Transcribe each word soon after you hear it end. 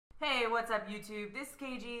Hey, what's up YouTube? This is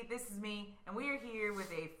KG, this is me, and we are here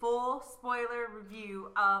with a full spoiler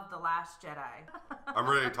review of The Last Jedi. I'm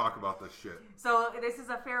ready to talk about this shit. So this is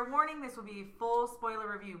a fair warning, this will be a full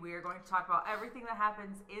spoiler review. We are going to talk about everything that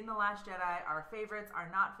happens in The Last Jedi, our favorites,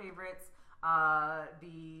 our not favorites,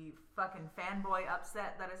 the fucking fanboy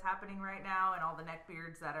upset that is happening right now, and all the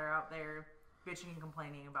neckbeards that are out there bitching and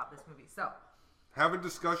complaining about this movie. So, have a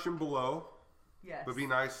discussion below. yes. But be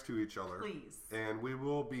nice to each other. Please. And we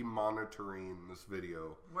will be monitoring this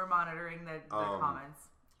video. We're monitoring the comments.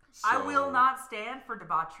 So, I will not stand for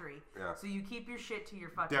debauchery. Yeah. So you keep your shit to your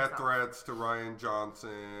fucking death self. threats to Ryan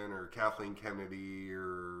Johnson or Kathleen Kennedy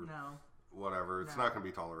or whatever. It's not going to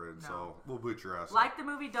be tolerated. No. So we'll boot your ass Like up. the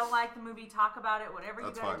movie, don't like the movie, talk about it, whatever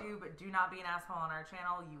That's you gotta fine. do, but do not be an asshole on our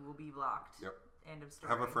channel. You will be blocked. Yep. End of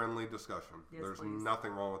story. Have a friendly discussion. Yes, There's please.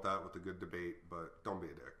 nothing wrong with that with a good debate, but don't be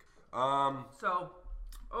a dick. So,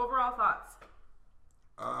 overall thoughts.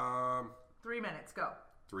 3 minutes, go.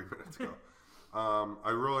 3 minutes ago. I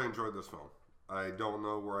really enjoyed this film. I don't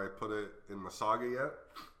know where I put it in the saga yet,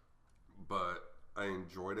 but I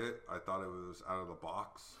enjoyed it. I thought it was out of the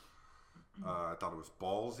box. I thought it was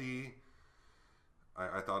ballsy.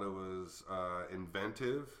 I thought it was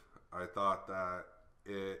inventive. I thought that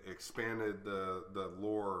it expanded the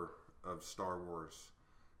lore of Star Wars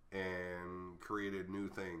and created new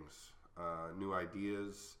things, new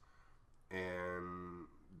ideas, and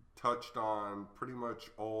touched on pretty much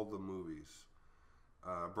all the movies.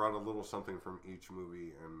 Brought a little something from each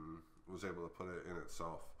movie and was able to put it in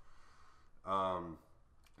itself.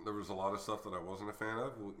 There was a lot of stuff that I wasn't a fan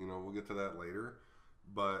of. We'll get to that later.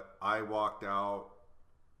 But I walked out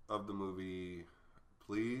of the movie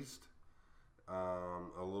pleased,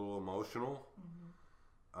 a little emotional.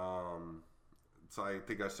 So I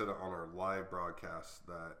think I said it on our live broadcast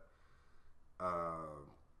that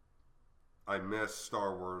I missed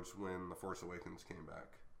Star Wars when The Force Awakens came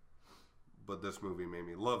back. But this movie made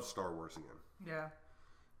me love Star Wars again. Yeah.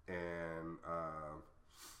 And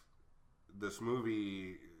this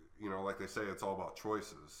movie, like they say, it's all about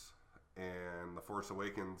choices. And The Force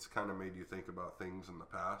Awakens kind of made you think about things in the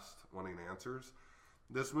past, wanting answers.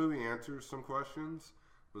 This movie answers some questions,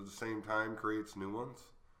 but at the same time creates new ones.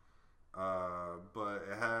 But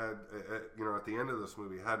it had, at the end of this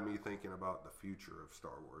movie, it had me thinking about the future of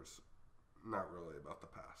Star Wars, not really about the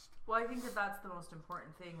past. Well, I think that that's the most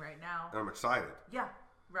important thing right now. And I'm excited. Yeah,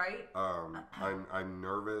 right? I'm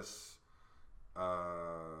nervous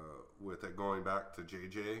with it going back to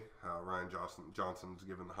JJ. How Ryan Johnson's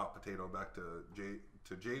giving the hot potato back to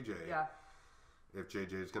JJ. Yeah. If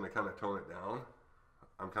JJ is going to kind of tone it down,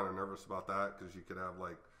 I'm kind of nervous about that because you could have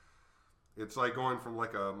it's like going from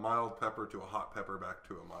like a mild pepper to a hot pepper back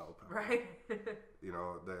to a mild pepper. Right.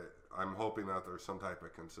 That I'm hoping that there's some type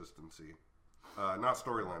of consistency. Not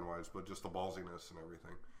storyline wise, but just the ballsiness and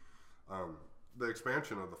everything. The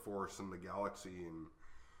expansion of the Force and the galaxy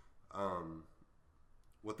and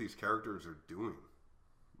what these characters are doing.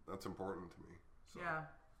 That's important to me. So,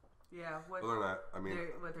 Yeah. Other than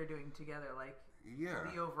that, what they're doing together, yeah,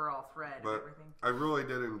 the overall thread but and everything. I really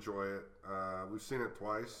did enjoy it. We've seen it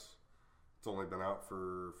twice. It's only been out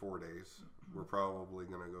for 4 days. We're probably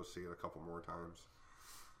going to go see it a couple more times.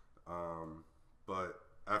 But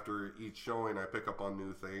after each showing, I pick up on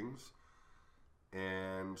new things.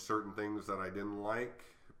 And certain things that I didn't like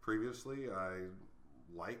previously, I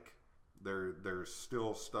like. There's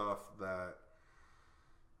still stuff that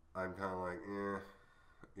I'm kind of like, and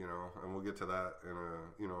we'll get to that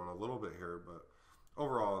in a little bit here. But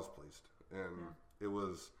overall, I was pleased. And it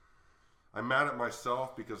was... I'm mad at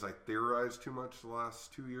myself because I theorized too much the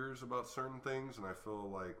last 2 years about certain things, and I feel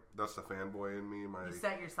like that's the fanboy in me. You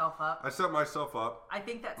set yourself up. I set myself up. I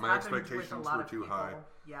think that's my happened expectations with a lot were of too people. high.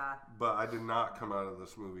 Yeah. But I did not come out of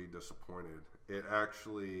this movie disappointed. It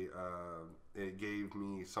actually it gave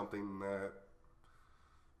me something that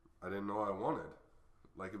I didn't know I wanted.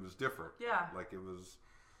 Like, it was different. Yeah. Like,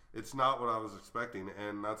 it's not what I was expecting,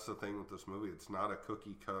 and that's the thing with this movie. It's not a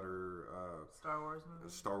cookie cutter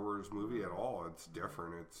Star Wars movie at all. It's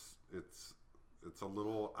different. It's a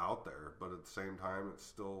little out there, but at the same time, it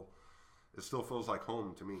still feels like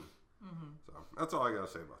home to me. Mm-hmm. So that's all I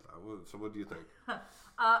gotta say about that. So what do you think?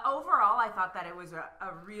 Overall, I thought that it was a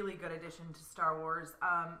really good addition to Star Wars.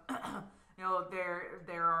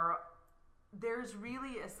 There's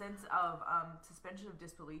really a sense of suspension of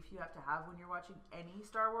disbelief you have to have when you're watching any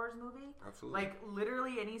Star Wars movie. Absolutely. Like,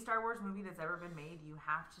 literally any Star Wars movie that's ever been made, you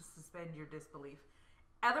have to suspend your disbelief.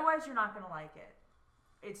 Otherwise, you're not going to like it.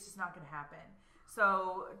 It's just not going to happen.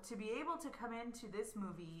 So, to be able to come into this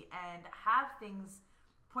movie and have things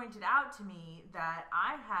pointed out to me that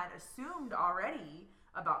I had assumed already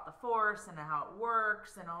about the Force and how it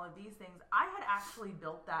works and all of these things. I had actually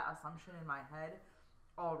built that assumption in my head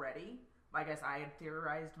already. I guess I had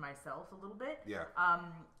theorized myself a little bit. Yeah.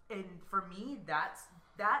 And for me, that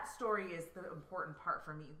story is the important part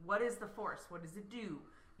for me. What is the Force? What does it do?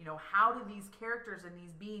 You know, how do these characters and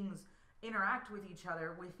these beings interact with each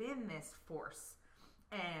other within this Force?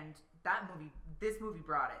 And this movie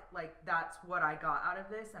brought it. Like, that's what I got out of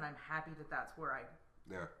this, and I'm happy that that's where I...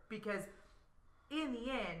 Yeah. Because in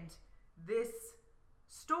the end, this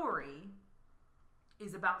story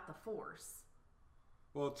is about the Force.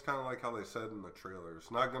 Well, it's kind of like how they said in the trailer.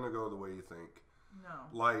 It's not going to go the way you think.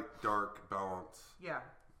 No. Light, dark, balance. Yeah.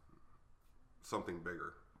 Something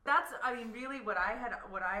bigger. That's, I mean, really what I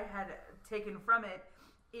had taken from it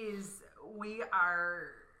is we are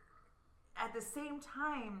at the same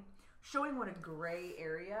time showing what a gray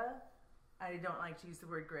area. I don't like to use the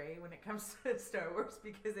word gray when it comes to Star Wars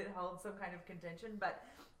because it holds some kind of contention, but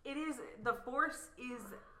it is, the Force is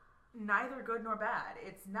neither good nor bad.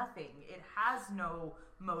 It's nothing. It has no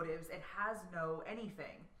motives. It has no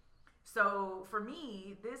anything. So for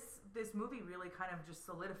me, this movie really kind of just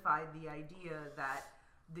solidified the idea that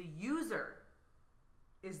the user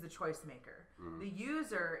is the choice maker. Mm-hmm. The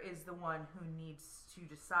user is the one who needs to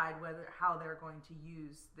decide how they're going to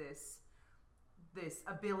use this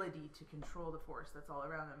ability to control the Force that's all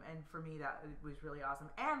around them. And for me, that was really awesome.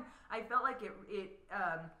 And I felt like it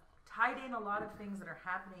tied in a lot of things that are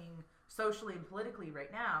happening socially and politically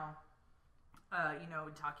right now.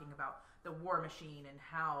 Talking about the war machine and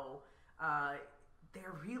how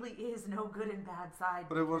there really is no good and bad side.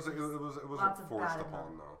 But it wasn't forced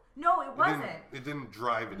upon though. No, it wasn't. It didn't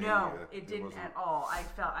drive it in. No, it didn't at all.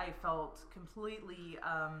 I felt completely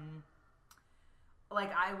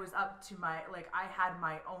like I was up to I had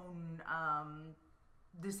my own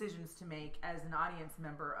decisions to make as an audience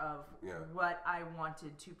member of what I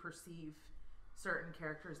wanted to perceive certain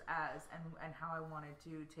characters as and how I wanted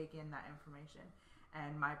to take in that information.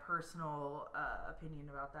 And my personal opinion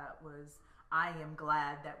about that was I am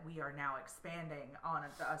glad that we are now expanding on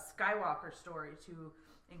a Skywalker story to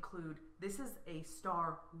include this is a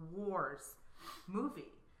Star Wars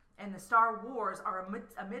movie. And the Star Wars are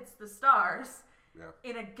amidst the stars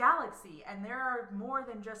in a galaxy. And there are more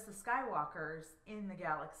than just the Skywalkers in the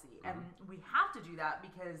galaxy. Mm-hmm. And we have to do that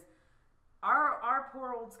because our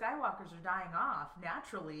poor old Skywalkers are dying off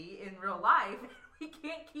naturally in real life. We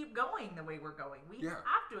can't keep going the way we're going. We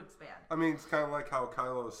have to expand. I mean, it's kind of like how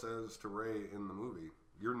Kylo says to Rey in the movie,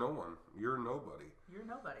 "You're no one. You're nobody. You're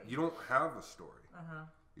nobody. You don't have a story. Uh-huh.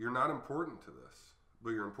 You're not important to this,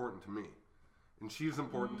 but you're important to me, and she's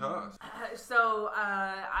important to us."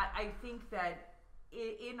 I think that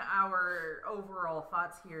in our overall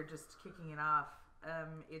thoughts here, just kicking it off,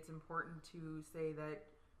 it's important to say that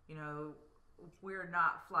we're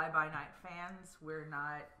not fly-by-night fans. We're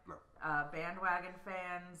not bandwagon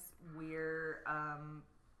fans. We're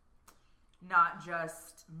not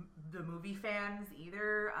just the movie fans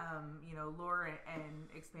either. Lore and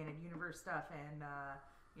expanded universe stuff and,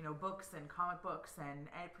 books and comic books and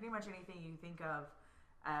pretty much anything you think of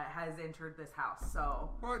has entered this house.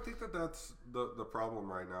 So, well, I think that's the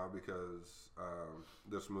problem right now because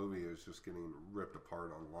this movie is just getting ripped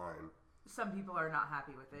apart online. Some people are not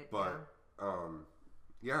happy with it. But... I'm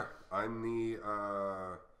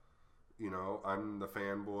I'm the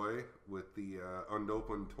fanboy with the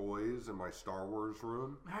unopened toys in my Star Wars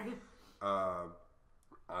room. I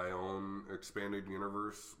own expanded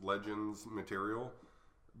universe Legends material,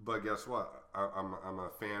 but guess what? I'm a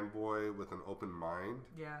fanboy with an open mind.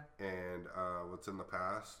 Yeah. And what's in the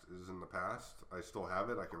past is in the past. I still have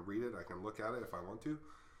it. I can read it. I can look at it if I want to.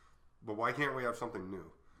 But why can't we have something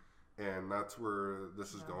new? And that's where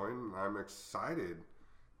this is going. I'm excited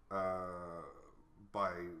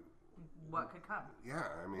by what could come. Yeah,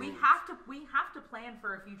 I mean, we have to plan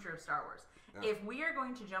for a future of Star Wars. Yeah. If we are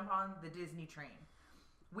going to jump on the Disney train,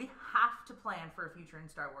 we have to plan for a future in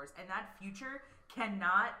Star Wars, and that future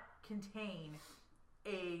cannot contain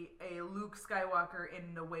a Luke Skywalker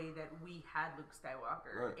in the way that we had Luke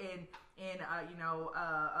Skywalker, right. in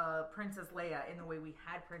Princess Leia in the way we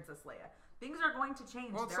had Princess Leia. Things are going to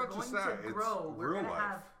change. Well, They're going to grow. We're real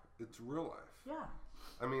life. It's real life. Yeah.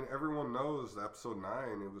 I mean, everyone knows Episode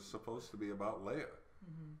 9, it was supposed to be about Leia.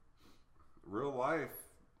 Mm-hmm. Real life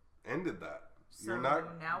ended that. So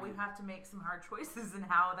now we have to make some hard choices in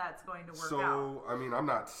how that's going to work out. So, I mean, I'm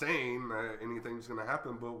not saying that anything's going to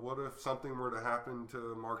happen, but what if something were to happen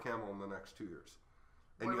to Mark Hamill in the next 2 years?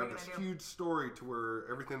 And you have this huge story to where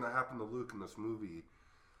everything that happened to Luke in this movie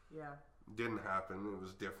didn't happen. It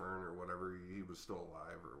was different or whatever. He was still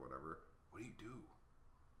alive or whatever. What do you do?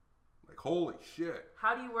 Like, holy shit.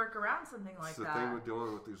 How do you work around something like that? It's the thing with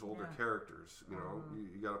dealing with these older characters. You know,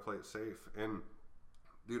 you got to play it safe. And,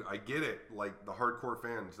 dude, I get it. Like, the hardcore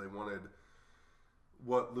fans, they wanted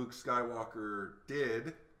what Luke Skywalker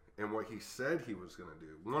did and what he said he was going to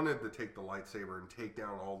do. Wanted to take the lightsaber and take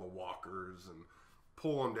down all the walkers and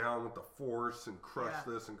pull them down with the Force and crush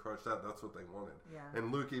this and crush that. That's what they wanted. Yeah.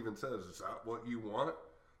 And Luke even says, is that what you want?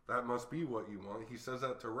 That must be what you want. He says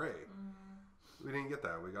that to Rey. Mm-hmm. We didn't get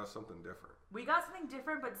that. We got something different. We got something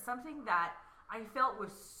different, but something that I felt was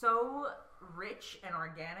so rich and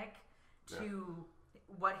organic to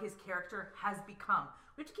what his character has become.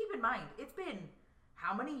 We have to keep in mind, it's been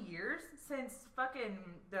how many years since fucking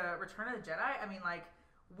the Return of the Jedi? I mean, like,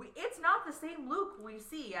 it's not the same Luke we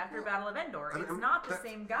see after Battle of Endor. It's not the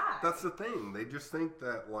same guy. That's the thing. They just think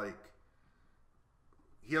that, like,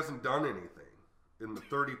 he hasn't done anything in the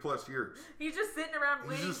 30 plus years. He's just sitting around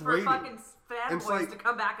waiting for fucking fanboys to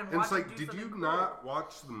come back and watch him do something did you cool. not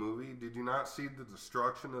watch the movie? Did you not see the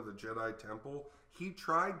destruction of the Jedi Temple? He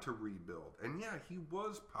tried to rebuild. And yeah, he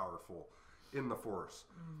was powerful in the Force.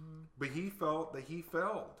 Mm-hmm. But he felt that he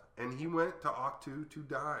failed. And he went to Octu to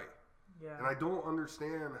die. Yeah. And I don't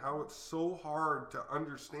understand how it's so hard to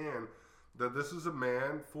understand that this is a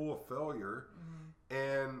man full of failure. Mm-hmm.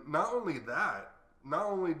 And not only that, not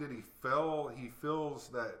only did he fail, he feels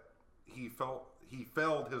that he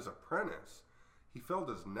failed his apprentice. He failed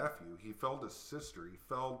his nephew. He failed his sister. He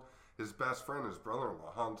failed his best friend, his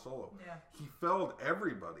brother-in-law, Han Solo. Yeah. He failed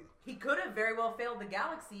everybody. He could have very well failed the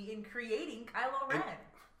galaxy in creating Kylo Ren.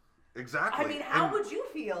 Exactly. I mean, how would you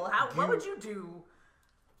feel? What would you do?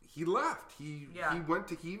 He left. He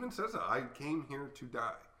even says that I came here to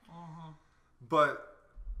die. Uh-huh. But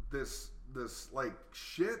this like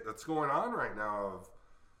shit that's going on right now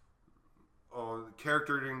of the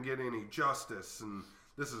character didn't get any justice and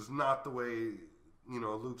this is not the way, you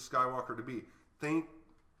know, Luke Skywalker to be. Think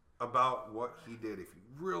about what he did. If you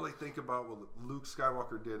really think about what Luke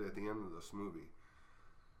Skywalker did at the end of this movie,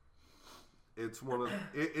 it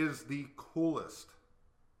is the coolest,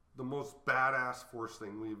 the most badass Force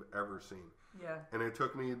thing we've ever seen. Yeah. And it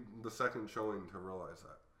took me the second showing to realize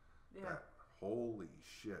that. Yeah. Holy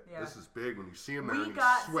shit. Yeah. This is big. When you see him there and he's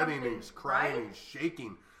sweating and he's crying and he's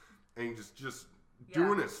shaking and he's just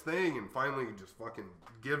doing his thing and finally he just fucking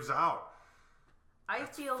gives out. I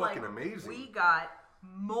feel like amazing. We got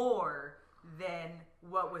more than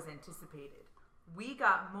what was anticipated. We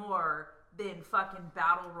got more than fucking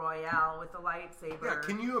Battle Royale with the lightsaber. Yeah,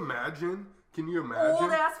 can you imagine?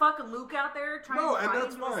 Old ass fucking Luke out there trying to fight. No, and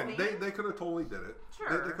that's fine. They could have totally did it. Sure.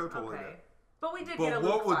 They could have totally did it. But we did get a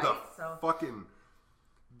Luke fight. But what would fucking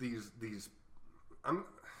these I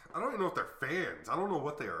don't even know if they're fans. I don't know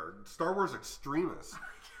what they are. Star Wars extremists.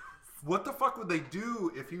 What the fuck would they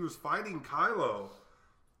do if he was fighting Kylo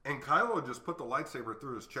and Kylo just put the lightsaber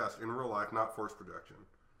through his chest in real life, not force projection?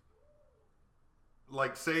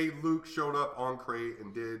 Like, say Luke showed up on Crate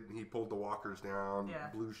and he pulled the walkers down,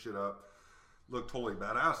 blew shit up, looked totally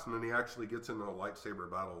badass, and then he actually gets into a lightsaber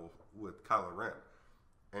battle with Kylo Ren.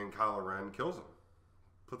 And Kylo Ren kills him.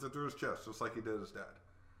 Puts it through his chest, just like he did his dad.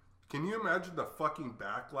 Can you imagine the fucking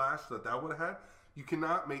backlash that would have had? You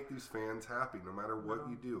cannot make these fans happy, no matter what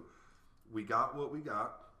you do. We got what we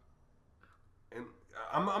got. And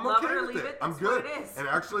I'm okay with it. I'm good. And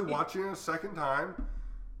actually watching it a second time,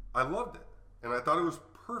 I loved it. And I thought it was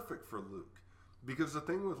perfect for Luke. Because the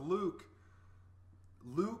thing with Luke,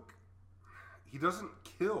 he doesn't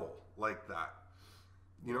kill like that.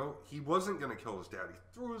 You know, he wasn't going to kill his dad. He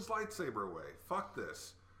threw his lightsaber away. Fuck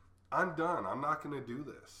this. I'm done. I'm not going to do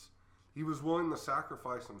this. He was willing to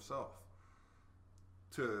sacrifice himself.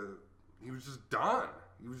 He was just done.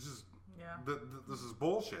 He was just, this is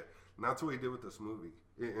bullshit. And that's what he did with this movie.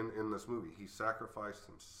 In this movie, he sacrificed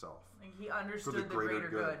himself. He understood the greater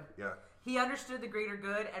good. Yeah. He understood the greater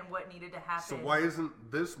good and what needed to happen. So why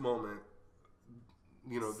isn't this moment,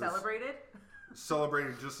 celebrated?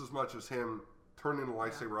 Celebrated just as much as him turning the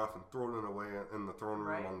lightsaber off and throwing it away in the throne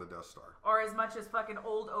room on the Death Star. Or as much as fucking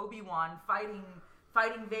old Obi-Wan fighting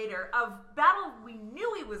Vader, of battle we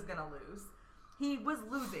knew he was going to lose. He was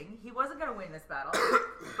losing. He wasn't going to win this battle.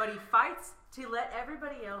 But he fights to let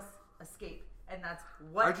everybody else escape. And that's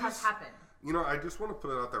what has happened. You know, I just want to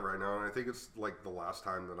put it out there right now, and I think it's like the last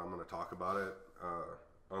time that I'm going to talk about it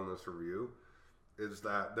on this review, is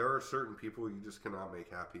that there are certain people you just cannot make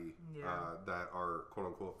happy that are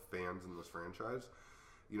quote-unquote fans in this franchise.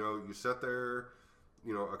 You know, you sit there,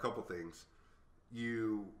 a couple things.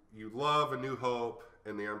 You love A New Hope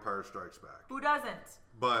and The Empire Strikes Back. Who doesn't?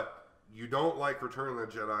 But you don't like Return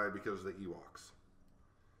of the Jedi because of the Ewoks.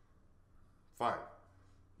 Fine.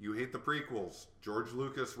 You hate the prequels. George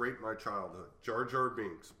Lucas raped my childhood. Jar Jar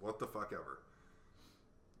Binks. What the fuck ever.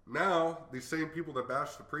 Now, these same people that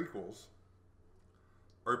bash the prequels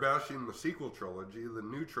are bashing the sequel trilogy, the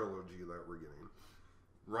new trilogy that we're getting.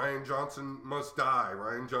 Ryan Johnson must die.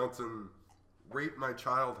 Ryan Johnson raped my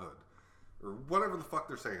childhood. Or whatever the fuck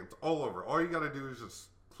they're saying. It's all over. All you gotta do is just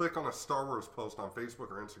click on a Star Wars post on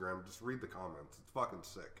Facebook or Instagram and just read the comments. It's fucking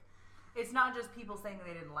sick. It's not just people saying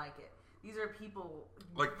they didn't like it. These are people...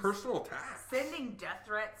 Like personal attacks. Sending death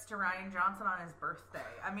threats to Ryan Johnson on his birthday.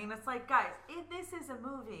 I mean, it's like, guys, if this is a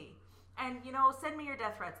movie... And, you know, send me your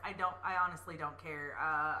death threats. I honestly don't care.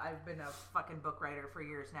 I've been a fucking book writer for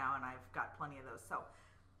years now, and I've got plenty of those. So,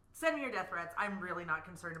 send me your death threats. I'm really not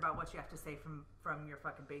concerned about what you have to say from your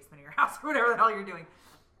fucking basement of your house or whatever the hell you're doing.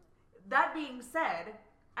 That being said,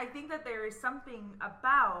 I think that there is something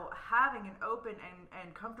about having an open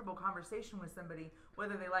and comfortable conversation with somebody,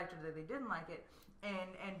 whether they liked it or they didn't like it,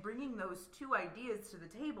 and bringing those two ideas to the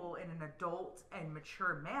table in an adult and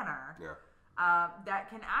mature manner. Yeah. That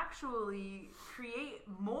can actually create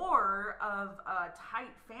more of a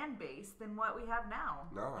tight fan base than what we have now.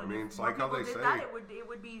 No, I and mean, it's like how they say that, it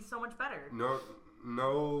would be so much better.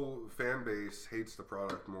 No fan base hates the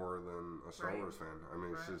product more than a Star Wars fan. I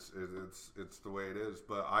mean, it's the way it is.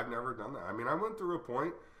 But I've never done that. I mean, I went through a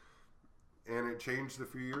point, and it changed a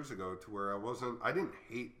few years ago to where I didn't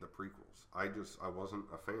hate the prequels. I wasn't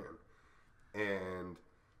a fan, and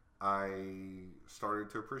I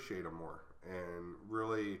started to appreciate them more. And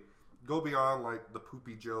really go beyond like the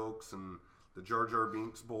poopy jokes and the Jar Jar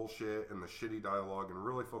Binks bullshit and the shitty dialogue, and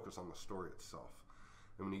really focus on the story itself.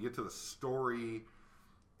 And when you get to the story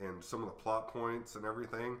and some of the plot points and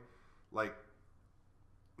everything, like,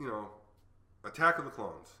 you know, Attack of the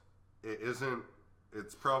Clones,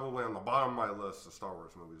 it's probably on the bottom of my list of Star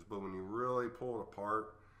Wars movies, but when you really pull it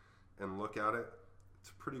apart and look at it, it's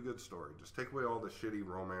a pretty good story. Just take away all the shitty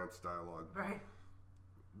romance dialogue. Right.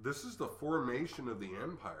 This is the formation of the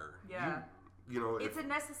Empire. Yeah. You know, it's a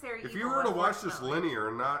necessary If evil, you were to watch this linear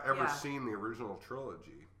and not ever Yeah. seen the original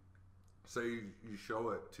trilogy, say you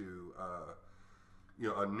show it to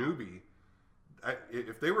a newbie,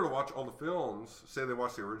 if they were to watch all the films, say they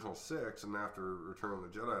watched the original 6, and after Return of the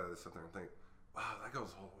Jedi, they sit there and think, wow, that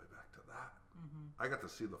goes all the way back to that. Mm-hmm. I got to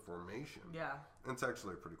see the formation. Yeah. And it's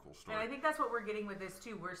actually a pretty cool story. And I think that's what we're getting with this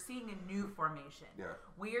too. We're seeing a new formation. Yeah.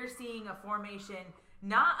 We are seeing a formation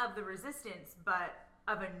not of the resistance, but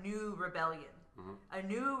of a new rebellion. Mm-hmm. A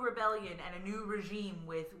new rebellion and a new regime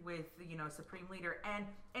with Supreme Leader. And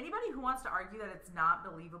anybody who wants to argue that it's not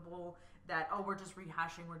believable, that, oh, we're just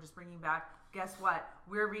rehashing, we're just bringing back, guess what?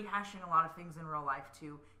 We're rehashing a lot of things in real life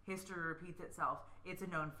too. History repeats itself. It's a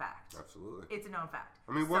known fact. Absolutely. It's a known fact.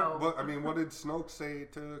 I mean, what did Snoke say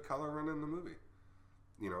to Kylo Ren in the movie?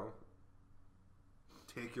 You know,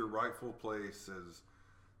 take your rightful place as,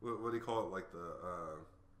 what do you call it? Like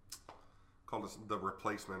call this the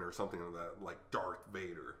replacement or something like that, like Darth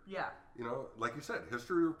Vader. Yeah. You know, like you said,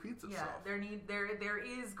 history repeats itself. Yeah, there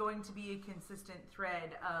is going to be a consistent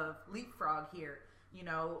thread of leapfrog here. You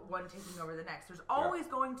know, one taking over the next. There's always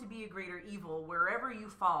going to be a greater evil wherever you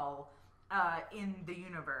fall in the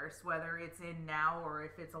universe, whether it's in now or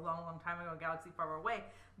if it's a long, long time ago, a galaxy far, far away.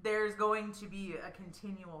 There's going to be a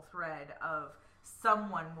continual thread of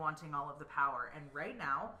someone wanting all of the power. And right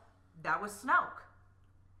now, that was Snoke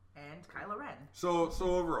and Kylo Ren. So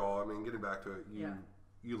overall, I mean, getting back to it,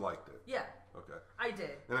 you liked it. Yeah. Okay. I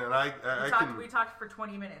did. And we talked for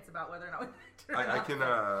 20 minutes about whether or not we liked it or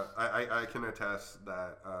not. I can attest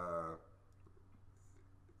that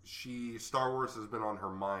Star Wars has been on her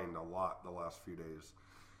mind a lot the last few days.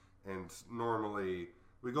 And normally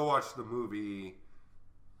we go watch the movie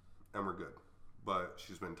and we're good. But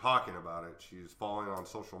she's been talking about it. She's following on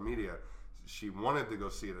social media. She wanted to go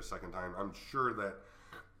see it a second time. I'm sure that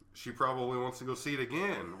she probably wants to go see it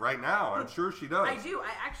again right now. I'm sure she does. I do.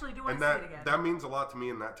 I actually do want to see it again. That means a lot to me,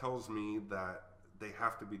 and that tells me that they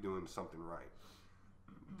have to be doing something right.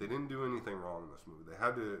 They didn't do anything wrong in this movie. They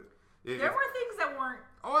had to... There were things that weren't...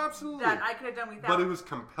 Oh, absolutely. That I could have done without. But it was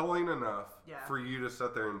compelling enough for you to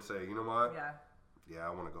sit there and say, you know what? Yeah, I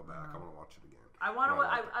want to go back. I want to watch it again. A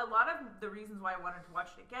lot of the reasons why I wanted to watch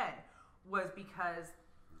it again was because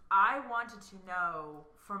I wanted to know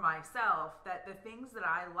for myself that the things that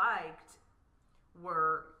I liked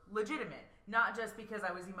were legitimate. Not just because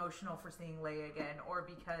I was emotional for seeing Leia again, or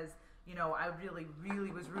because, you know, I really,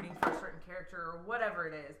 really was rooting for a certain character or whatever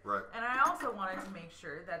it is. Right. And I also wanted to make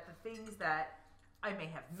sure that the things that I may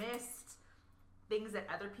have missed, things that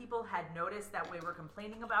other people had noticed that we were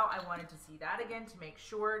complaining about. I wanted to see that again to make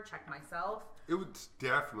sure, check myself. It was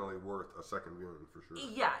definitely worth a second viewing for sure.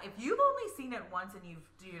 Yeah, if you've only seen it once and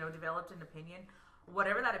you've developed an opinion,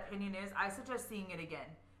 whatever that opinion is, I suggest seeing it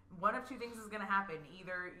again. One of two things is going to happen.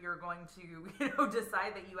 Either you're going to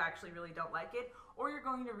decide that you actually really don't like it, or you're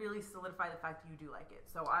going to really solidify the fact that you do like it.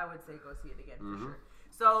 So I would say go see it again for sure.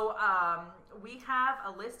 So we have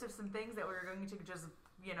a list of some things that we're going to just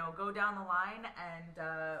go down the line,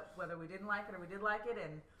 and whether we didn't like it or we did like it,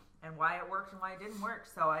 and why it worked and why it didn't work.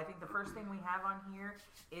 So I think the first thing we have on here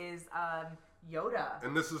is Yoda.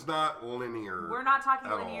 And this is not linear. We're not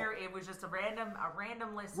talking linear. It was just a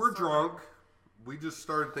random list. We're drunk. We just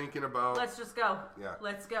started thinking about... Let's just go. Yeah.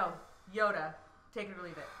 Let's go. Yoda. Take it or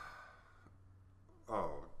leave it. Oh,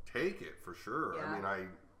 take it for sure. Yeah. I mean,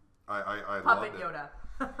 I Puppet loved it.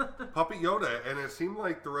 Yoda. Puppet Yoda. And it seemed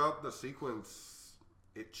like throughout the sequence,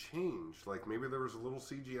 it changed. Like maybe there was a little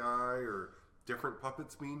CGI or different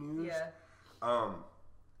puppets being used. Yeah.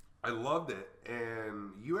 I loved it.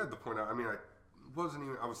 And you had to point out, I mean,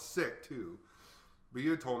 I was sick too. But you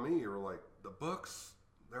had told me, you were like, the books...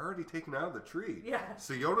 They're already taken out of the tree. Yeah.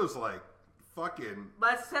 So Yoda's like, fucking...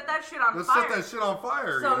 Let's set that shit on fire. Let's set that shit on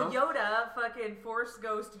fire, So Yoda, fucking Force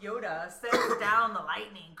Ghost Yoda, sends down the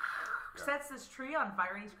lightning, sets this tree on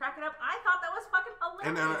fire, and he's cracking up. I thought that was fucking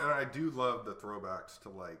hilarious. And I do love the throwbacks to,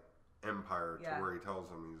 like, Empire, to where he tells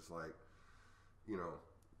him, he's like,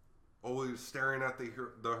 always staring at the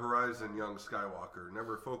horizon, young Skywalker,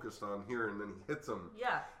 never focused on here, and then he hits him.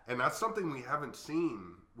 Yeah. And that's something we haven't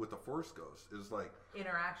seen with the Force Ghost, is like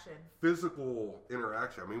interaction, physical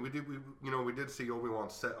interaction. I mean, we did see Obi-Wan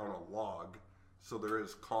set on a log, so there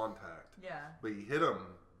is contact. Yeah. But he hit him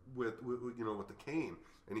with the cane,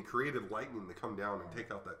 and he created lightning to come down and take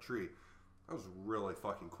out that tree. That was really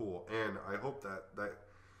fucking cool, and I hope that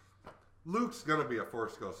Luke's gonna be a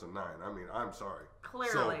Force Ghost in 9. I mean, I'm sorry.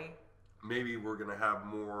 Clearly. So maybe we're gonna have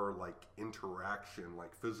more like interaction,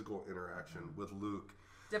 like physical interaction with Luke.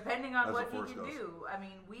 Depending on what he can do. I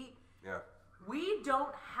mean, we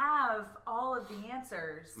don't have all of the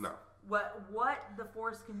answers. No. What the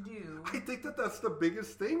Force can do. I think that's the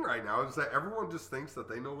biggest thing right now, is that everyone just thinks that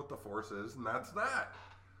they know what the Force is, and that's that.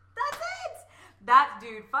 That's it! That,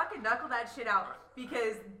 dude, fucking knuckle that shit out.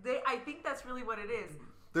 Because I think that's really what it is.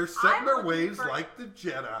 They're setting their ways like the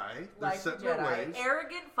Jedi. They're setting their ways.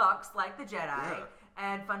 Arrogant fucks like the Jedi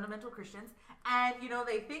and fundamental Christians. And,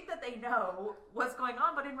 they think that they know what's going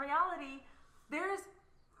on, but in reality, there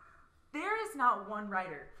is not one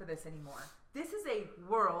writer for this anymore. This is a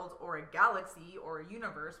world or a galaxy or a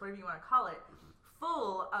universe, whatever you want to call it,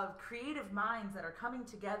 full of creative minds that are coming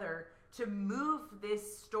together to move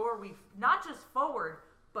this story not just forward,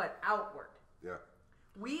 but outward. Yeah.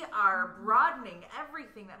 We are broadening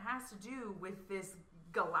everything that has to do with this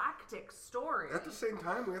galactic story. At the same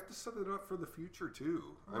time, we have to set it up for the future too.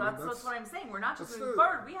 That's what I'm saying. We're not just moving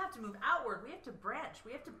forward. We have to move outward. We have to branch.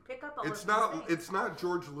 We have to pick up all of these things. It's not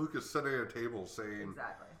George Lucas sitting at a table saying,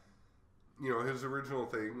 exactly. His original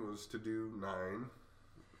thing was to do 9.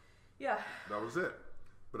 Yeah. That was it.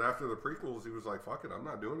 But after the prequels, he was like, fuck it, I'm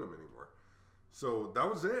not doing them anymore. So that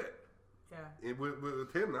was it. Yeah.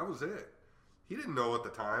 With him, that was it. He didn't know at the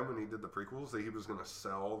time when he did the prequels that he was going to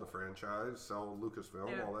sell the franchise, sell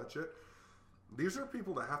Lucasfilm, all that shit. These are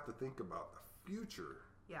people that have to think about the future.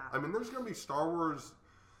 Yeah. I mean, there's going to be Star Wars.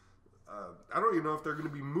 I don't even know if there are going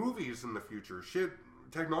to be movies in the future. Shit,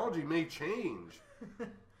 technology may change.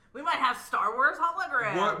 We might have Star Wars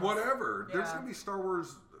holograms. Whatever. Yeah. There's going to be Star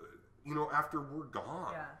Wars, after we're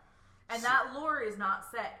gone. Yeah. And that lore is not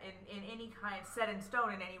set in any kind, set in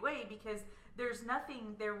stone in any way, because there was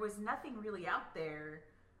nothing really out there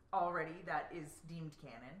already that is deemed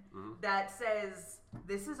canon that says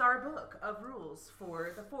this is our book of rules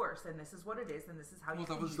for the Force, and this is what it is, and this is how you can use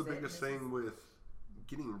it. That was the biggest thing with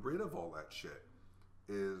getting rid of all that shit,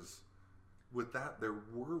 is with that there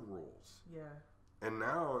were rules. Yeah. And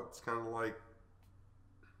now it's kind of like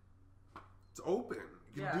it's open.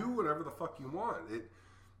 You can do whatever the fuck you want.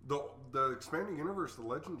 The expanding universe, the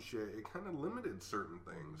legend shit, it kind of limited certain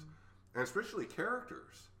things. And especially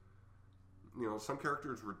characters. Some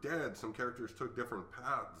characters were dead. Some characters took different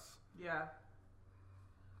paths. Yeah.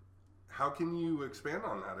 How can you expand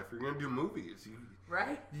on that if you're going to do movies?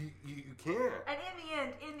 Right. You can't. And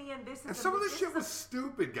in the end, this is... And some of this shit was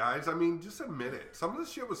stupid, guys. I mean, just admit it. Some of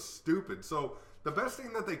this shit was stupid. So the best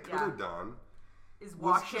thing that they could have done... is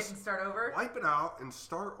wash it and start over. Wipe it out and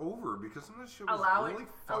start over, because some of this shit was really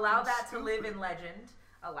fucking allow that stupid. to live in legend.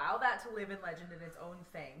 Allow that to live in legend in its own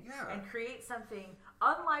thing. Yeah. And create something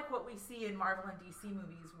unlike what we see in Marvel and DC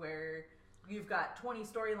movies, where you've got 20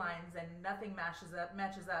 storylines and nothing matches up,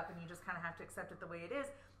 and you just kind of have to accept it the way it is.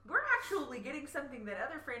 We're actually getting something that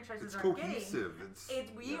other franchises aren't cohesive.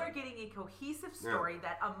 getting. We are getting a cohesive story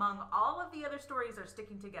that among all of the other stories are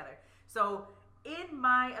sticking together. So, in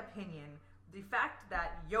my opinion, the fact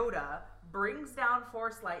that Yoda brings down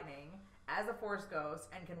Force lightning as a Force ghost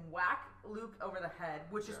and can whack Luke over the head,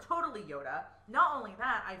 which is totally Yoda. Not only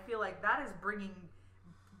that, I feel like that is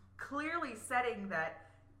clearly setting that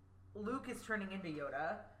Luke is turning into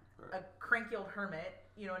Yoda, a cranky old hermit,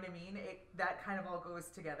 you know what I mean? That kind of all goes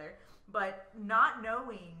together. But not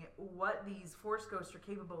knowing what these Force ghosts are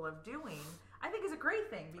capable of doing, I think is a great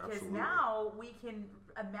thing, because now we can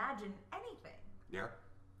imagine anything. Yeah.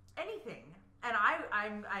 Anything. And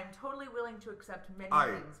I'm totally willing to accept many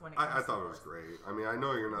things when it comes to I thought it was great. I mean, I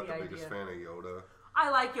know you're not the biggest fan of Yoda.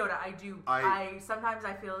 I like Yoda. I do. Sometimes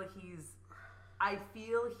I feel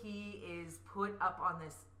he is put up on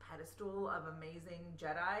this pedestal of amazing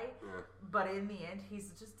Jedi, but in the end,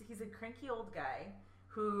 he's a cranky old guy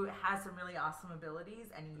who has some really awesome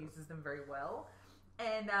abilities, and he uses them very well.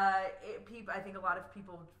 And I think a lot of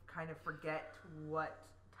people kind of forget what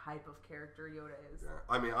type of character Yoda is. Yeah.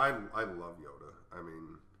 I mean, I love Yoda. I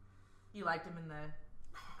mean, you liked him in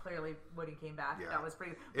clearly when he came back. Yeah. That was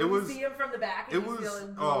pretty. You see him from the back, and he's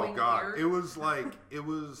still oh god, ear. it was like it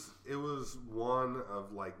was one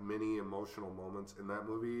of like many emotional moments in that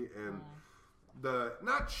movie, and the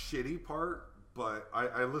not shitty part, but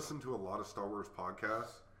I listened to a lot of Star Wars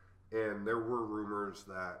podcasts, and there were rumors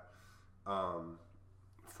that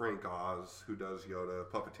Frank Oz, who does Yoda,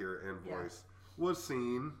 puppeteer and voice, was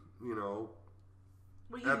seen,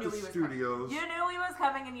 at the studios. You knew he was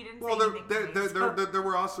coming, and you didn't say anything. There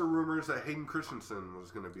were also rumors that Hayden Christensen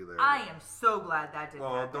was going to be there. I am so glad that didn't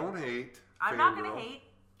happen. Don't hate. I'm not going to hate.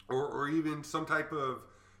 Or even some type of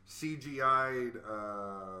CGI'd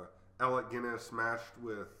Alec Guinness mashed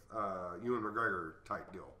with Ewan McGregor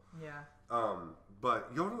type deal. Yeah.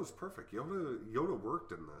 But Yoda was perfect. Yoda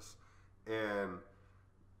worked in this, and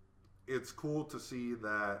it's cool to see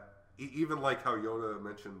that. Even like how Yoda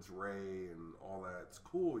mentions Rey and all that, it's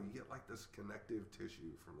cool. You get like this connective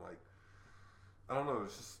tissue from I don't know.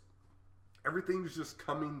 It's just everything's just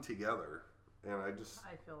coming together, and I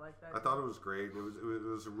feel like that. I thought it was great. It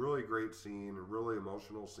was a really great scene, a really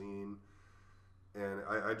emotional scene, and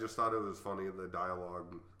I just thought it was funny, the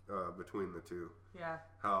dialogue between the two. Yeah.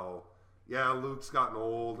 How Luke's gotten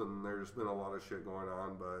old, and there's been a lot of shit going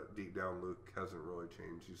on, but deep down Luke hasn't really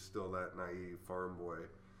changed. He's still that naive farm boy.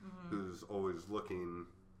 Mm-hmm. Who's always looking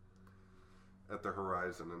at the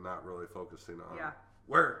horizon and not really focusing on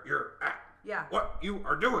where you're at, what you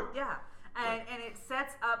are doing. Yeah, and it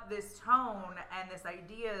sets up this tone and this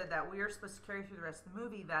idea that we are supposed to carry through the rest of the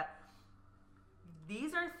movie, that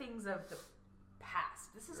these are things of the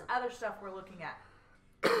past. This is other stuff we're looking at.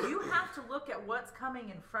 You have to look at what's coming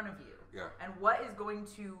in front of you, and what is going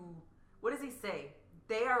to. What does he say?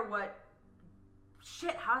 They are what.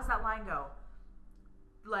 Shit. How does that line go?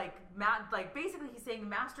 Basically he's saying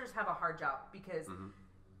masters have a hard job because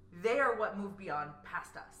they are what move beyond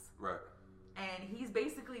past us. Right. And he's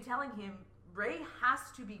basically telling him Rey has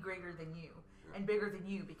to be greater than you and bigger than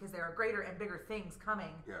you, because there are greater and bigger things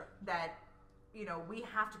coming that, we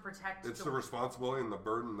have to protect. It's the responsibility and the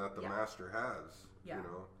burden that the master has. Yeah,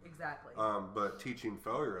 exactly. But teaching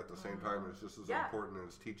failure at the same time is just as important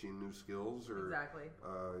as teaching new skills or, exactly.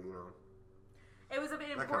 It was an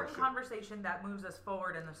important conversation that moves us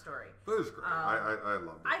forward in the story. It was great. I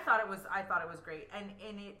loved it. I thought it was great,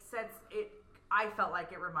 and it sets it. I felt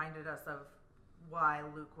like it reminded us of why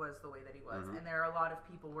Luke was the way that he was. And there are a lot of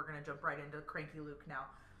people. We're going to jump right into cranky Luke now.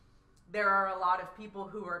 There are a lot of people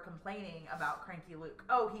who are complaining about cranky Luke.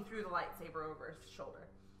 Oh, he threw the lightsaber over his shoulder.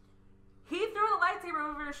 He threw the lightsaber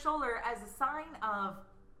over his shoulder as a sign of,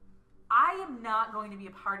 I am not going to be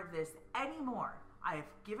a part of this anymore. I've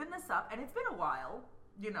given this up, and it's been a while,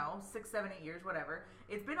 6, 7, 8 years, whatever.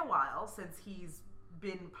 It's been a while since he's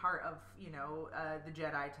been part of, the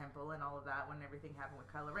Jedi Temple and all of that when everything happened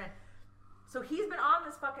with Kylo Ren. So he's been on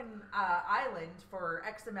this fucking island for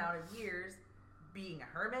X amount of years, being a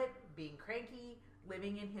hermit, being cranky,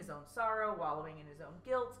 living in his own sorrow, wallowing in his own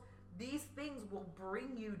guilt. These things will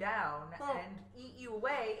bring you down and eat you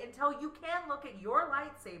away until you can look at your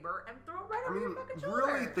lightsaber and throw it right over your fucking shoulder.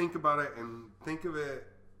 Really think about it, and think of it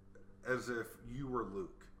as if you were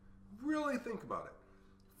Luke. Really think about it.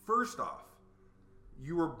 First off,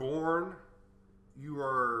 you were born, you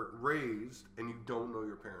are raised, and you don't know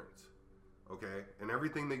your parents. Okay? And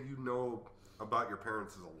everything that you know about your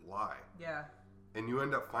parents is a lie. Yeah. And you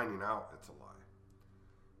end up finding out it's a lie.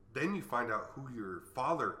 Then you find out who your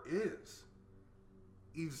father is.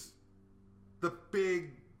 He's the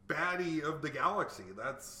big baddie of the galaxy.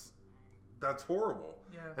 That's horrible.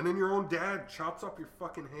 Yeah. And then your own dad chops up your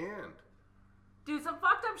fucking hand. Dude, some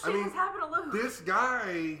fucked up shit has happened to Luke. This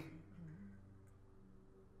guy,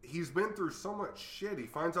 he's been through so much shit. He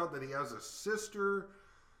finds out that he has a sister.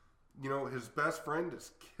 You know, his best friend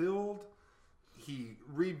is killed. He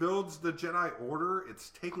rebuilds the Jedi Order. It's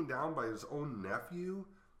taken down by his own nephew.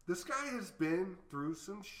 This guy has been through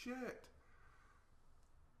some shit.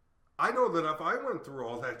 I know that if I went through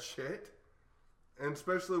all that shit, and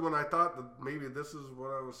especially when I thought that maybe this is what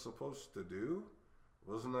I was supposed to do,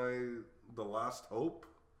 wasn't I the last hope?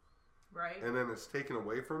 Right. And then it's taken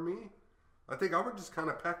away from me. I think I would just kind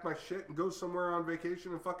of pack my shit and go somewhere on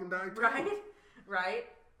vacation and fucking die too. Right.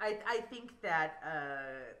 I think that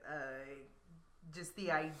just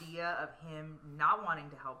the idea of him not wanting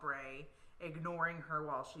to help Rey, ignoring her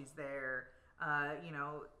while she's there, you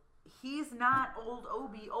know, he's not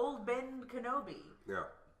old Ben Kenobi. Yeah.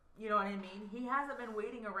 You know what I mean? He hasn't been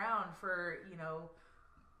waiting around for, you know,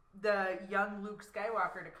 the young Luke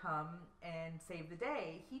Skywalker to come and save the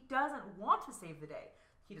day. He doesn't want to save the day.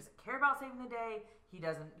 He doesn't care about saving the day. He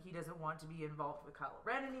doesn't want to be involved with Kylo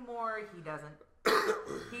Ren anymore. He doesn't.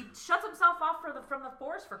 He shuts himself off from the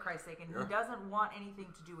Force, for Christ's sake, and he doesn't want anything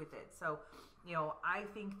to do with it. So, you know, I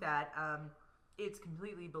think that it's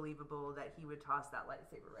completely believable that he would toss that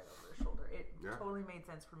lightsaber right over his shoulder. It totally made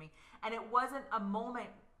sense for me, and it wasn't a moment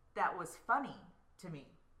that was funny to me.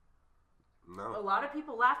 No. A lot of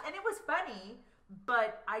people laughed, and it was funny,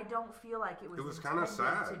 but I don't feel like it was. It was kind of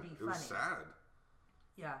sad. To be funny. It was sad.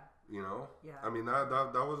 Yeah. You know? Yeah. I mean, that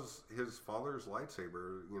was his father's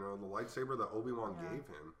lightsaber. You know, the lightsaber that Obi-Wan gave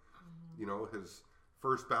him. Mm-hmm. You know, his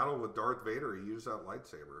first battle with Darth Vader, he used that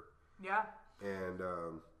lightsaber. Yeah. And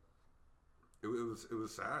it was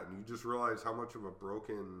sad. And you just realize how much of a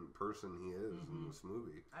broken person he is in this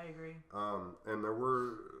movie. I agree. And there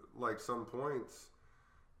were, like, some points,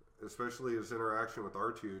 especially his interaction with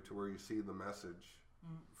R2, to where you see the message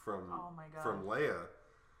from Leia.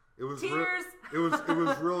 It was tears. It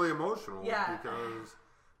was really emotional because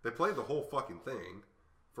they played the whole fucking thing.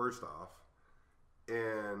 First off,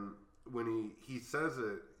 and when he says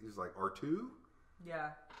it, he's like R2. Yeah,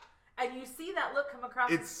 and you see that look come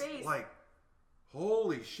across his face. It's like,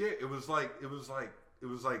 holy shit! It was like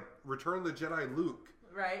Return of the Jedi Luke,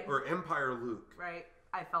 right? Or Empire Luke, right?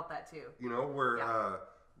 I felt that too. You know where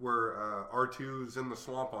R2's in the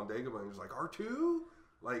swamp on Dagobah, and he's like R2,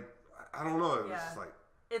 like I don't know. It was just like.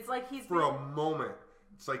 It's like he's for a moment.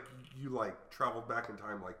 It's like you like traveled back in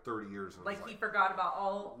time like 30 years. And like he forgot about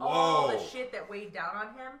all the shit that weighed down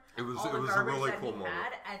on him. It was a really cool moment.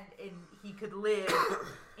 And he could live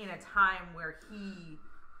in a time where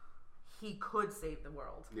he could save the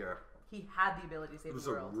world. Yeah. He had the ability to save the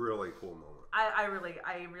world. It was a really cool moment. I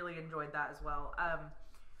really enjoyed that as well.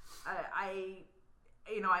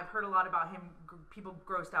 I've heard a lot about him. People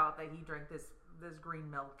grossed out that he drank this green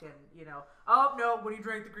milk, and oh no, when he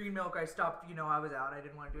drank the green milk I stopped, I was out, I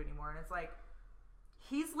didn't want to do it anymore. And it's like,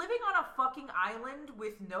 he's living on a fucking island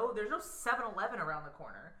with there's no 7-Eleven around the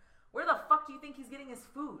corner. Where the fuck do you think he's getting his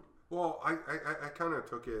food? Well, I kind of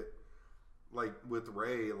took it like with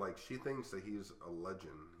Rey, like she thinks that he's a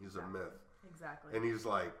legend, he's a myth. Exactly. And he's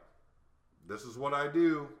like, this is what I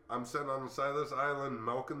do, I'm sitting on the side of this island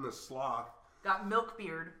milking this sloth. Got milk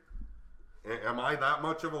beard. Am I that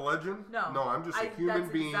much of a legend? No, I'm just a human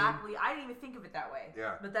being. Exactly. I didn't even think of it that way.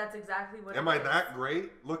 Yeah. But that's exactly what. Am I that great?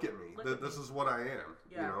 Look at me. This is what I am.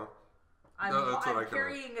 Yeah. I'm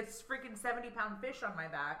carrying a freaking 70-pound fish on my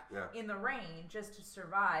back in the rain just to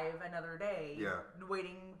survive another day. Yeah.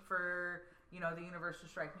 Waiting for the universe to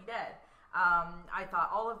strike me dead. I thought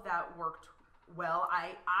all of that worked well.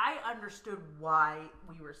 I understood why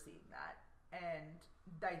we were seeing that, and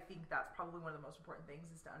I think that's probably one of the most important things,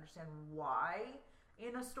 is to understand why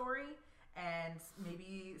in a story, and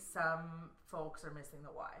maybe some folks are missing the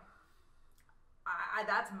why.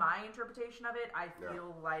 That's my interpretation of it. I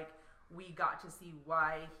feel like we got to see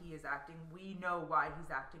why he is acting. We know why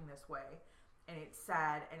he's acting this way, and it's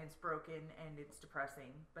sad, and it's broken, and it's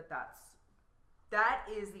depressing, but that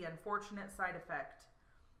is the unfortunate side effect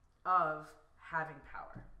of having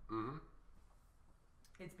power. Mm-hmm.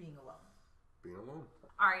 It's being alone. Being alone.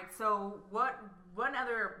 All right, so one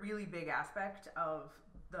other really big aspect of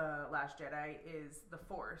The Last Jedi is the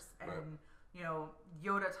Force. And,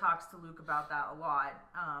 Yoda talks to Luke about that a lot.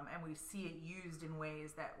 And we see it used in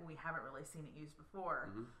ways that we haven't really seen it used before.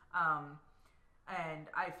 Mm-hmm. And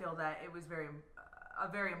I feel that it was a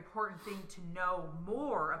very important thing to know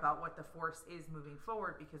more about what the Force is moving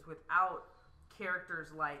forward, because without characters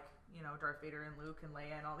like, Darth Vader and Luke and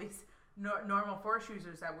Leia and all these normal Force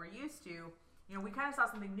users that we're used to, You know, we kind of saw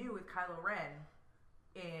something new with Kylo Ren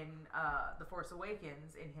in The Force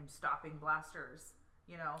Awakens, in him stopping blasters,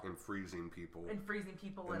 you know. And freezing people. And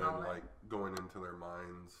then, all that. like, going into their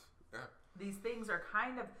minds. Yeah. These things are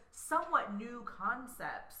kind of somewhat new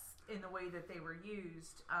concepts in the way that they were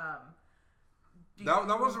used.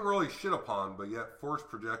 That wasn't really shit upon, but yet force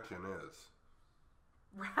projection is.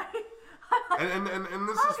 Right? and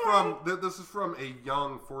this is from a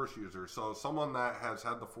young force user, so someone that has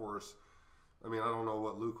had the force. I mean, I don't know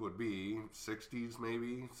what Luke would be, 60s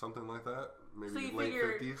maybe, something like that. Maybe so you late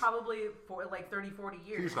figure 50s. Probably for like 30, 40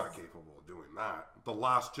 years. He's not capable of doing that. The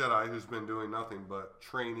Last Jedi, who's been doing nothing but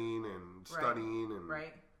training and studying and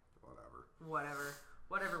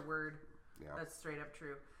whatever word. Yeah. That's straight up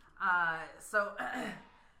true. So now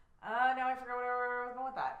I forgot where I was going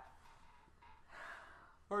with that.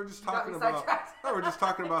 We're just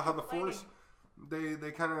talking about how the Force,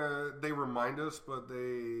 they remind us, but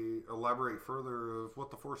they elaborate further of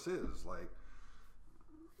what the Force is. Like,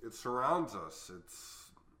 it surrounds us.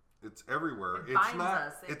 It's everywhere.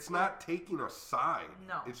 It's not taking a side.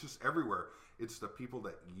 No. It's just everywhere. It's the people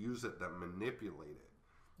that use it, that manipulate it.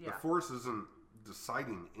 Yeah. The Force isn't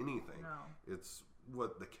deciding anything. No. It's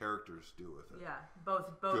what the characters do with it. Yeah,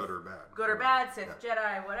 both good or bad. Good or bad, Sith,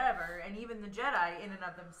 Jedi, whatever. And even the Jedi, in and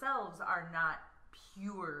of themselves, are not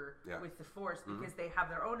pure with the Force because they have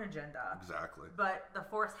their own agenda. Exactly. But the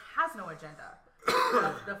Force has no agenda.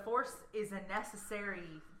 The Force is a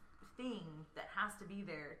necessary thing that has to be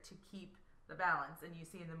there to keep the balance. And you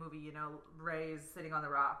see in the movie, you know, Rey is sitting on the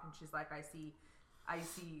rock, and she's like, I see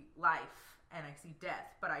life. And I see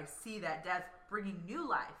death, but I see that death bringing new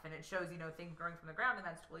life, and it shows, you know, things growing from the ground, and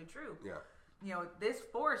that's totally true. Yeah. You know, this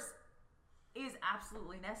Force is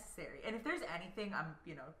absolutely necessary. And if there's anything,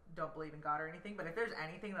 don't believe in God or anything, but if there's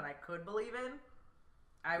anything that I could believe in,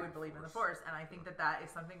 I would believe in the Force. And I think that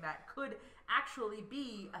is something that could actually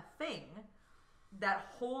be a thing that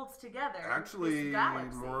holds together actually this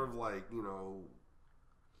galaxy. More of like, you know,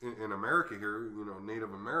 in America here, you know,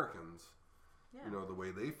 Native Americans. Yeah. You know, the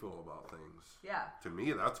way they feel about things. Yeah. To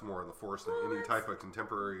me, that's more of the Force than any type of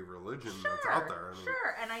contemporary religion that's out there. I mean,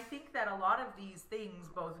 and I think that a lot of these things,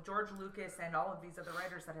 both George Lucas and all of these other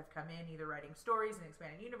writers that have come in, either writing stories in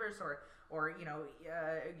Expanded Universe or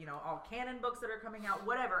all canon books that are coming out,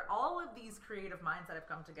 whatever, all of these creative minds that have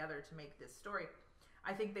come together to make this story,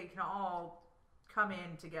 I think they can all come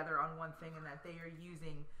in together on one thing, and that they are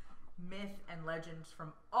using myth and legends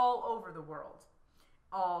from all over the world.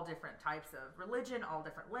 All different types of religion, all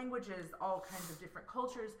different languages, all kinds of different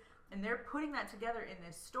cultures, and they're putting that together in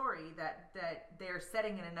this story that they're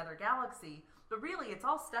setting in another galaxy. But really, it's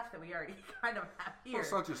all stuff that we already kind of have here. Well,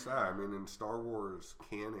 it's not just that. I mean, in Star Wars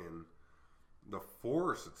canon, the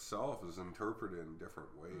Force itself is interpreted in different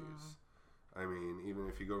ways. I mean, even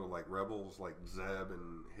if you go to like Rebels, like Zeb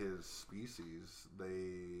and his species,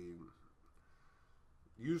 they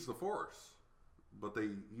use the Force, but they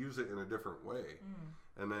use it in a different way.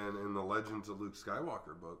 And then in the Legends of Luke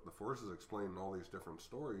Skywalker book, the Force is explained in all these different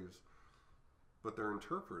stories, but they're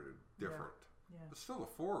interpreted different. Yeah. It's still the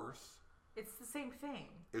Force. It's the same thing.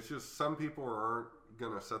 It's just some people aren't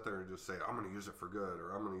going to sit there and just say, I'm going to use it for good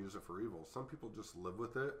or I'm going to use it for evil. Some people just live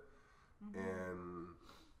with it. And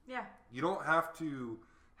you don't have to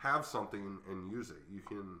have something and use it. You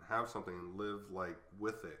can have something and live like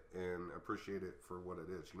with it and appreciate it for what it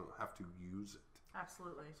is. You don't have to use it.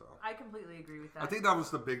 Absolutely. So I completely agree with that. I think that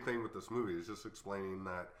was the big thing with this movie, is just explaining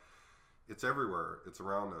that it's everywhere. It's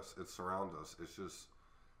around us. It's surround us. It's just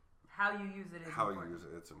how you use it is how important. you use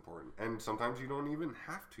it. It's important. And sometimes you don't even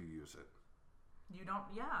have to use it. You don't,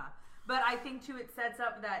 But I think too, it sets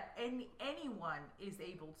up that anyone is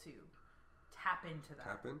able to tap into that.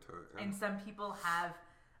 Tap into it. Yeah. And some people have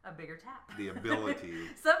a bigger tap. The ability.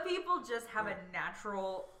 Some people just have a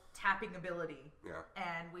natural tapping ability. Yeah.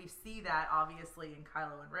 And we see that obviously in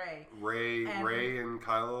Kylo and Rey. Ray and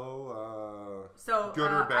Kylo, so,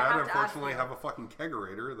 good or bad, unfortunately have a fucking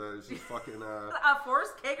kegerator that is just fucking... a Force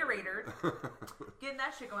kegerator. Getting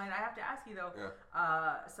that shit going. I have to ask you though,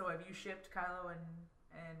 so have you shipped Kylo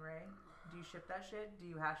and Rey? Do you ship that shit? Do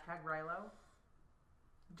you hashtag Rilo?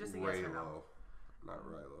 Just a yes or no. Not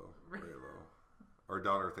Rilo. Raylo. Our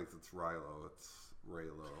daughter thinks it's Rilo. It's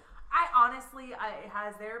Raylo. I honestly,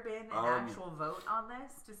 has there been an actual vote on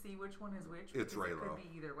this to see which one is which? It's Raylo. It could be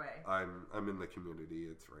either way. I'm in the community.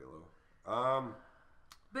 It's Raylo.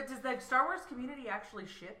 But does the Star Wars community actually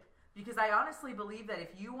ship? Because I honestly believe that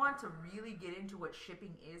if you want to really get into what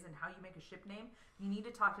shipping is and how you make a ship name, you need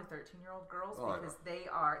to talk to 13-year-old girls because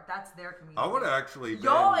that's their community. I would have actually been...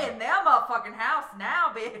 You're in their motherfucking house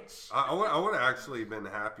now, bitch. I would have actually been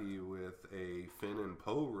happy with a Finn and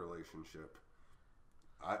Poe relationship.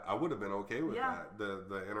 I would have been okay with Yeah. that.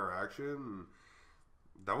 The interaction,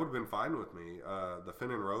 that would have been fine with me. The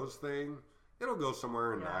Finn and Rose thing, it'll go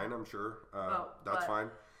somewhere in 9, I'm sure. That's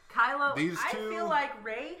fine. Kylo, These I two, feel like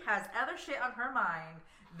Rey has other shit on her mind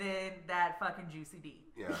than that fucking Juicy D.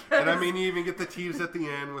 Yeah, and I mean, you even get the tease at the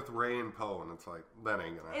end with Rey and Poe, and it's like, that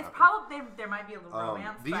ain't gonna happen. It's probably, there might be a little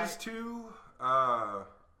romance, these but two,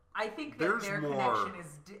 I think that their more. connection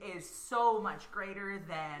is so much greater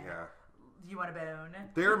than you want to bone.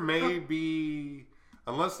 There may be,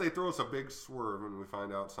 unless they throw us a big swerve and we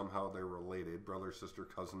find out somehow they're related, brother, sister,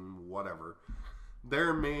 cousin, whatever.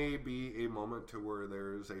 There may be a moment to where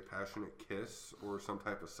there's a passionate kiss or some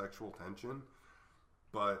type of sexual tension,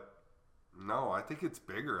 but no, I think it's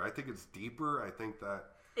bigger. I think it's deeper. I think that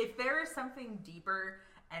if there is something deeper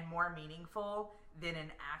and more meaningful than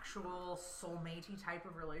an actual soulmate-y type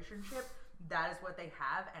of relationship, that is what they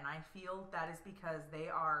have, and I feel that is because they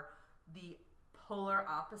are the polar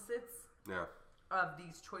opposites of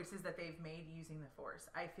these choices that they've made using the Force.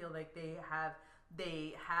 I feel like they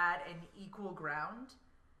had an equal ground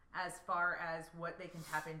as far as what they can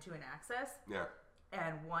tap into and access. Yeah.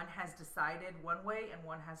 And one has decided one way and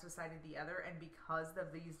one has decided the other. And because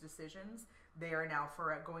of these decisions, they are now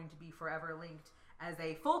going to be forever linked as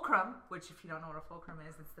a fulcrum, which if you don't know what a fulcrum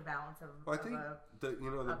is, it's the balance of, of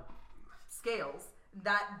scales.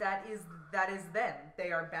 That is them.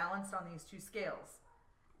 They are balanced on these two scales.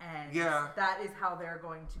 And that is how they're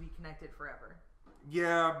going to be connected forever.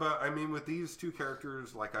 Yeah, but I mean, with these two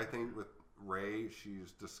characters, like I think with Rey,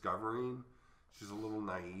 she's discovering, she's a little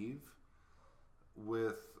naive.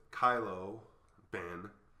 With Kylo, Ben,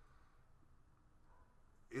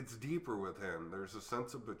 it's deeper with him. There's a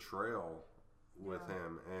sense of betrayal with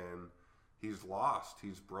him, and he's lost.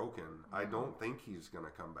 He's broken. Mm-hmm. I don't think he's going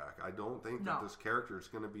to come back. I don't think that this character is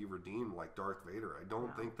going to be redeemed like Darth Vader. I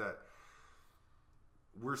don't think that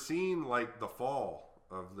we're seeing like the fall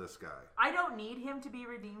of this guy. I don't need him to be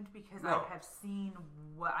redeemed because I have seen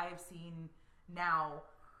what I have seen now.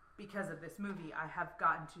 Because of this movie, I have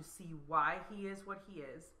gotten to see why he is what he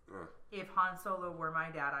is. If Han Solo were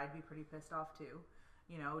my dad, I'd be pretty pissed off too.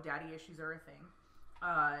 You know, daddy issues are a thing.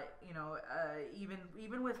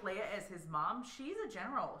 Even with Leia as his mom, she's a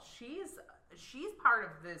general. She's part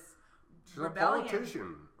of this rebellion, a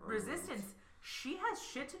politician, resistance. She has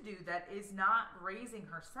shit to do that is not raising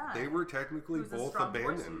her son. They were technically both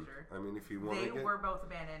abandoned. I mean, if you want to they were both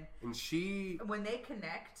abandoned. And when they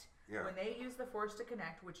connect. Yeah. When they use the Force to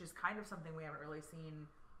connect, which is kind of something we haven't really seen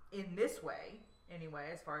in this way,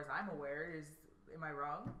 anyway, as far as I'm aware, am I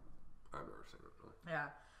wrong? I've never seen it. Really.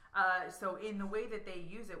 Yeah. So in the way that they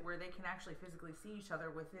use it, where they can actually physically see each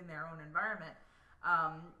other within their own environment,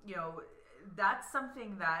 that's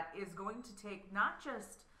something that is going to take not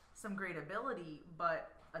just some great ability,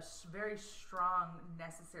 but a very strong,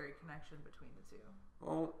 necessary connection between the two.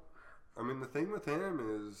 Well, I mean, the thing with him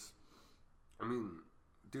is,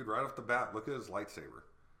 dude, right off the bat, look at his lightsaber.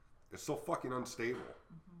 It's so fucking unstable.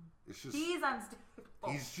 Mm-hmm. It's just... He's unstable.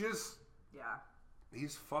 He's just... Yeah.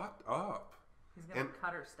 He's fucked up. He's going to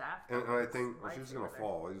cut her staff. And I think she's going to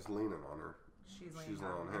fall. He's leaning on her. She's leaning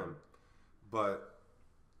on him. But...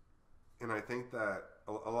 And I think that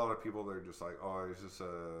a lot of people, they're just like, oh,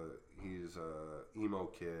 he's a emo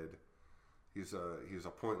kid. He's a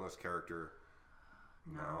pointless character.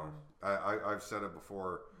 No. I've said it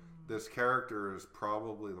before. This character is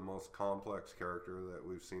probably the most complex character that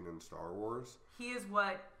we've seen in Star Wars. He is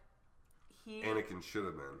what Anakin should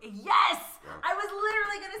have been. Yes! Yeah. I was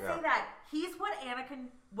literally going to say that. He's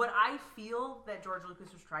what I feel that George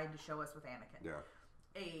Lucas was trying to show us with Anakin. Yeah.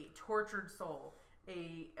 A tortured soul.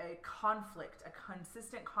 A conflict, a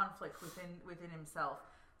consistent conflict within himself.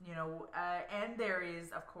 And there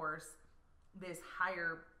is, of course, this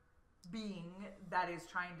higher being that is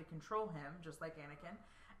trying to control him, just like Anakin.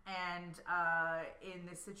 And in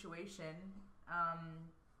this situation,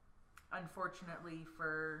 unfortunately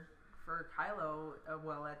for Kylo,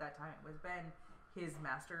 at that time it was Ben, his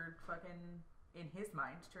master fucking, in his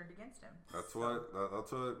mind, turned against him. That's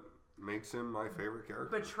what makes him my favorite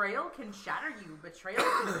character. Betrayal can shatter you. Betrayal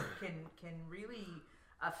can really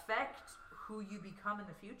affect who you become in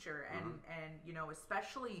the future, and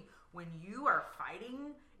especially when you are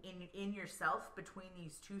fighting in yourself between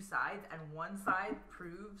these two sides, and one side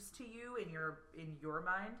proves to you in your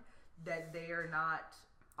mind that they are not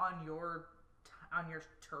on your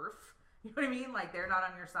turf. You know what I mean? Like, they're not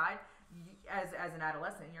on your side. As an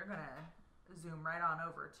adolescent, you're gonna zoom right on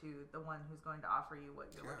over to the one who's going to offer you what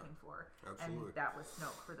you're looking for. Absolutely. And that was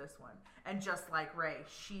Snoke for this one. And just like Rey,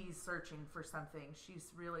 she's searching for something.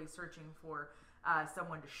 She's really searching for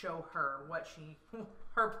someone to show her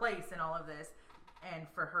her place in all of this. And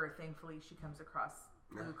for her, thankfully, she comes across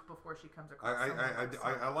Luke before she comes across.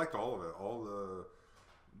 I liked all of it. All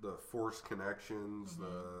the Force connections.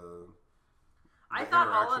 I thought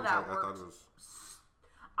all of that worked.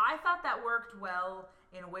 I thought that worked well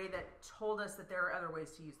in a way that told us that there are other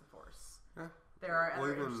ways to use the Force. Yeah. There are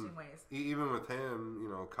other interesting ways. Even with him,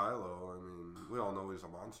 Kylo, I mean, we all know he's a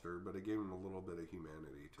monster, but it gave him a little bit of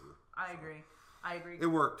humanity, too. I agree. It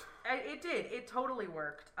worked. It did. It totally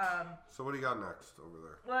worked. So what do you got next over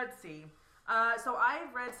there? Let's see. So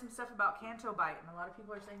I've read some stuff about Canto Bite, and a lot of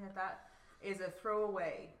people are saying that is a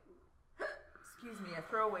throwaway. Excuse me, a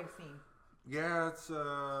throwaway scene. Yeah, it's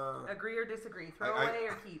agree or disagree? Throwaway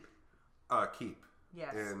or keep? Keep.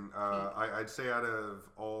 Yes. And I'd say out of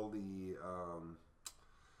all the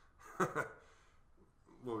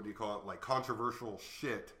what would you call it? Like controversial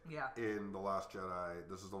shit in The Last Jedi,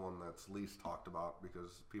 this is the one that's least talked about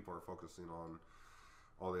because people are focusing on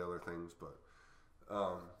all the other things. But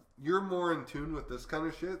you're more in tune with this kind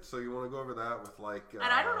of shit, so you want to go over that with like. And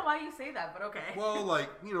I don't know why you say that, but okay. Well, like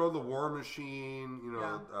the war machine,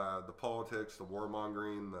 the politics, the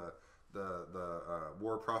warmongering, the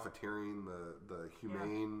war profiteering, the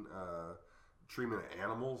humane treatment of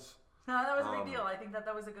animals. No, that was a big deal. I think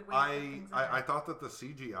that was a good way to put things in I thought that the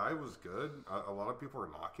CGI was good. A lot of people are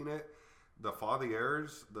knocking it. The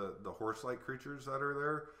Fathiers, the horse-like creatures that are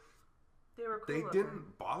there, they were cool. They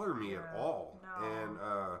didn't bother me at all.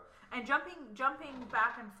 No. And jumping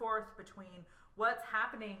back and forth between what's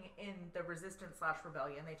happening in the Resistance /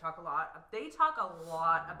 Rebellion, they talk a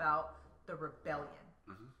lot about the rebellion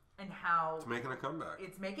and how it's making a comeback.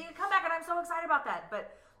 It's making a comeback, and I'm so excited about that.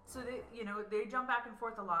 But so they jump back and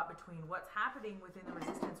forth a lot between what's happening within the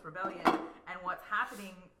Resistance Rebellion and what's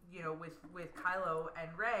happening, with Kylo and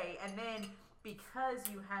Rey, and then because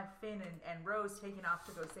you have Finn and Rose taking off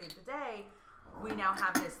to go save the day, we now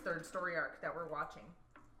have this third story arc that we're watching.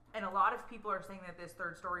 And a lot of people are saying that this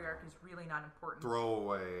third story arc is really not important.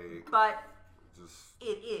 Throwaway. But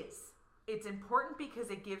it is. It's important because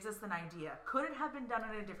it gives us an idea. Could it have been done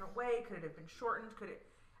in a different way? Could it have been shortened? Could it?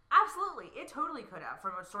 Absolutely. It totally could have.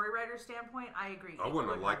 From a story writer standpoint, I agree. I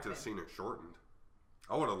wouldn't have liked to have seen it shortened.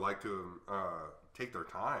 I would have liked to take their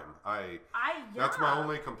time. That's my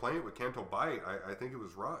only complaint with Canto Bite. I think it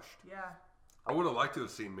was rushed. Yeah. I would have liked to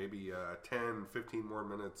have seen maybe 10, 15 more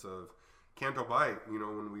minutes of Canto Bite.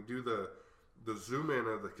 When we do the zoom in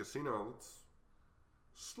of the casino, let's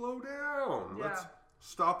slow down. Yeah. Let's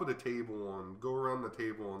stop at a table and go around the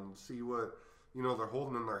table and see what they're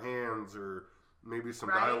holding in their hands, or maybe some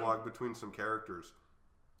dialogue between some characters.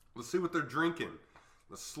 Let's see what they're drinking.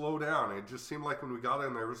 Let's slow down. It just seemed like when we got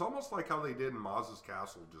in there, it was almost like how they did in Maz's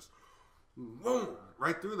castle, just boom,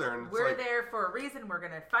 right through there. And we're there for a reason. We're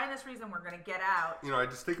going to find this reason. We're going to get out. I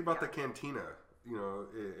just think about the cantina.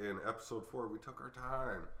 In episode 4, we took our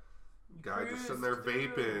time. Guy just sitting there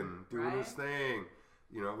vaping, doing his thing.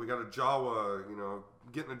 We got a Jawa,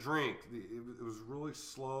 getting a drink. It was really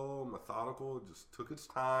slow, methodical. It just took its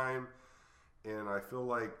time. And I feel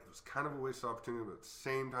like it was kind of a waste of opportunity, but at the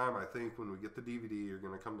same time, I think when we get the DVD, you're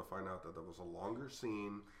going to come to find out that there was a longer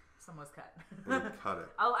scene. Some was cut. And cut it.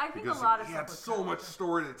 I think a lot of he had so much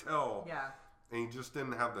story to tell. Yeah. And he just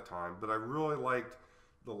didn't have the time. But I really liked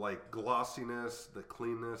the glossiness, the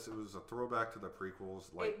cleanness. It was a throwback to the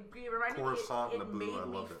prequels, Coruscant and Naboo. It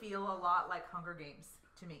made me feel a lot like Hunger Games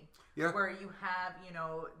to me. Yeah. Where you have,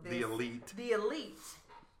 the elite. The elite.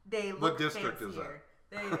 They look what district fancier. Is that?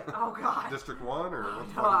 Oh God. District 1 or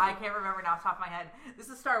what's no, I can't remember now off the top of my head. This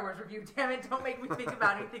is a Star Wars review. Damn it! Don't make me think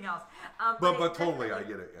about anything else. But totally, I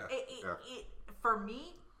get it. Yeah. It for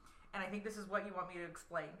me, and I think this is what you want me to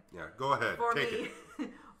explain. Yeah, go ahead.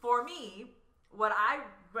 For me, what I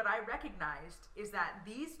recognized is that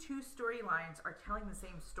these two storylines are telling the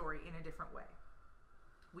same story in a different way.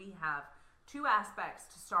 We have two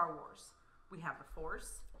aspects to Star Wars. We have the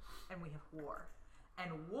Force, and we have war.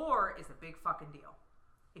 And war is a big fucking deal.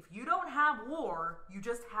 If you don't have war, you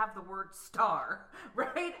just have the word star,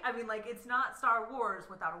 right? I mean, it's not Star Wars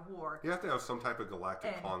without a war. You have to have some type of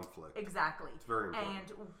galactic conflict. Exactly. It's very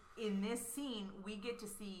important. And in this scene, we get to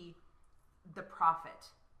see the prophet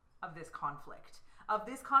of this conflict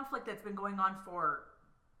that's been going on for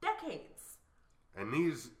decades. And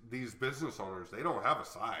these business owners, they don't have a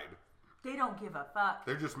side. They don't give a fuck.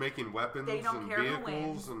 They're just making weapons and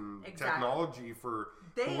vehicles and technology for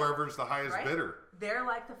whoever's the highest bidder. They're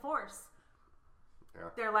like the Force. Yeah.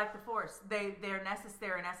 They're like the Force. They're a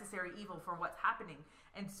necessary evil for what's happening.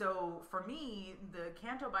 And so for me, the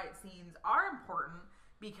Canto Bite scenes are important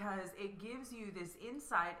because it gives you this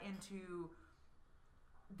insight into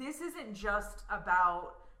this isn't just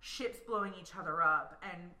about ships blowing each other up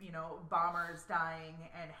and, you know, bombers dying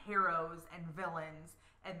and heroes and villains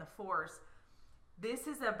and the Force. This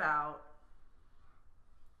is about,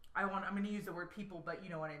 I'm going to use the word people, but you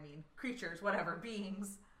know what I mean. Creatures, whatever,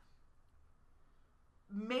 beings,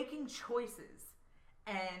 making choices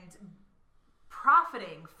and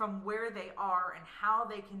profiting from where they are and how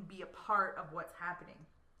they can be a part of what's happening.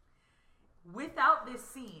 Without this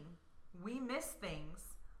scene, we miss things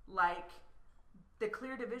like the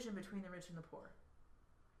clear division between the rich and the poor.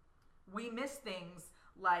 We miss things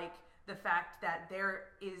like the fact that there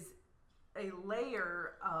is a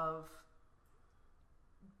layer of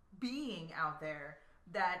being out there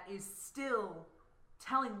that is still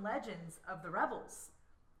telling legends of the rebels.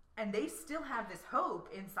 And they still have this hope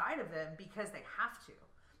inside of them because they have to.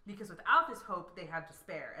 Because without this hope, they have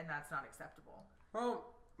despair, and that's not acceptable.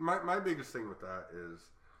 Well, my biggest thing with that is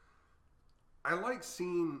I like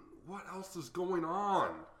seeing what else is going on.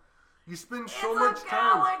 You spend so much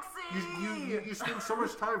time. You spend so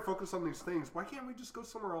much time focused on these things. Why can't we just go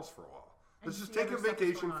somewhere else for a while? Let's just take a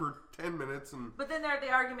vacation for 10 minutes and. But then the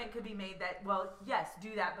argument could be made that, well, yes,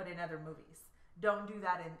 do that, but in other movies. Don't do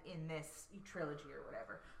that in this trilogy or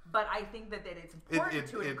whatever. But I think that it's important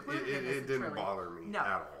to include it in this trilogy. It didn't bother me at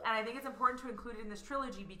all. And I think it's important to include it in this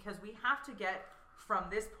trilogy because we have to get from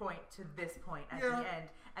this point to this point at the end.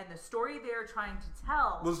 And the story they're trying to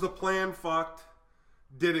tell. Was the plan fucked?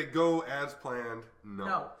 Did it go as planned? No.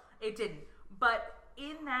 No, it didn't. But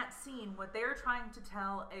in that scene, what they're trying to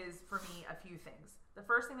tell is, for me, a few things. The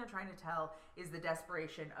first thing they're trying to tell is the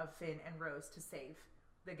desperation of Finn and Rose to save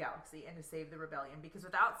the galaxy and to save the rebellion. Because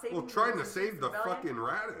without saving trying to save the fucking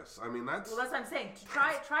Radis. I mean, that's... Well, that's what I'm saying. To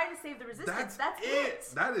try to save the resistance. That's it.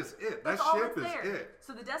 That is it. That ship is it.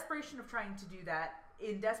 So the desperation of trying to do that,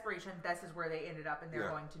 in desperation, this is where they ended up, and they're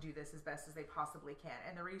going to do this as best as they possibly can.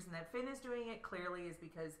 And the reason that Finn is doing it clearly is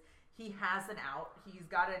because he has an out. He's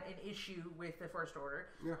got an issue with the First Order,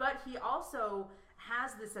 but he also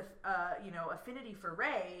has this, affinity for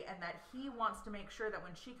Rey, and that he wants to make sure that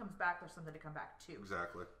when she comes back, there's something to come back to.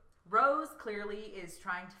 Exactly. Rose clearly is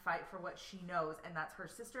trying to fight for what she knows, and that's her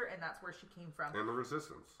sister, and that's where she came from. And the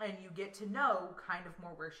Resistance. And you get to know kind of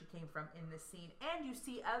more where she came from in this scene, and you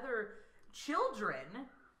see other children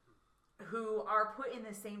who are put in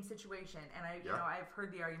the same situation. And I've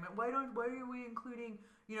heard the argument, why are we including,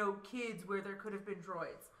 kids where there could have been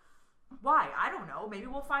droids? Why? I don't know. Maybe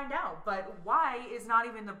we'll find out. But why is not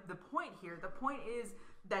even the point here. The point is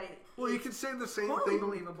that you could say the same totally thing.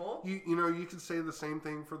 Believable. You could say the same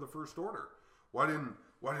thing for the First Order. Why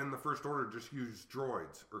didn't the First Order just use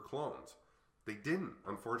droids or clones? They didn't.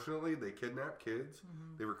 Unfortunately, they kidnapped kids.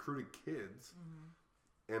 Mm-hmm. They recruited kids. Mm-hmm.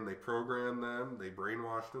 And they programmed them, they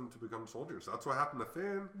brainwashed them to become soldiers. That's what happened to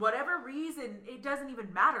Finn. Whatever reason, it doesn't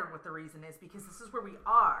even matter what the reason is, because this is where we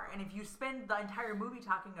are. And if you spend the entire movie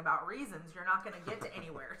talking about reasons, you're not going to get to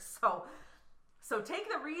anywhere. So take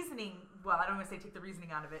the reasoning, well, I don't want to say take the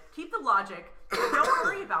reasoning out of it. Keep the logic, but don't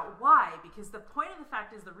worry about why, because the point of the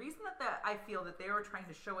fact is the reason that I feel that they were trying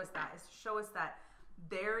to show us that is to show us that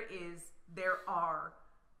there are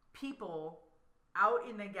people out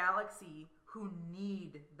in the galaxy who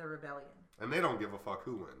need the rebellion. And they don't give a fuck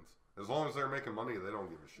who wins. As long as they're making money, they don't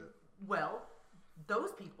give a shit. Well, those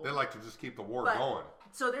people... They like to just keep the war going.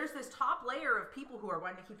 So there's this top layer of people who are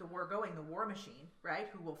wanting to keep the war going, the war machine, right?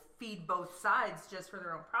 Who will feed both sides just for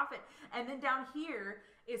their own profit. And then down here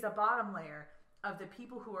is a bottom layer of the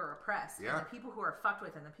people who are oppressed. And the people who are fucked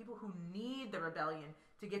with, and the people who need the rebellion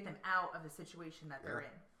to get them out of the situation that they're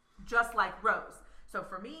in. Just like Rose. So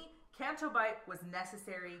for me, Canto Bight was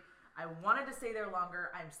necessary. I wanted to stay there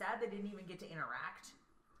longer. I'm sad they didn't even get to interact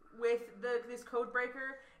with this code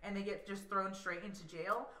breaker, and they get just thrown straight into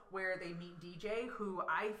jail, where they meet DJ, who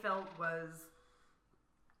I felt was...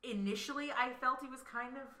 Initially, I felt he was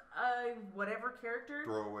kind of a whatever character.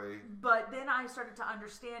 Throwaway. But then I started to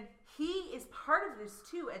understand he is part of this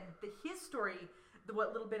too, and his story,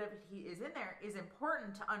 what little bit of it he is in there, is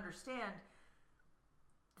important to understand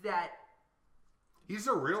that... He's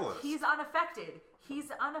a realist. He's unaffected. He's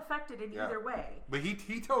unaffected in either way. But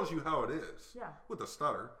he tells you how it is. Yeah. With a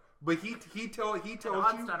stutter. But he tells you stutter.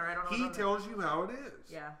 I don't know he tells you how it is.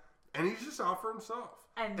 Yeah. And he's just out for himself.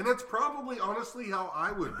 And that's probably honestly how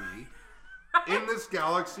I would be in this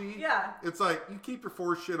galaxy. Yeah. It's like, you keep your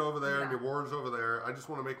Force shit over there and your wars over there. I just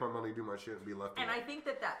want to make my money, do my shit, and be left alone. And I think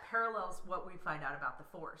that parallels what we find out about the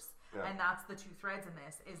Force. Yeah. And that's the two threads in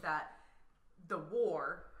this, is that the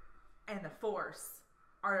war and the Force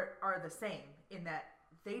are the same, in that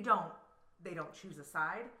they don't choose a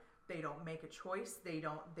side, they don't make a choice, they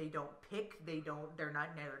don't pick, they're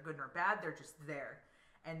not neither good nor bad, they're just there.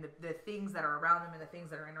 and the things that are around them and the things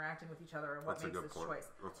that are interacting with each other and what makes this choice.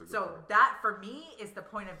 So that for me is the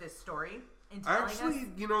point of this story. Actually,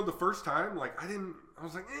 the first time, I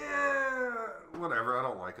was like, whatever, I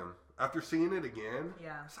don't like him. After seeing it again,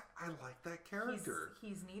 I was like, I like that character.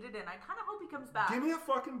 He's needed, and I kind of hope he comes back. Give me a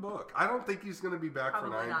fucking book. I don't think he's going to be back Probably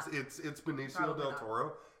for 9. not. It's Benicio del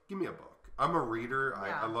Toro. Give me a book. I'm a reader.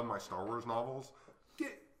 Yeah. I love my Star Wars novels.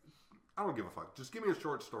 I don't give a fuck. Just give me a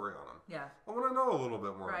short story on him. Yeah. I want to know a little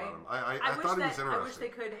bit more about him. I thought he was interesting. I wish they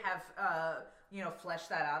could have, fleshed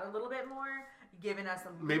that out a little bit more. Given us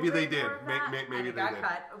a little maybe bit they did. more of that, Maybe and they got did.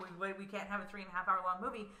 Cut. We can't have a 3.5 hour long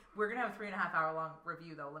movie. We're gonna have a 3.5 hour long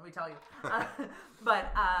review, though. Let me tell you.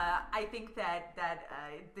 But I think that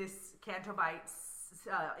this Canto Bite's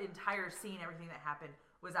entire scene, everything that happened,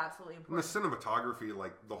 was absolutely important. And the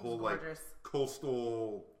cinematography, the whole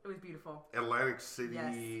coastal. It was beautiful. Atlantic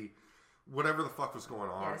City, whatever the fuck was going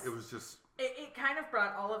on. Yes. It was just. It kind of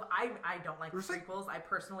brought all of. I don't like the prequels. I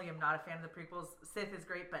personally am not a fan of the prequels. Sith is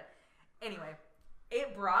great, but. Anyway,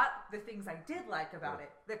 it brought the things I did like about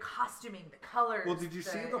it. The costuming, the colors. Well, did you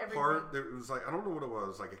see the part that was I don't know what it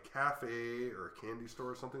was, like a cafe or a candy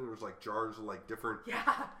store or something? There was jars of different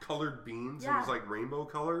colored beans. Yeah. It was rainbow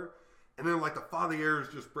color. And then the thaw of the airs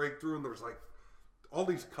just break through and there's all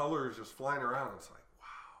these colors just flying around. It's like, wow.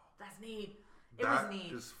 That's neat. It was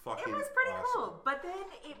neat. Is fucking It was pretty awesome. cool. But then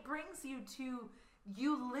it brings you to...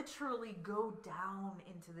 You literally go down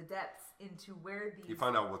into the depths, into where these... You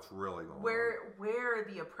find out what's really going on. Where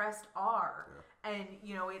the oppressed are. Yeah. And,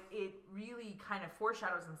 it really kind of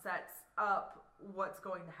foreshadows and sets up what's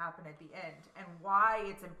going to happen at the end. And why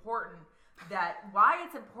it's important that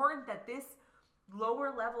this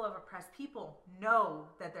lower level of oppressed people know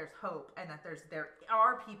that there's hope and that there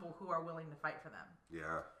are people who are willing to fight for them.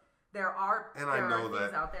 Yeah. There are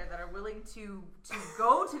things out there that are willing to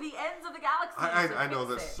go to the ends of the galaxy. I know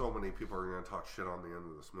that so many people are going to talk shit on the end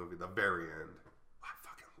of this movie, the very end. I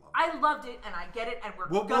fucking loved it. I loved it, and I get it, and we're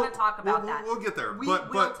going to talk about that. We'll get there.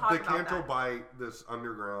 But the Canto Bite, this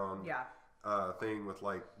underground thing with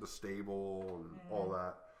the stable and all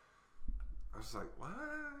that, I was like, what?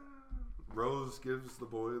 Rose gives the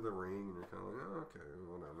boy the ring, and you're kind of like, oh, okay,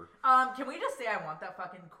 whatever. Can we just say I want that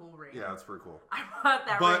fucking cool ring? Yeah, it's pretty cool. I want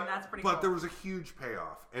that ring. That's pretty cool. But there was a huge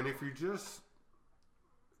payoff, and if you just,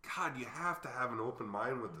 God, you have to have an open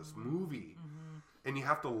mind with this movie, and you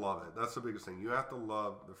have to love it. That's the biggest thing. You have to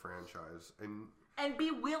love the franchise, and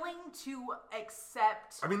be willing to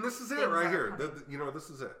accept. I mean, this is it right here. This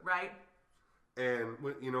is it. Right. And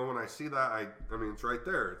when I see that, I mean, it's right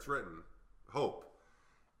there. It's written, hope.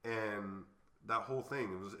 And that whole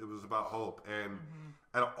thing, it was about hope. And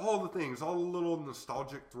out of all the things, all the little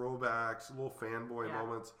nostalgic throwbacks, little fanboy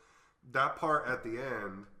moments, that part at the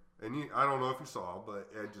end, and I don't know if you saw, but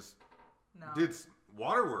it just did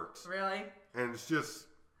waterworks. Really? And it's just,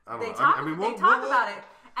 I don't know. They talk about it,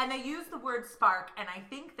 and they use the word spark, and I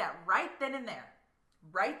think that right then and there,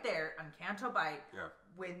 right there on Canto Bite,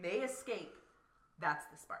 when they escape, that's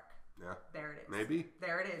the spark. Yeah. There it is. Maybe.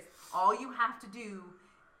 There it is. All you have to do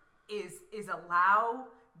is allow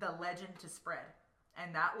the legend to spread,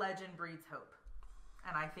 and that legend breeds hope.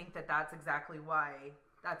 And I think that's exactly why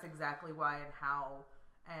and how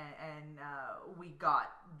and we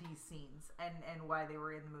got these scenes and why they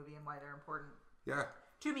were in the movie and why they're important. Yeah.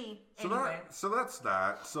 To me, anyway. So that's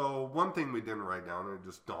that. So one thing we didn't write down, and it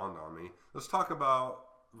just dawned on me. Let's talk about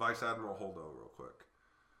Vice Admiral Holdo real quick.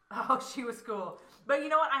 Oh, she was cool. But you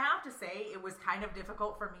know what? I have to say, it was kind of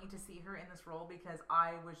difficult for me to see her in this role because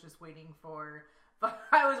I was just waiting for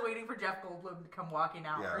Jeff Goldblum to come walking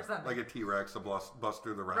out or something. Like a T-Rex to bust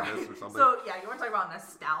through the radius or something. So, you want to talk about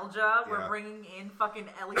nostalgia? We're bringing in fucking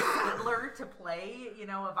Elliot Hitler to play,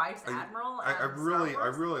 a Vice Admiral. I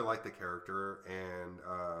really like the character, and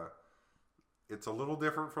it's a little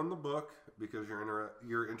different from the book because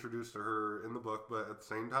you're introduced to her in the book, but at the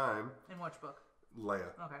same time... In which book?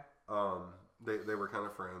 Leia. Okay. They were kind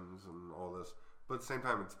of friends and all this, but at the same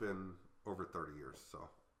time, it's been over 30 years, so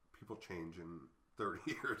people change in 30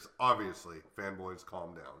 years. Obviously, fanboys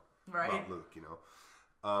calm down. Right. About Luke,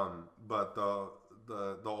 but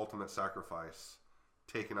the ultimate sacrifice,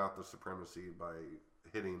 taking out the supremacy by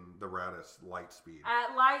hitting the Raddus light speed.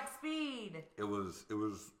 At light speed. It was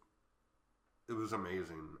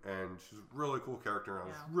amazing, and she's a really cool character. And I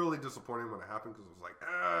was really disappointed when it happened because I was like,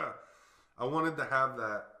 I wanted to have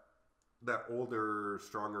that older,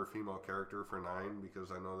 stronger female character for 9 because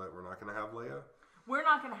I know that we're not going to have Leia. We're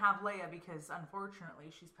not going to have Leia because, unfortunately,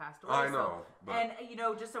 she's passed away. I know. So, and,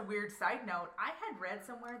 just a weird side note, I had read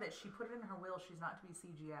somewhere that she put it in her will she's not to be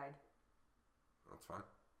CGI'd. That's fine.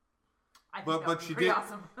 I think but she did.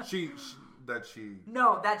 Awesome. she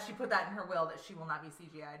No, that she put that in her will that she will not be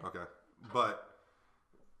CGI'd. Okay, but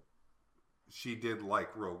she did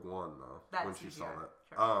like Rogue One though when she saw that.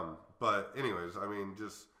 Sure. But anyways, I mean,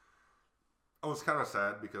 just I was kind of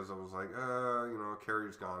sad because I was like,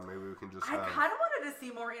 Carrie's gone. Maybe we can just. I kind of wanted to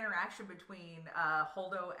see more interaction between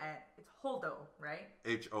Holdo and it's Holdo, right?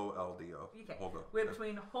 Holdo. Okay. Holdo.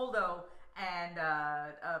 Between Holdo and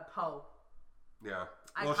Poe. Yeah.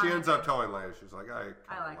 Well, she ends up telling Leia. She's like, I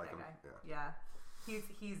like that him. Guy. Yeah.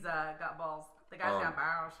 He's got balls. The guy's got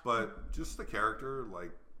balls. But just the character,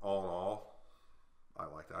 like all in all, I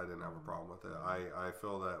liked it. I didn't have a problem with it. I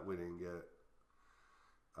feel that we didn't get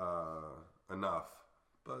enough,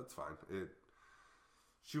 but it's fine.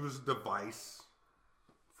 She was a device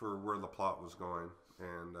for where the plot was going,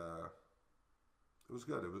 and it was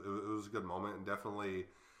good. It was a good moment, and definitely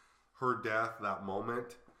her death. That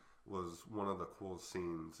moment was one of the coolest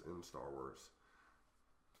scenes in Star Wars.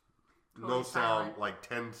 No sound, like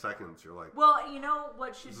 10 seconds. You're like, well, you know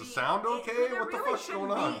what should be? Is the sound okay? What the fuck's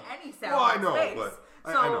going on? Any sound well, I know, space.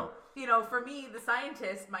 but so, I know. For me, the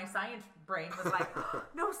scientist, my science brain was like,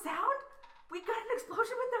 no sound? We got an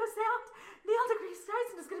explosion with no sound? Neil deGrasse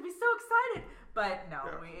Tyson is going to be so excited. But no,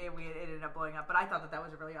 it ended up blowing up. But I thought that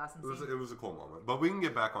was a really awesome scene. It was a cool moment. But we can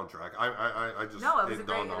get back on track. I just no, it was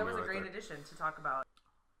a great addition to talk about.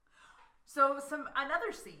 So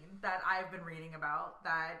another scene that I've been reading about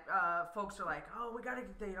that folks are like, oh, we gotta,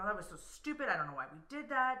 that was so stupid. I don't know why we did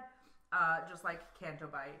that. Just like Canto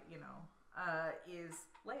Bight, is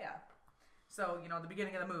Leia. So at the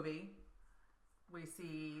beginning of the movie, we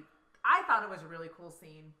see. I thought it was a really cool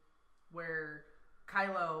scene where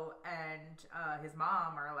Kylo and his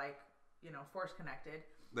mom are like, force connected.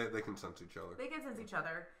 They can sense each other. They can sense each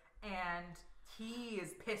other, and he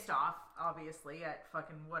is pissed off, obviously, at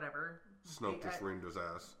fucking whatever. Snoke just reamed his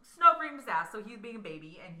ass. Snoke reamed his ass, so he's being a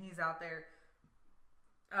baby, and he's out there,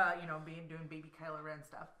 doing baby Kylo Ren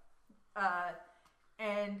stuff.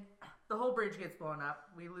 And the whole bridge gets blown up.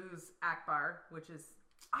 We lose Akbar, which is...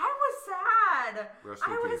 I was sad! I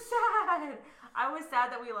was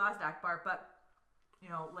sad that we lost Akbar, but,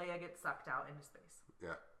 Leia gets sucked out into space.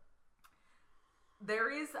 Yeah. There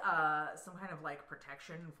is some kind of like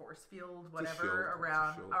protection force field, whatever,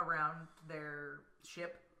 around their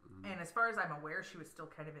ship. Mm-hmm. And as far as I'm aware, she was still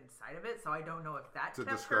kind of inside of it, so I don't know if that. It's a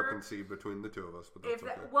discrepancy between the two of us, but that's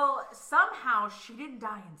okay. Well, somehow she didn't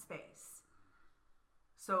die in space.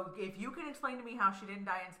 So if you can explain to me how she didn't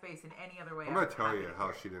die in space in any other way, I'm gonna tell you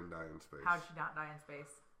how she didn't die in space. How did she not die in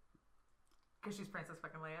space? Because she's Princess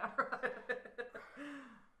fucking Leia.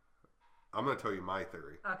 I'm gonna tell you my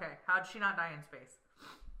theory. Okay, how did she not die in space?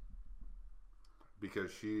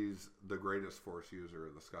 Because she's the greatest force user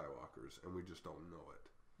of the Skywalkers, and we just don't know it.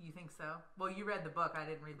 You think so? Well, you read the book. I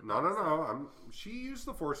didn't read the book. No. So. She used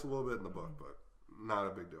the force a little bit in the book, but not a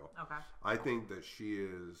big deal. Okay. I think that she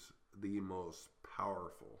is the most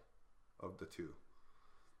powerful of the two.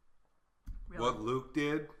 Really? What Luke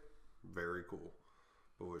did, very cool.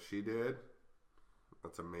 But what she did,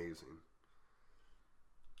 that's amazing.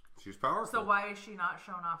 She's powerful. So why is she not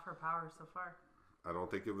shown off her power so far? I don't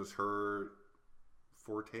think it was her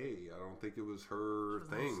forte. I don't think it was her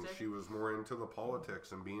thing. She was more into the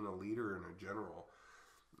politics and being a leader and a general.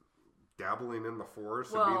 Dabbling in the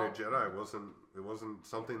Force and being a Jedi wasn't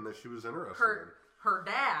something that she was interested in. Her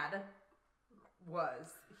dad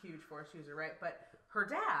was a huge Force user, right? But her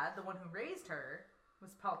dad, the one who raised her,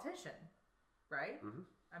 was a politician, right?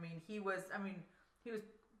 Mm-hmm. He was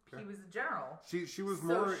a general. She was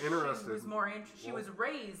more interested. She was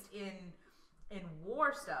raised in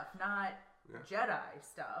war stuff, not Jedi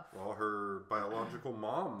stuff. Well, her biological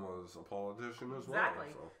mom was a politician as well.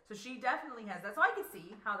 Exactly. So she definitely has that. So I could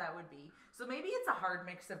see how that would be. So maybe it's a hard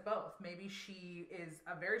mix of both. Maybe she is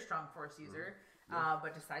a very strong Force user,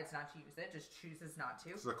 but decides not to use it. Just chooses not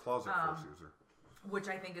to. She's a closet Force user. Which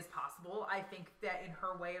I think is possible. I think that in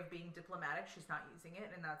her way of being diplomatic, she's not using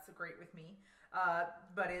it, and that's great with me.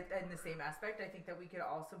 But in the same aspect, I think that we could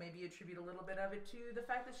also maybe attribute a little bit of it to the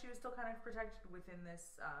fact that she was still kind of protected within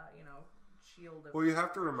this, shield. Well, you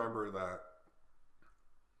have to remember that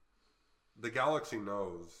the galaxy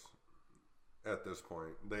knows at this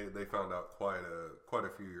point. They found out quite a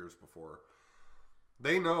few years before.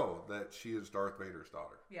 They know that she is Darth Vader's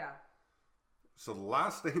daughter. Yeah. So the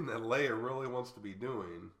last thing that Leia really wants to be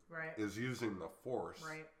doing is using the Force.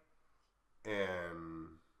 Right. And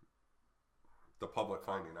the public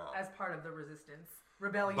finding out. As part of the resistance.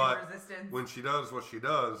 Resistance. When she does what she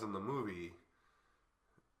does in the movie,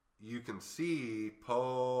 you can see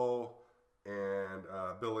Poe and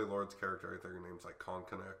Billy Lord's character, I think her name's like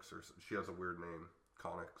Conconex, or she has a weird name.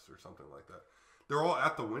 Conics or something like that. They're all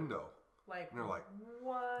at the window. Like, and they're like,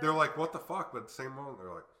 what? They're like, what the fuck? But at the same moment,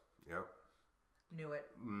 they're like, yep. Knew it.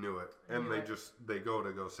 And Knew they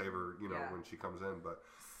go save her, when she comes in. But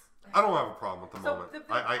Yeah. I don't have a problem with the moment.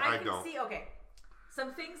 I don't. See, okay,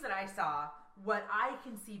 some things that I saw, what I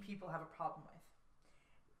can see people have a problem with.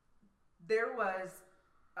 There was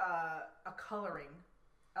a coloring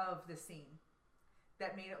of the scene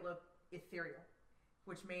that made it look ethereal,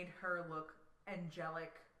 which made her look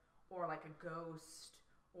angelic or like a ghost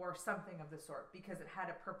or something of the sort because it had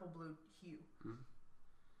a purple-blue hue. Mm-hmm.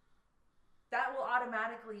 That will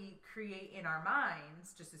automatically create in our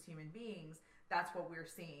minds, just as human beings, that's what we're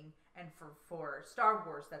seeing. And for Star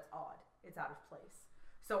Wars, that's odd. It's out of place.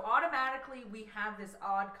 So automatically we have this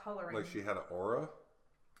odd coloring. Like she had an aura?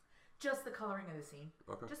 Just the coloring of the scene.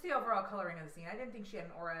 Okay. Just the overall coloring of the scene. I didn't think she had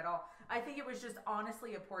an aura at all. I think it was just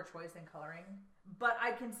honestly a poor choice in coloring. But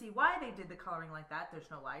I can see why they did the coloring like that. There's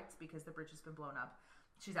no lights because the bridge has been blown up.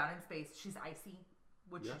 She's out in space. She's icy,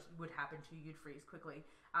 which would happen to you. You'd freeze quickly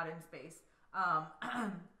out in space. I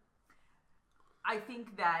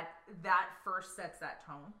think that first sets that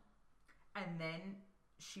tone. And then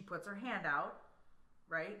she puts her hand out,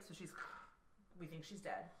 right? So we think she's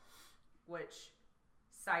dead. Which,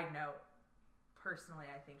 side note, personally,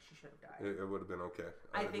 I think she should have died. It would have been okay.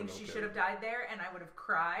 I think she should have died there, and I would have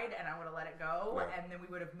cried, and I would have let it go, and then we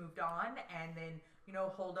would have moved on, and then,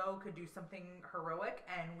 Holdo could do something heroic,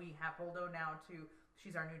 and we have Holdo now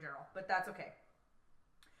she's our new general. But that's okay.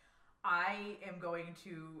 I am going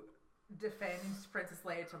to defend Princess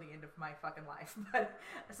Leia till the end of my fucking life. But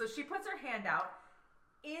so she puts her hand out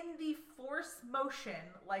in the Force motion,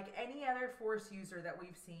 like any other Force user that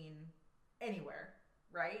we've seen anywhere,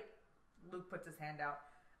 right? Luke puts his hand out.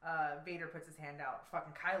 Vader puts his hand out.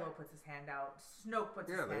 Fucking Kylo puts his hand out. Snoke puts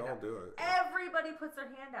his hand out. Yeah, they all do it. Everybody puts their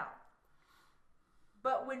hand out.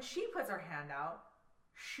 But when she puts her hand out,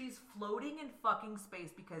 she's floating in fucking space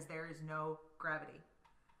because there is no gravity.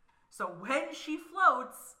 So when she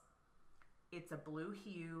floats, it's a blue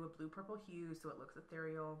hue, a blue-purple hue, so it looks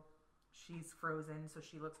ethereal. She's frozen, so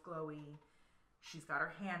she looks glowy. She's got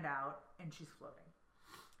her hand out, and she's floating.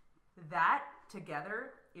 That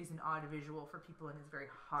together is an odd visual for people and is very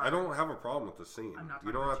hard. I don't have a problem with the scene.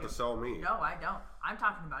 You don't have to sell me. No, I don't. I'm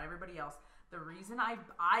talking about everybody else. The reason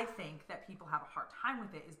I think that people have a hard time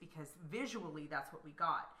with it is because visually that's what we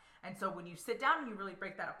got. And so when you sit down and you really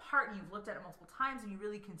break that apart and you've looked at it multiple times and you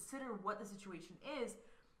really consider what the situation is,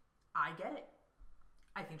 I get it.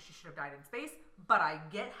 I think she should have died in space, but I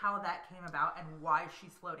get how that came about and why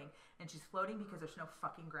she's floating. And she's floating because there's no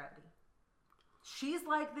fucking gravity. She's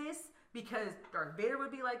like this because Darth Vader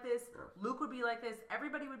would be like this, Luke would be like this,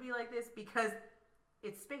 everybody would be like this because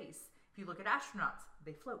it's space. If you look at astronauts,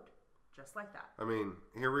 they float just like that. I mean,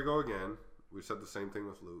 here we go again. We said the same thing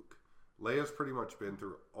with Luke. Leia's pretty much been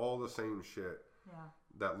through all the same shit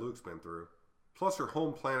that Luke's been through. Plus, her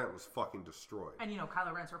home planet was fucking destroyed. And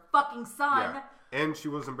Kylo Ren's her fucking son. Yeah. And she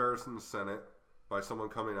was embarrassed in the Senate by someone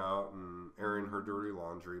coming out and airing her dirty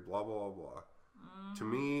laundry, blah, blah, blah, blah. To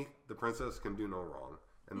me, the princess can do no wrong.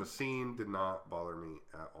 And the scene did not bother me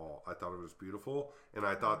at all. I thought it was beautiful. And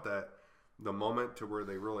I thought that the moment to where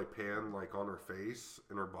they really pan like on her face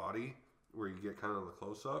and her body, where you get kind of the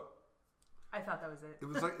close-up. I thought that was it. It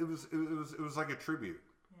was like it was like a tribute.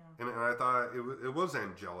 Yeah. And I thought it was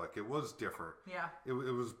angelic. It was different. Yeah. It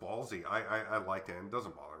was ballsy. I liked it. And it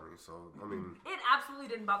doesn't bother me. So, I mean. It absolutely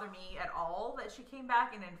didn't bother me at all that she came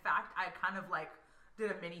back. And in fact, I kind of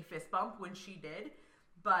did a mini fist bump when she did.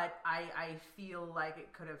 But I feel like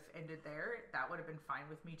it could have ended there. That would have been fine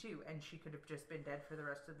with me too. And she could have just been dead for the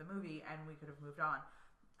rest of the movie. And we could have moved on.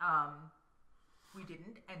 We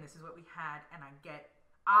didn't. And this is what we had. And I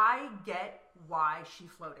get why she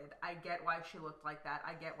floated. I get why she looked like that.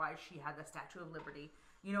 I get why she had the Statue of Liberty.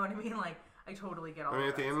 You know what I mean? I totally get all that. I mean,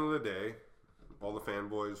 at the end of the day, all the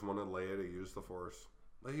fanboys wanted Leia to use the Force.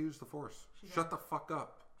 Leia used the Force. Shut the fuck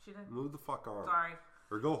up. She did. Move the fuck on. Sorry.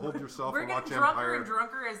 Or go hold yourself and watch Empire. We're getting drunker and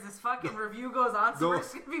drunker as this fucking review goes on, so we're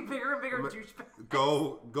just going to be bigger and bigger douchebags.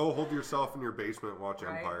 Go hold yourself in your basement, watch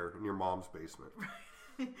Empire, in your mom's basement.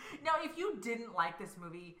 Now, if you didn't like this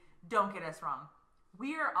movie, don't get us wrong.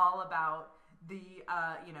 We are all about the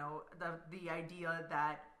idea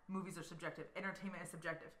that movies are subjective. Entertainment is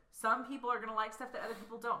subjective. Some people are going to like stuff that other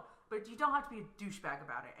people don't. But you don't have to be a douchebag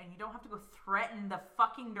about it. And you don't have to go threaten the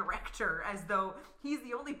fucking director as though he's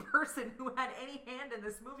the only person who had any hand in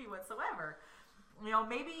this movie whatsoever.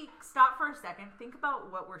 Maybe stop for a second, think about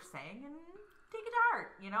what we're saying, and take it to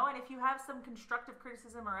heart. And if you have some constructive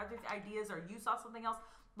criticism or other ideas or you saw something else,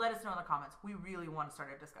 let us know in the comments. We really want to start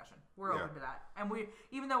a discussion. We're Yeah. open to that. And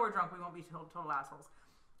even though we're drunk, we won't be total assholes.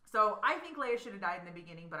 So I think Leia should have died in the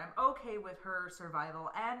beginning, but I'm okay with her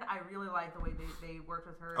survival, and I really like the way they worked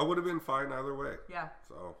with her. I would have been fine either way. Yeah.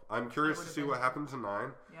 So I'm curious to see what happens in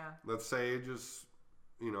 9. Yeah. Let's say just,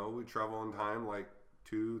 we travel in time like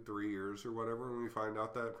 2-3 years or whatever, and we find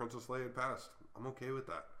out that Princess Leia had passed. I'm okay with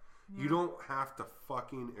that. Yeah. You don't have to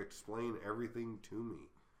fucking explain everything to me.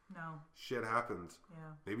 No. Shit happens. Yeah.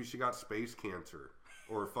 Maybe she got space cancer,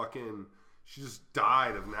 or fucking she just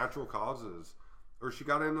died of natural causes. Or she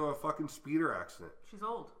got into a fucking speeder accident. She's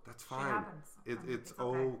old. That's fine. It happens. It's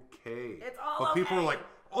okay. It's all but okay. people are like,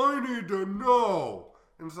 I need to know.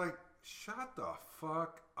 And it's like, shut the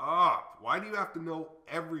fuck up. Why do you have to know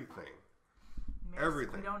everything?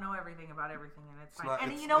 Everything. We don't know everything about everything, and it's fine. Not,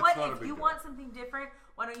 and it's, you know what? If you want something different,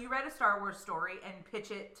 why don't you write a Star Wars story and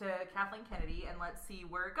pitch it to Kathleen Kennedy, and let's see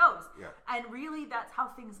where it goes. Yeah. And really, that's how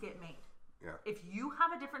things get made. Yeah. If you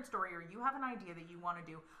have a different story or you have an idea that you want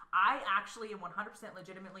to do, I actually am 100%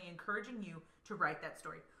 legitimately encouraging you to write that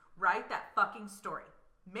story. Write that fucking story.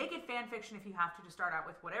 Make it fan fiction if you have to start out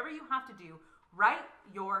with. Whatever you have to do, write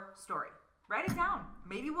your story. Write it down.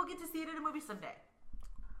 Maybe we'll get to see it in a movie someday.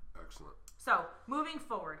 Excellent. So, moving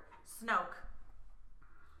forward, Snoke.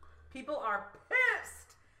 People are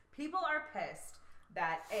pissed. People are pissed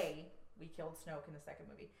that A, we killed Snoke in the second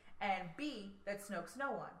movie, and B, that Snoke's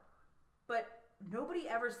no one. But nobody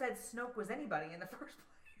ever said Snoke was anybody in the first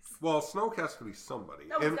place. Well, Snoke has to be somebody.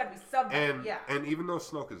 No, he's got to be somebody, yeah. And even though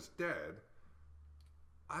Snoke is dead,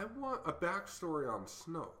 I want a backstory on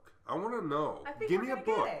Snoke. I want to know. Give me a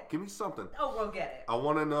book. Give me something. Oh, we'll get it. I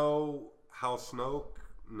want to know how Snoke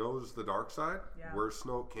knows the dark side, yeah. where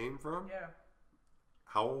Snoke came from. Yeah.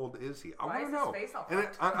 How old is he? I want to know. know. Face all and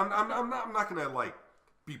I'm not going to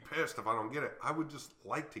be pissed if I don't get it. I would just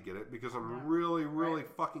like to get it because I'm really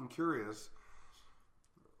fucking curious.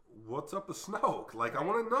 What's up with Snoke? I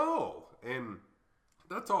want to know, and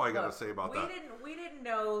that's all I got to say about that. We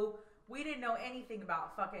didn't know anything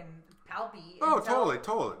about fucking Palpy. Oh, totally.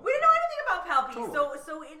 We didn't know anything about Palpy. Totally.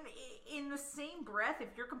 So in the same breath, if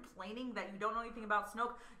you're complaining that you don't know anything about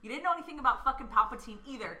Snoke, you didn't know anything about fucking Palpatine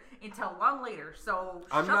either until long later. So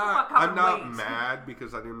shut the fuck up I'm not wait. mad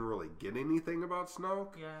because I didn't really get anything about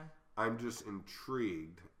Snoke. Yeah. I'm just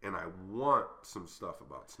intrigued, and I want some stuff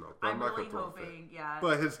about Snoke. But I'm not really gonna hoping, yeah.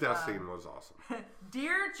 But his death scene was awesome.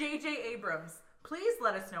 Dear J.J. Abrams, please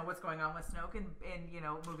let us know what's going on with Snoke in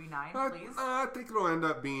movie 9, please. I think it'll end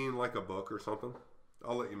up being like a book or something.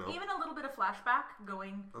 I'll let you know. Even a little bit of flashback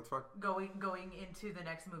going. That's fine. Going into the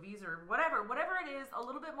next movies or whatever it is, a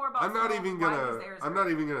little bit more about. I'm not even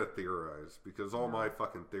gonna theorize because all my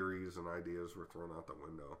fucking theories and ideas were thrown out the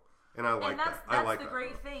window, and I like that. That's the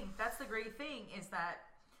great thing. That's the great thing is that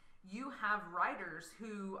you have writers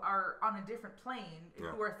who are on a different plane,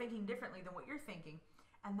 who are thinking differently than what you're thinking,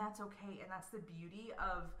 and that's okay. And that's the beauty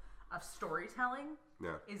of storytelling.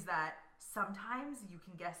 Yeah. Is that sometimes you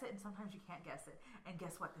can guess it and sometimes you can't guess it. And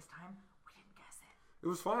guess what? This time we didn't guess it. It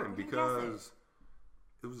was fine because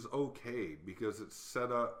it was okay because it's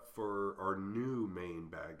set up for our new main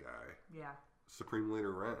bad guy. Yeah. Supreme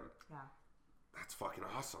Leader Ren. Yeah. That's fucking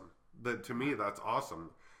awesome. To me, that's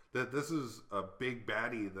awesome. That this is a big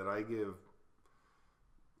baddie that I give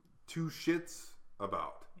 2 shits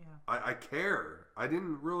about. Yeah. I care. I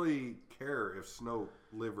didn't really care if Snoke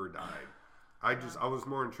lived or died. I was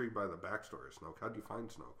more intrigued by the backstory of Snoke. How'd you find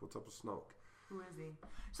Snoke? What's up with Snoke? Who is he?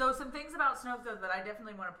 So some things about Snoke though that I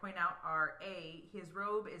definitely want to point out are A, his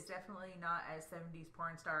robe is definitely not as 70s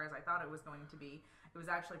porn star as I thought it was going to be. It was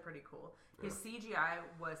actually pretty cool. His CGI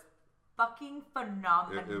was fucking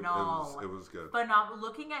phenomenal. It was good. Phenomenal.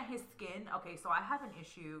 Looking at his skin, okay, so I have an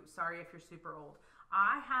issue. Sorry if you're super old.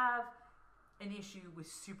 I have an issue with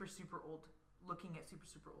super old, looking at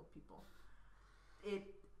super old people.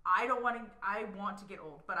 I want to get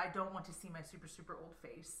old, but I don't want to see my super old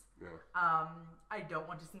face. Yeah. I don't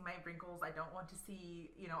want to see my wrinkles. I don't want to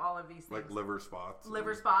see, all of these things. Like liver spots.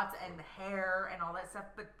 And hair and all that stuff.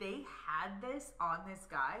 But they had this on this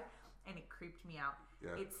guy, and it creeped me out.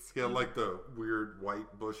 Yeah. He had like the weird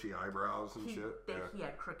white bushy eyebrows and shit. He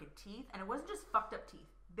had crooked teeth, and it wasn't just fucked up teeth.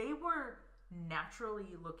 They were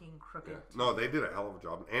naturally looking crooked. Yeah. No, they did a hell of a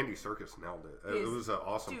job. Andy Serkis nailed it. It was an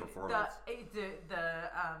awesome performance.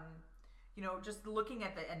 Just looking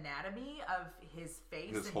at the anatomy of his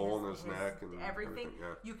face, his hole in his neck, and everything.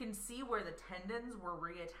 Yeah. You can see where the tendons were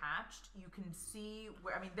reattached. You can see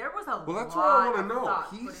where. I mean, there was a. Well, that's what I want to know.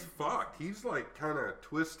 He's fucked. He's like kind of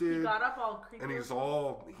twisted. He got up all creepy. And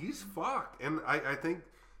he's fucked. And I think,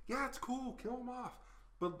 yeah, it's cool. Kill him off.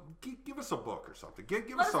 But give us a book or something. Give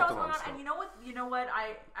Let us us know something what's on going on. Snoke. And you know what?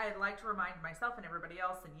 I'd like to remind myself and everybody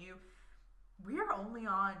else and you, we are only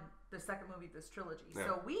on the second movie of this trilogy. Yeah.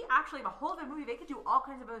 So we actually have a whole other movie they could do all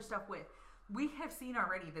kinds of other stuff with. We have seen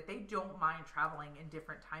already that they don't mind traveling in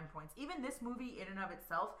different time points. Even this movie in and of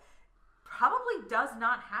itself probably does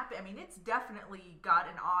not happen. I mean, it's definitely got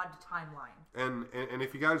an odd timeline. And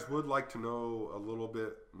if you guys would like to know a little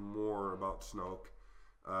bit more about Snoke,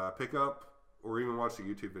 pick up or even watch the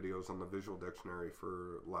YouTube videos on the visual dictionary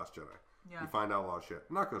for Last Jedi. Yeah. You find out a lot of shit.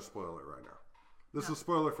 I'm not going to spoil it right now. This is a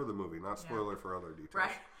spoiler for the movie, not spoiler for other details.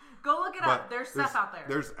 Right. Go look it up. There's stuff out there.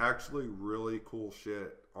 There's actually really cool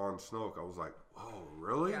shit on Snoke. I was like, whoa,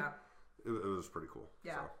 really? Yeah. It was pretty cool.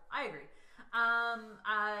 Yeah, So. I agree.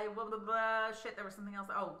 Shit, there was something else.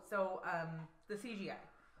 Oh, so, the CGI.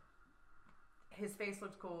 His face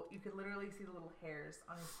looked cool. You could literally see the little hairs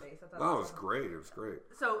on his face. I thought Oh, it was great. It was great.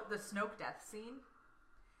 So, the Snoke death scene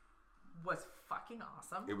was fucking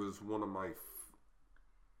awesome. It was one of my...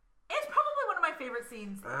 It's probably one of my favorite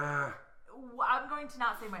scenes. I'm going to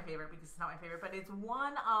not say my favorite because it's not my favorite, but it's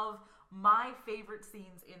one of my favorite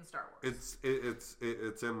scenes in Star Wars.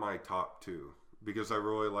 It's in my top 2 because I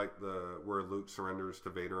really like where Luke surrenders to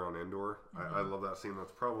Vader on Endor. Mm-hmm. I love that scene.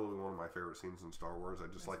 That's probably one of my favorite scenes in Star Wars. I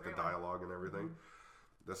just like the dialogue and everything.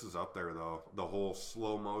 Mm-hmm. This is up there though. The whole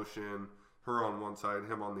slow motion, her on one side,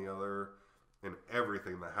 him on the other, and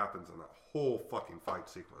everything that happens in that whole fucking fight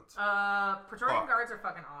sequence. Praetorian Guards are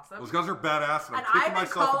fucking awesome. Those guys are badass, and I'm kicking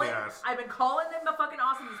myself in the ass. I've been calling them the fucking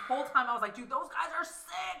awesome this whole time. I was like, dude, those guys are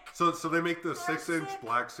sick. So they make the 6-inch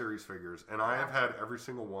Black Series figures, and I have had every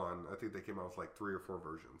single one. I think they came out with like 3 or 4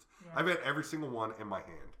 versions. Yeah. I've had every single one in my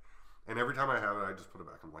hand, and every time I have it, I just put it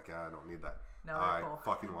back. I'm like, I don't need that. No, I cool.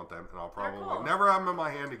 fucking want them, and I'll probably never have them in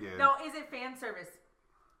my hand again. No, is it fan service?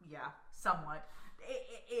 Yeah, somewhat.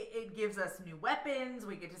 It gives us new weapons.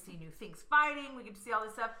 We get to see new things fighting. We get to see all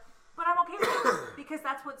this stuff. But I'm okay with it because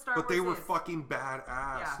that's what Star Wars is. But they were fucking badass.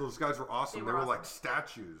 Yeah. Those guys were awesome. They were awesome. Like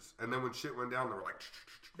statues. And then when shit went down, they were like...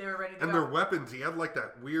 They were ready to go. And their weapons, he had like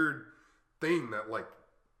that weird thing that like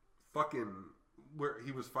fucking... Where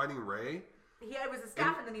he was fighting Rey. Yeah, it was a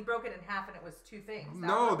staff and then he broke it in half and it was 2 things.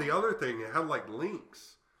 No, the other thing, it had like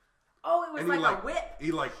links. Oh, it was like a whip.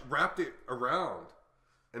 He like wrapped it around.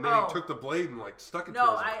 And then he took the blade and like stuck it to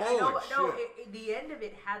it. The end of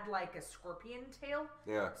it had like a scorpion tail.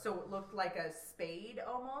 Yeah. So it looked like a spade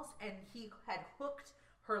almost, and he had hooked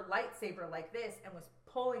her lightsaber like this and was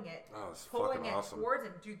pulling it, awesome. towards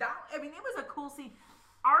him. Dude, it was a cool scene.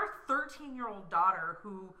 Our 13-year-old daughter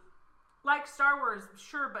who likes Star Wars,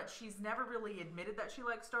 sure, but she's never really admitted that she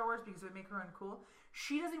likes Star Wars because it would make her uncool.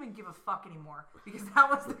 She doesn't even give a fuck anymore because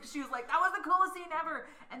she was like, that was the coolest scene ever,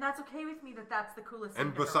 and that's okay with me that's the coolest scene.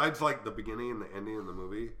 And besides like the beginning and the ending of the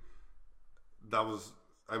movie,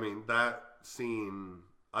 that scene,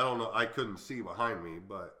 I don't know, I couldn't see behind me,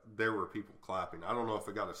 but there were people clapping. I don't know if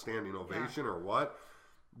it got a standing ovation or what,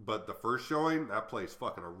 but the first showing, that place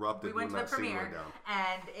fucking erupted when that scene went down.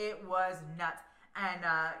 And it was nuts. And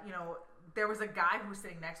there was a guy who was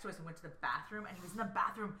sitting next to us who went to the bathroom, and he was in the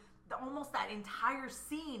bathroom almost that entire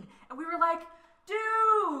scene, and we were like,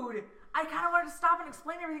 dude, I kind of wanted to stop and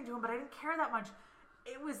explain everything to him, but I didn't care that much.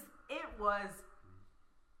 It was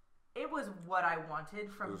what I wanted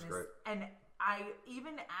from this. Great. And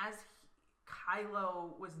even as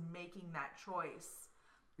Kylo was making that choice,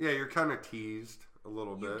 yeah, you're kind of teased a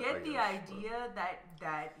little bit. You get the idea that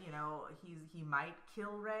he might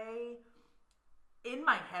kill Rey. In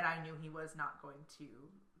my head, I knew he was going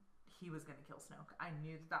to kill Snoke. I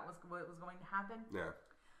knew that was what was going to happen. Yeah.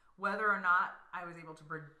 Whether or not I was able to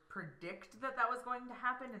predict that was going to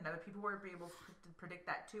happen, and other people were able to predict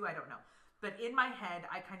that too, I don't know. But in my head,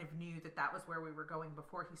 I kind of knew that was where we were going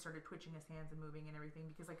before he started twitching his hands and moving and everything,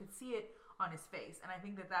 because I could see it on his face. And I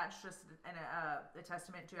think that's just a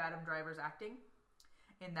testament to Adam Driver's acting,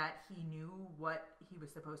 in that he knew what he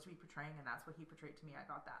was supposed to be portraying, and that's what he portrayed to me. I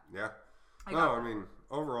got that. Yeah.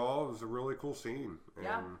 Overall, it was a really cool scene. And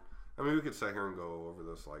yeah. I mean, we could sit here and go over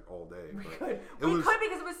this like all day. We could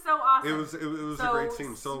because it was so awesome. It was a great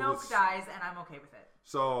scene. So Snoke dies, and I'm okay with it.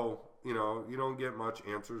 So, you don't get much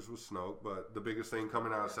answers with Snoke, but the biggest thing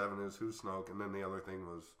coming out of 7 is who's Snoke, and then the other thing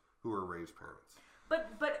was who are Rey's parents.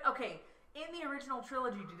 But okay, in the original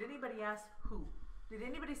trilogy, did anybody ask who? Did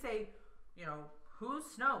anybody say, who's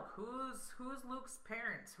Snoke? Who's Luke's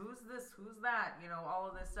parents? Who's this? Who's that? All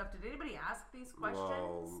of this stuff. Did anybody ask these questions?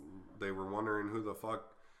 Well, they were wondering who the fuck,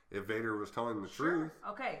 if Vader was telling the truth.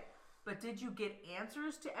 Okay, but did you get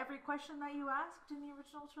answers to every question that you asked in the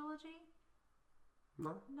original trilogy?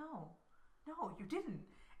 No, you didn't.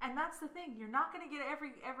 And that's the thing. You're not going to get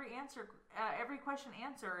every answer, every question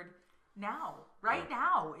answered now. Right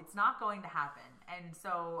now, it's not going to happen. And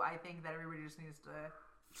so I think that everybody just needs to.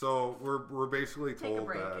 So we're basically take told a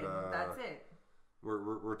break that and that's it.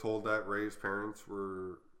 We're told that Rey's parents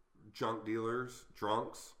were junk dealers,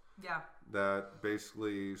 drunks. Yeah. That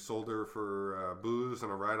basically sold her for booze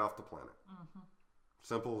and a ride off the planet. Mm-hmm.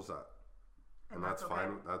 Simple as that. And that's okay.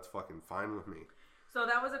 Fine. That's fucking fine with me. So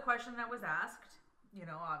that was a question that was asked. You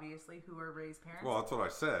know, obviously, who are Rey's parents? Well, that's what I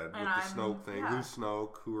said with the Snoke thing. Yeah. Who's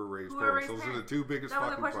Snoke? Who are Rey's parents? Those are the two biggest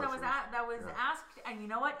fucking questions. That was a question that was asked, and you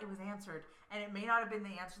know what? It was answered. And it may not have been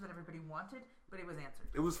the answer that everybody wanted, but it was answered.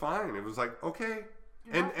 It was fine. It was like, okay.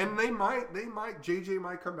 And they might, JJ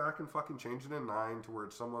might come back and fucking change it in 9 to where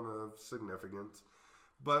it's someone of significance.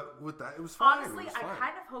 But with that, it was fine. Honestly, I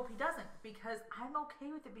kind of hope he doesn't, because I'm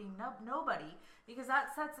okay with it being nobody, because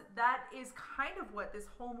that is kind of what this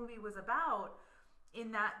whole movie was about,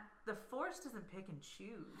 in that the Force doesn't pick and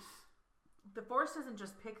choose. The Force doesn't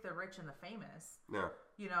just pick the rich and the famous. Yeah.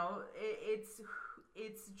 You know,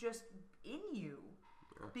 it's just in you.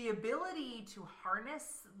 Yeah. The ability to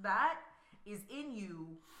harness that is in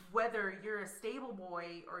you, whether you're a stable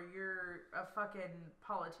boy or you're a fucking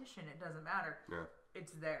politician. It doesn't matter. Yeah.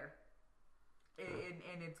 It's there. Yeah.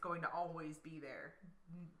 And it's going to always be there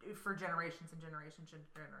for generations and generations and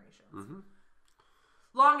generations. Mm-hmm.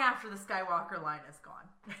 Long after the Skywalker line is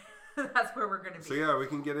gone. That's where we're going to be. So yeah, we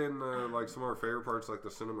can get in like some of our favorite parts, like the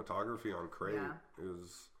cinematography on Crate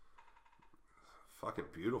is fucking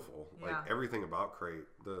beautiful. Yeah. Like everything about Crate,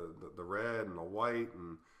 the red and the white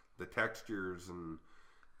and the textures and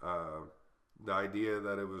the idea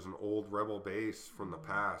that it was an old rebel base from the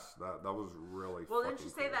past. That was really well. Didn't you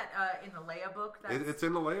say cool. that in the Leia book? It's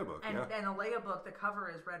in the Leia book. And the Leia book, the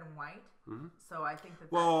cover is red and white. Mm-hmm. So I think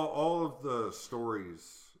that. Well, all of the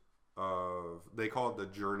stories of they call it the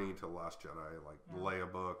Journey to the Last Jedi, like the Leia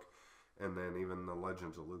book, and then even the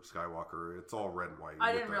Legends of Luke Skywalker. It's all red and white.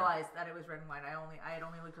 I didn't realize that it was red and white. I had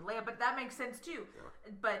only looked at Leia, but that makes sense too.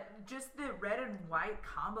 Yeah. But just the red and white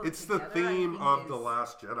combo. It's together, the theme of the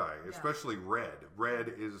Last Jedi, especially red.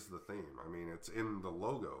 Red is the theme. I mean, it's in the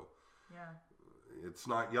logo. Yeah. It's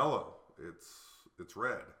not yellow. It's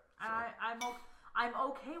red. So. I'm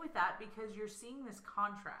okay with that, because you're seeing this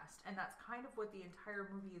contrast, and that's kind of what the entire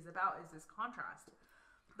movie is about, is this contrast.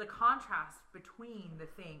 The contrast between the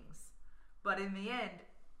things. But in the end,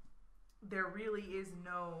 there really is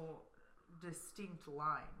no distinct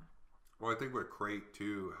line. Well, I think with Crate,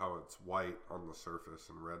 too, how it's white on the surface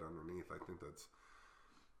and red underneath, I think that's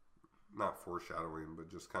not foreshadowing,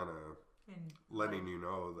 but just kind of letting you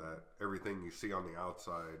know that everything you see on the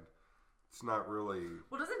outside, it's not really...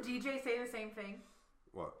 Well, doesn't DJ say the same thing?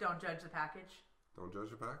 What? Don't judge the package. Don't judge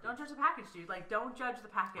the package? Don't judge the package, dude. Like, don't judge the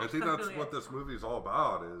package. I think that's really what this movie's all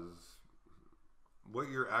about, is what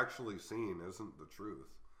you're actually seeing isn't the truth.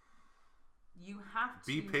 You have to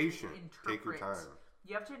be patient. Take your time.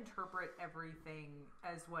 You have to interpret everything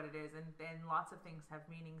as what it is, and lots of things have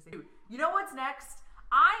meanings. Dude, you know what's next?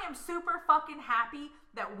 I am super fucking happy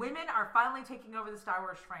that women are finally taking over the Star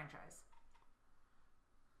Wars franchise.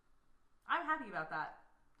 I'm happy about that.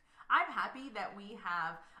 I'm happy that we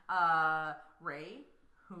have Rey,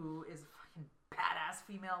 who is a fucking badass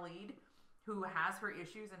female lead, who has her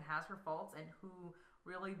issues and has her faults, and who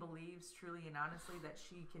really believes truly and honestly that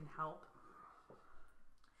she can help.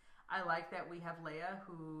 I like that we have Leia,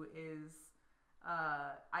 who is,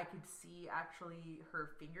 I could see actually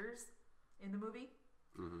her fingers in the movie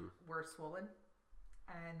were swollen,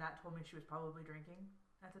 and that told me she was probably drinking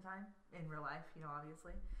at the time, in real life, you know,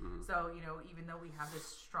 obviously. Mm-hmm. So, you know, even though we have this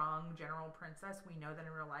strong general princess, we know that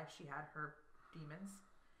in real life she had her demons,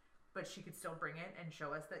 but she could still bring it and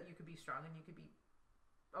show us that you could be strong and you could be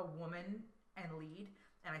a woman and lead.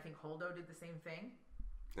 And I think Holdo did the same thing.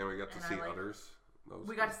 And we got to see Utters.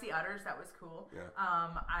 We got to see Utters. That was cool. Yeah.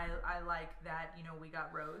 I like that, you know, we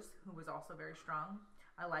got Rose, who was also very strong.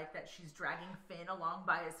 I like that she's dragging Finn along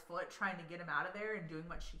by his foot, trying to get him out of there and doing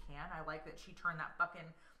what she can. I like that she turned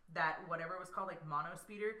that whatever it was called, like mono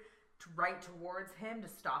speeder, right towards him to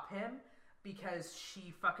stop him, because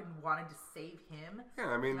she fucking wanted to save him. Yeah,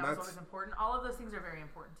 I mean, that was always important. All of those things are very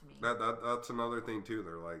important to me. That's another thing too.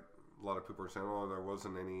 They're like, a lot of people are saying, "Oh, there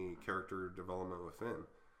wasn't any character development with Finn."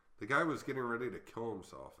 The guy was getting ready to kill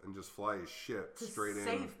himself and just fly his ship straight in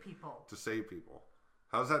to save people.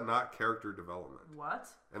 How's that not character development? What?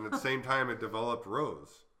 And at the same time, it developed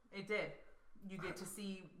Rose. It did. You get to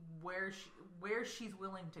see where she's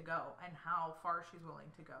willing to go and how far she's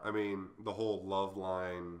willing to go. I mean, the whole love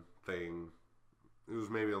line thing, it was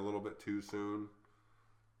maybe a little bit too soon.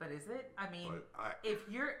 But is it? I mean, But if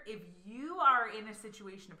you are in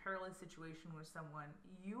a perilous situation with someone,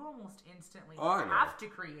 you almost instantly have to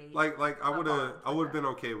create. Like I would have been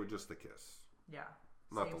okay with just the kiss. Yeah.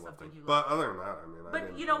 Not the lip thing. But other than that, I mean,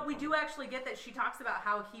 but we do actually get that she talks about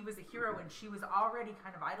how he was a hero and she was already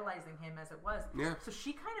kind of idolizing him as it was. Yeah. So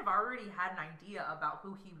she kind of already had an idea about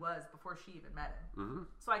who he was before she even met him. Mm-hmm.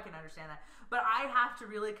 So I can understand that. But I have to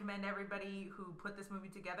really commend everybody who put this movie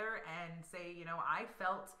together and say, I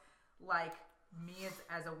felt like me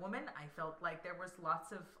as a woman, I felt like there was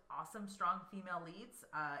lots of awesome, strong female leads.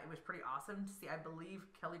 It was pretty awesome to see. I believe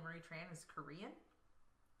Kelly Marie Tran is Korean.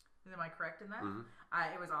 Am I correct in that? Mm-hmm.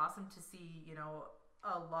 It was awesome to see,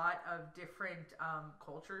 a lot of different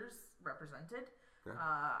cultures represented. Yeah.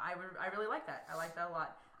 I really like that. I like that a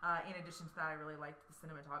lot. In addition to that, I really liked the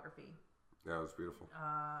cinematography. Yeah, it was beautiful.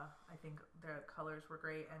 I think the colors were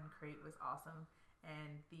great and Crate was awesome.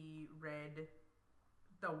 And the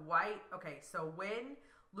white. Okay, so when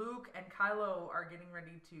Luke and Kylo are getting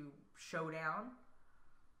ready to show down,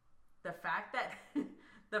 the fact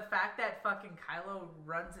that fucking Kylo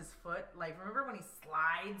runs his foot, like, remember when he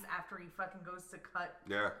slides after he fucking goes to cut?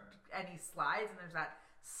 Yeah. And he slides, and there's that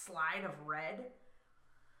slide of red.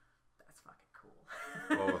 That's fucking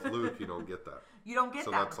cool. Well, with Luke, you don't get that. You don't get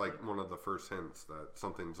that. So that's like one of the first hints that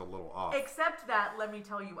something's a little off. Except that, let me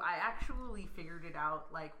tell you, I actually figured it out,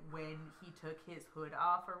 like, when he took his hood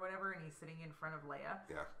off or whatever, and he's sitting in front of Leia.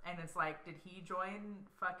 Yeah. And it's like, did he join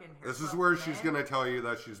fucking her? This is where she's going to tell you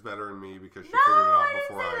that she's better than me because she no, figured it out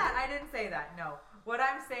before I did. I didn't say that, no. What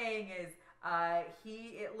I'm saying is,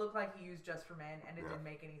 it looked like he used Just for Men, and it didn't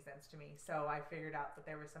make any sense to me. So I figured out that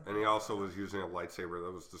there was something. And he also was using a lightsaber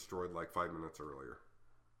that was destroyed like 5 minutes earlier.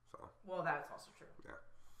 So. Well, that's also true. Yeah.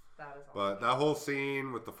 That is. But that whole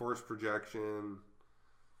scene with the force projection,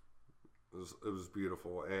 it was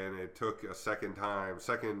beautiful, and it took a second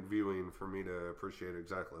viewing for me to appreciate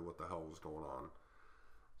exactly what the hell was going on.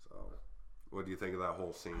 So, what do you think of that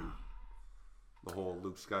whole scene? The whole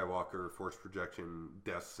Luke Skywalker force projection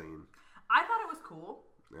death scene. I thought it was cool.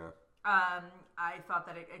 Yeah. I thought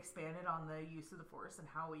that it expanded on the use of the force and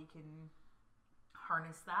how we can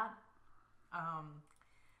harness that.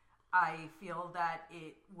 I feel that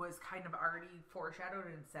it was kind of already foreshadowed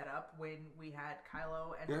and set up when we had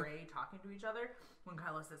Kylo and Rey talking to each other. When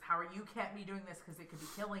Kylo says, you can't be doing this because it could be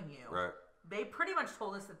killing you. Right. They pretty much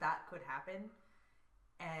told us that could happen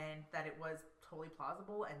and that it was totally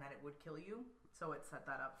plausible and that it would kill you. So it set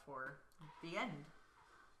that up for the end.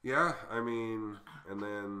 Yeah, I mean, and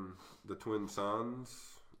then the twin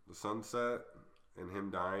sons, the sunset, and him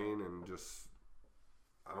dying, and just,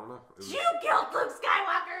 I don't know. You killed Luke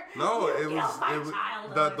Skywalker! No, it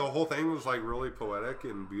was the whole thing was like really poetic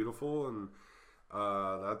and beautiful, and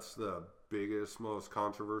that's the biggest, most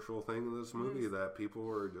controversial thing in this movie, that people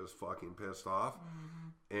were just fucking pissed off.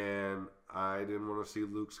 Mm-hmm. And I didn't want to see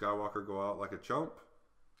Luke Skywalker go out like a chump.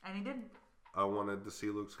 And he didn't. I wanted to see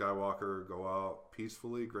Luke Skywalker go out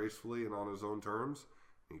peacefully, gracefully, and on his own terms.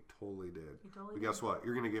 He totally did. But guess what?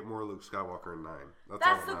 You're going to get more Luke Skywalker in 9.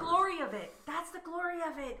 That's the glory of it. That's the glory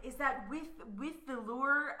of it. Is that with the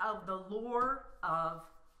lure of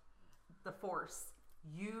the Force,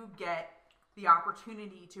 you get the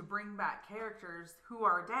opportunity to bring back characters who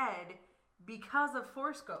are dead because of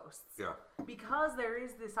Force ghosts. Yeah. Because there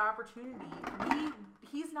is this opportunity.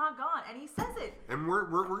 He's not gone, and he says it. And we're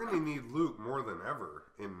going to need Luke more than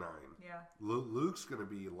ever in 9. Yeah. Luke's going to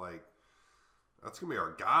be like, that's going to be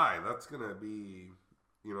our guy. That's going to be,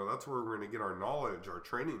 that's where we're going to get our knowledge, our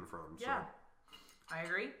training from. So. Yeah. I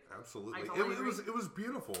agree. Absolutely. I totally agree. It was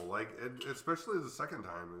beautiful. Like, especially the second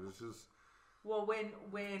time. It was just. Well, when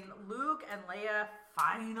Luke and Leia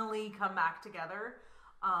finally come back together.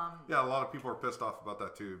 Yeah, a lot of people are pissed off about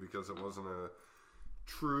that too because it wasn't a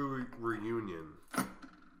true reunion.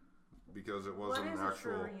 Because it wasn't an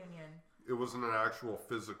actual true reunion. It wasn't an actual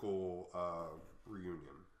physical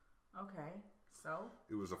reunion. Okay, so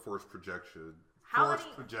it was a force projection. How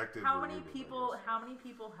many people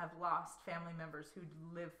have lost family members who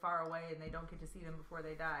live far away and they don't get to see them before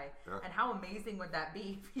they die? Yeah. And how amazing would that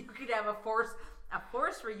be if you could have a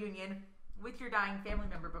force reunion with your dying family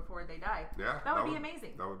member before they die? Yeah, that would be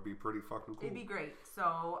amazing. That would be pretty fucking cool. It'd be great.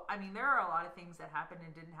 So, I mean, there are a lot of things that happened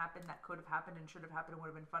and didn't happen that could have happened and should have happened and would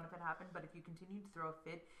have been fun if it happened. But if you continue to throw a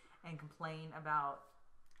fit and complain about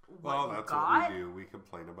what that's got, what we do. We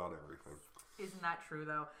complain about everything. Isn't that true,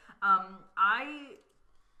 though? I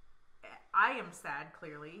am sad,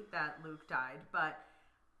 clearly, that Luke died, but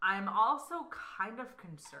I'm also kind of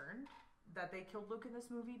concerned that they killed Luke in this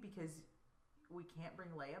movie because we can't bring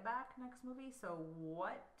Leia back next movie. So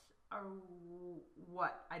what?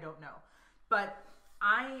 I don't know. But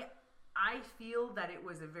I feel that it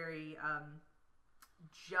was a very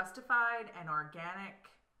justified and organic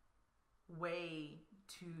way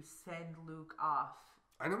to send Luke off.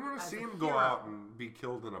 I didn't want to see him go out and be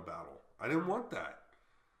killed in a battle. I didn't want that.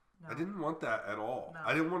 No. I didn't want that at all. No.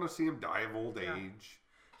 I didn't want to see him die of old age.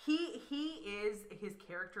 His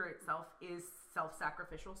character itself is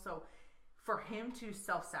self-sacrificial. So for him to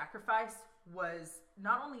self-sacrifice was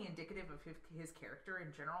not only indicative of his character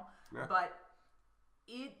in general, but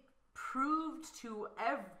it proved to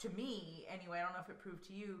me, anyway, I don't know if it proved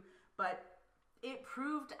to you, but it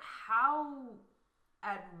proved how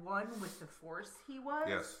at one with the Force he was.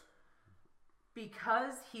 Yes.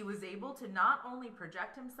 Because he was able to not only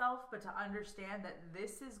project himself, but to understand that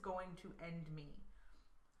this is going to end me.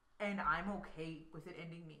 And I'm okay with it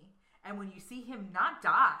ending me. And when you see him not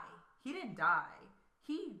die, he didn't die.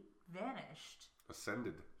 He vanished.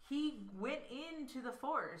 Ascended. He went into the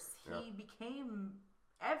Force. He became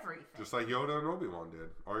everything. Just like Yoda and Obi-Wan did.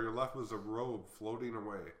 All you're left was a robe floating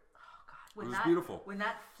away. Oh, God. It was beautiful. When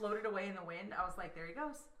that floated away in the wind, I was like, there he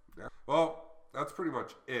goes. Yeah. Well, that's pretty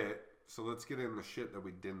much it. So let's get in the shit that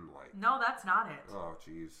we didn't like. No, that's not it. Oh,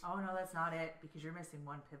 jeez. Oh, no, that's not it. Because you're missing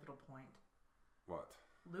one pivotal point. What?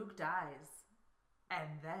 Luke dies.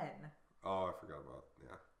 And then... Oh, I forgot about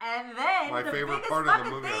And then my favorite part of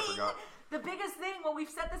the movie, I forgot. The biggest thing, what we've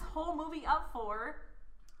set this whole movie up for,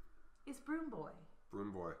 is Broom Boy.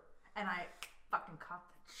 Broom Boy. And I fucking caught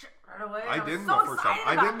that shit right away. I didn't the first time.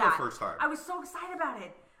 I didn't the first time. I was so excited about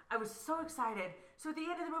it. I was so excited. So at the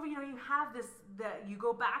end of the movie, you have this. You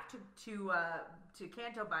go back to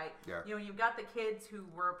Canto Bight. Yeah. You've got the kids who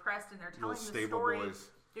were oppressed, and they're telling the story. Boys.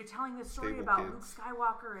 They're telling the story about Luke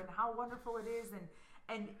Skywalker and how wonderful it is,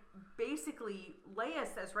 and basically Leia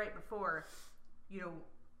says right before,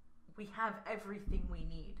 we have everything we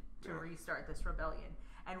need to restart this rebellion,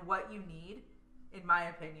 and what you need, in my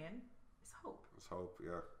opinion, is hope. It's hope,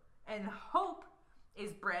 yeah. And hope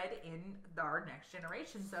is bred in our next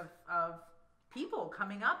generations of people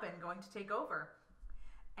coming up and going to take over.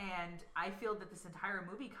 And I feel that this entire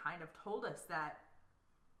movie kind of told us that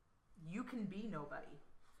you can be nobody.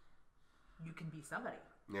 You can be somebody.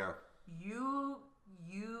 Yeah. You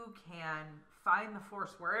can find the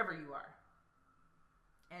Force wherever you are.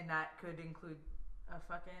 And that could include a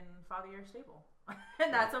fucking Father Year stable.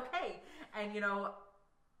 And that's okay. And,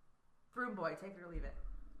 Broom Boy, take it or leave it.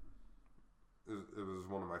 It was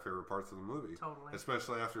one of my favorite parts of the movie. Totally.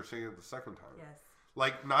 Especially after seeing it the second time. Yes.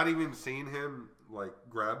 Like, not even seeing him,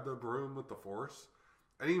 grab the broom with the Force.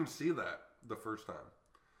 I didn't even see that the first time.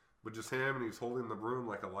 But just him, and he's holding the broom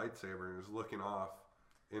like a lightsaber, and he's looking off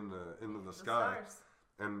into the sky. Stars.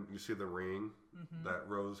 And you see the ring that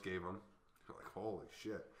Rose gave him. You're like, holy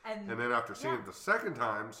shit. And then after seeing it the second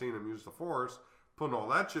time, seeing him use the Force, putting all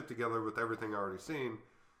that shit together with everything I already seen,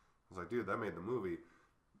 I was like, dude, that made the movie.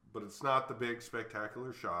 But it's not the big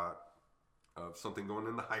spectacular shot of something going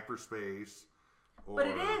into hyperspace. But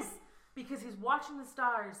it is, because he's watching the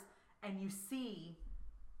stars, and you see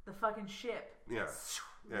the fucking ship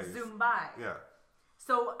zoom by. Yeah.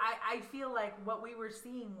 So I feel like what we were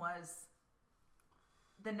seeing was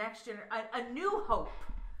the next a new hope.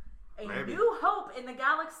 New hope in the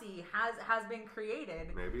galaxy has been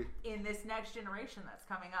created. Maybe. In this next generation that's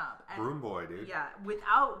coming up. And Broom Boy, dude. Yeah.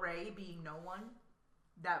 Without Rey being no one,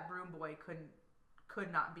 that Broom Boy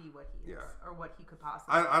could not be what he is. Or what he could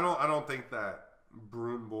possibly be. I don't think that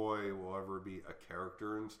Broom Boy will ever be a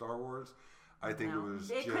character in Star Wars. I think it was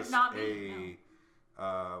just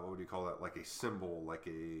what would you call that? Like a symbol, like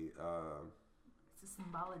it's a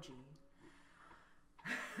symbology.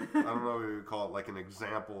 I don't know what you would call it, like an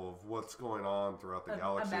example of what's going on throughout the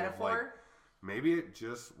galaxy. A metaphor? Maybe it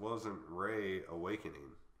just wasn't Rey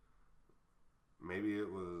awakening. Maybe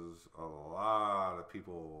it was a lot of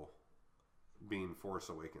people being Force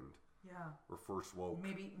awakened. Yeah. Or Force woke.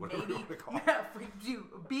 Maybe.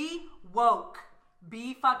 Be woke.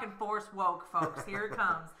 Be fucking Force woke, folks. Here it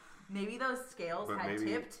comes. Maybe those scales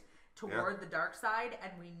tipped toward the dark side,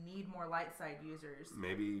 and we need more light side users.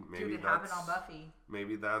 Maybe Dude, it happened on Buffy.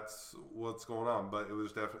 Maybe that's what's going on. But it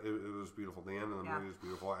was definitely it was beautiful. The end of the movie was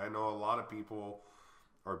beautiful. I know a lot of people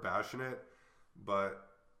are bashing it, but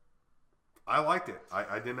I liked it.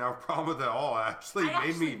 I didn't have a problem with it at all.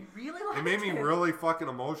 It made me really fucking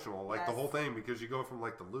emotional. Like the whole thing, because you go from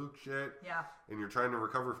like the Luke shit, and you're trying to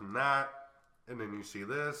recover from that. And then you see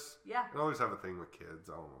this. Yeah. I always have a thing with kids.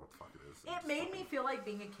 I don't know what the fuck it is. It made me feel like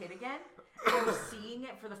being a kid again. And seeing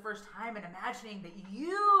it for the first time and imagining that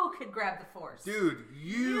you could grab the Force. Dude,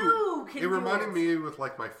 you can. It reminded me with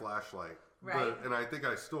like my flashlight. Right. And I think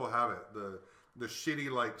I still have it. The shitty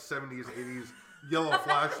like 70s, 80s yellow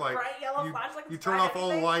flashlight. Bright yellow flashlight. You turn off all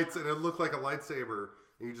the lights, and it looked like a lightsaber.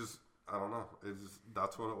 And you just, I don't know.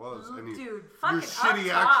 That's what it was. And Dude, fucking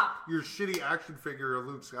your shitty action figure of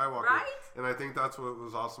Luke Skywalker. Right? And I think that's what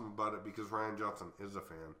was awesome about it, because Rian Johnson is a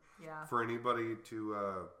fan. Yeah. For anybody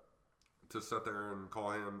to sit there and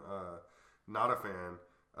call him not a fan,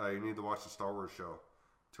 you need to watch the Star Wars show,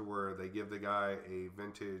 to where they give the guy a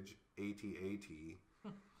vintage AT-AT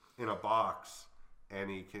in a box, and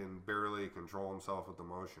he can barely control himself with the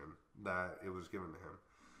motion that it was given to him.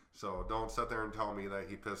 So don't sit there and tell me that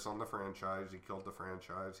he pissed on the franchise, he killed the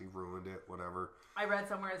franchise, he ruined it, whatever. I read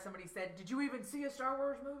somewhere that somebody said, "Did you even see a Star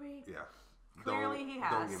Wars movie?" Yeah. Clearly he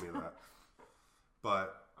has. Don't give me that.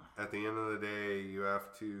 But at the end of the day, you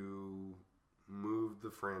have to move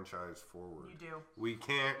the franchise forward. You do. We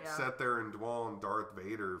can't sit there and dwell on Darth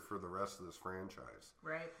Vader for the rest of this franchise.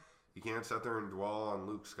 Right. You can't sit there and dwell on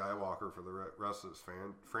Luke Skywalker for the rest of this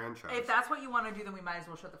franchise. If that's what you want to do, then we might as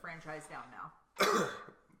well shut the franchise down now.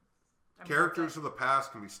 Characters of the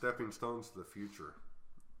past can be stepping stones to the future.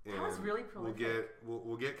 And that was really prolific.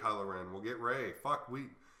 We'll get Kylo Ren. We'll get Rey.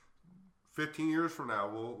 15 years from now,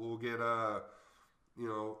 we'll get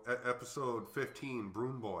episode 15,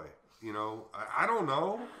 Broom Boy. I don't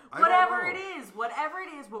know. Whatever it is, what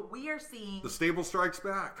we are seeing. The stable strikes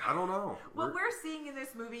back. I don't know. What we're seeing in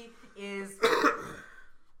this movie is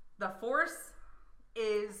the Force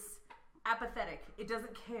is apathetic. It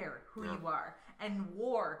doesn't care who you are. And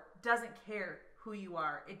war doesn't care who you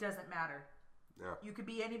are. It doesn't matter. Yeah. You could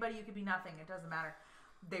be anybody, you could be nothing. It doesn't matter.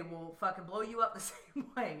 They will fucking blow you up the same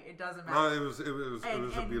way. It doesn't matter. No, it was a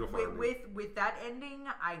beautiful ending. With that ending,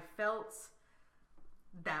 I felt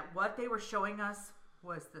that what they were showing us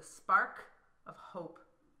was the spark of hope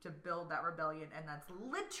to build that rebellion, and that's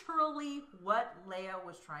literally what Leia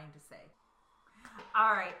was trying to say.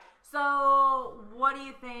 All right, so what do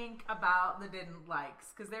you think about the didn't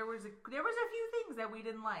likes? Because there was a few things that we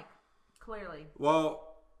didn't like, clearly.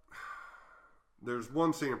 Well, there's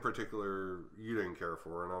one scene in particular you didn't care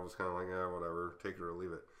for, and I was kind of like, whatever, take it or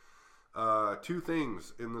leave it. Two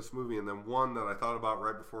things in this movie, and then one that I thought about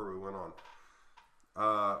right before we went on.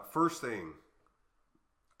 First thing,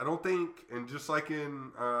 I don't think, and just like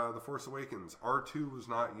in The Force Awakens, R2 was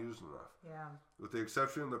not used enough. Yeah. With the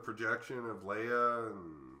exception of the projection of Leia,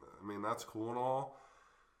 and I mean, that's cool and all.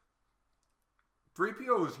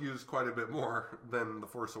 3PO is used quite a bit more than The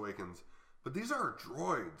Force Awakens. But these are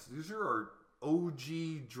droids. These are our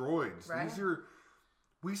OG droids. Right.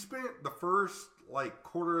 We spent the first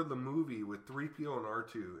quarter of the movie with 3PO and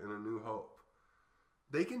R2 in A New Hope.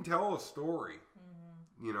 They can tell a story,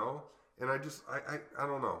 and I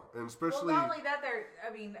don't know. And especially... Well, not only that,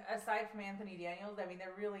 aside from Anthony Daniels,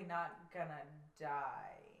 they're really not gonna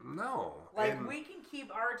die. No. We can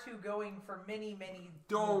keep R2 going for many, many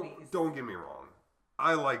movies. Don't get me wrong.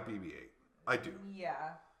 I like BB-8. I do.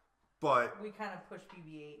 Yeah. But... we kind of push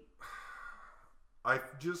BB-8. I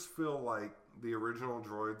just feel like the original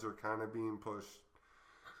droids are kind of being pushed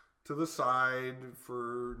to the side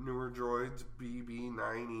for newer droids,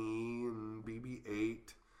 BB-9E and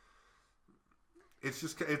BB-8. It's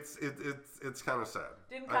just it's kind of sad.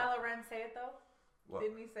 Didn't Kylo Ren say it though? What?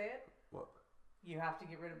 Didn't he say it? What? You have to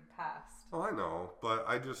get rid of the past. Oh, I know, but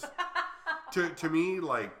I just to me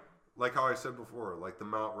like how I said before, the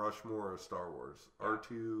Mount Rushmore of Star Wars,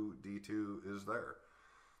 R2-D2 is there.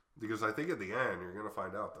 Because I think at the end you're gonna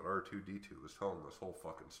find out that R2-D2 is telling this whole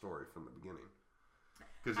fucking story from the beginning.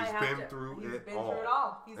 Because he's been through it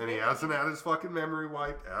all. And he hasn't had his fucking memory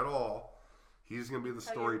wiped at all. He's going to be the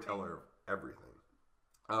storyteller of everything.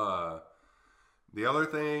 The other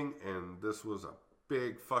thing, and this was a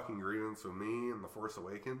big fucking grievance with me in The Force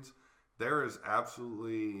Awakens, there is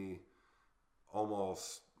absolutely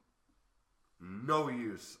almost no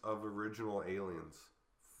use of original aliens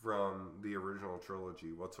from the original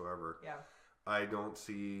trilogy whatsoever. Yeah. I don't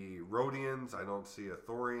see Rhodians. I don't see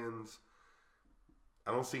Ithorians.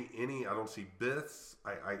 I don't see any. I don't see Biths.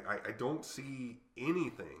 I don't see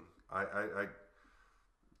anything.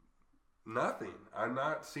 Nothing. I'm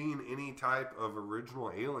not seeing any type of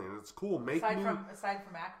original alien. It's cool. Aside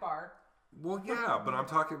from Akbar. Well, yeah, but I'm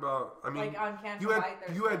talking about. I mean, on Canto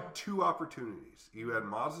you had two opportunities. You had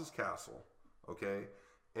Maz's castle, okay,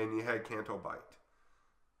 and you had Canto Bight.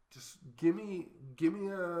 Just give me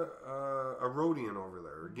a Rhodian over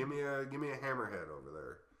there. Or give me a Hammerhead over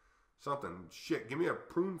there. Something. Shit. Give me a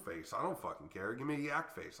prune face. I don't fucking care. Give me a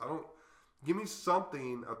yak face. Give me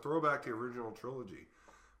something, a throwback to the original trilogy.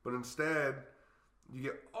 But instead, you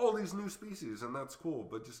get all these new species, and that's cool.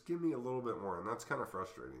 But just give me a little bit more, and that's kind of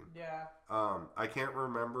frustrating. Yeah. I can't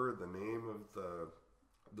remember the name of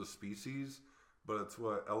the species, but it's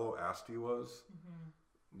what Elo Asti was,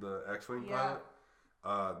 the X-Wing Yeah.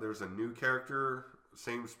 pilot. There's a new character,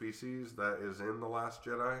 same species, that is in The Last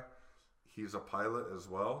Jedi. He's a pilot as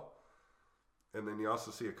well. And then you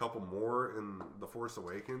also see a couple more in The Force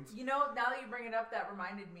Awakens. You know, now that you bring it up, that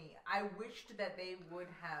reminded me. I wished that they would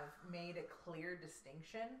have made a clear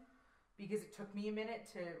distinction, because it took me a minute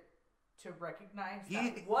to recognize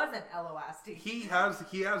that it wasn't Elo Asti. He has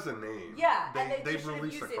a name. Yeah, they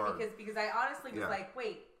released a card. because I honestly was like,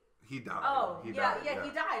 wait. He died. Oh, he died. died.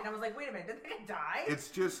 He died. And I was like, wait a minute, did they die?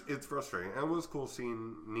 It's frustrating. And it was cool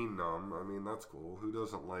seeing Neen Num. I mean, that's cool. Who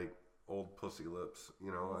doesn't like old pussy lips?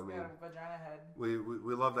 You know, He's got a vagina head.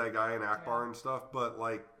 We love that guy in Akbar and stuff, but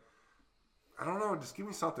like, I don't know. Just give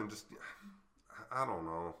me something. Just, I don't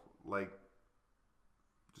know. Like,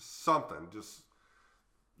 just something. Just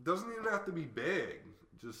doesn't even have to be big.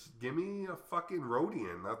 Just give me a fucking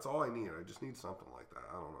Rodian. That's all I need. I just need something like that.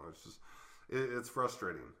 I don't know. It's just, it's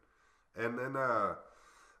frustrating. And then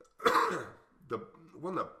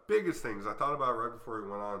one of the biggest things I thought about right before we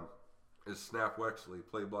went on is Snap Wexley,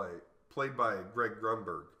 played by Greg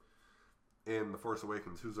Grunberg in The Force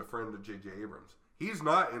Awakens, who's a friend of J.J. Abrams. He's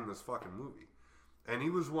not in this fucking movie, and he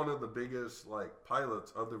was one of the biggest like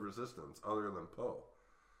pilots of the Resistance, other than Poe,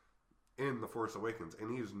 in The Force Awakens,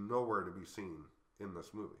 and he's nowhere to be seen in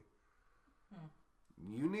this movie.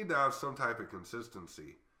 You need to have some type of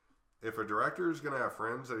consistency. If a director is going to have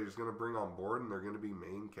friends that he's going to bring on board and they're going to be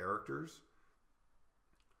main characters,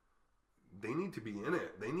 they need to be in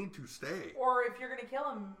it. They need to stay. Or if you're going to kill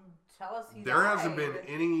him, tell us he died. There hasn't been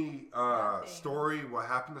any story what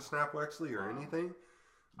happened to Snap Wexley or anything.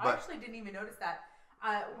 But I actually didn't even notice that.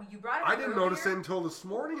 You brought it up I didn't notice it until this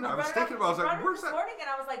morning. I was thinking about it. I was like, where's that? This morning, and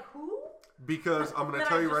I was like, who? Because I'm going to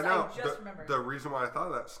tell you right now, remembered. the reason why I thought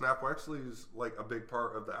of that, Snap Wexley is like a big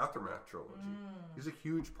part of the Aftermath trilogy. He's a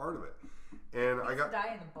huge part of it. And I got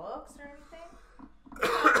die in the books or anything.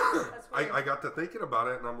 I got to thinking about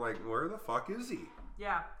it, and I'm like, where the fuck is he?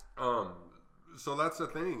 Yeah. So that's the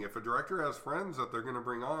thing. If a director has friends that they're going to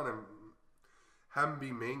bring on and have them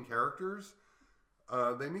be main characters,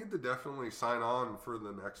 they need to definitely sign on for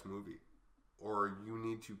the next movie, or you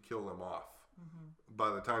need to kill them off by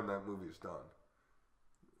the time that movie is done.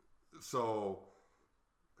 So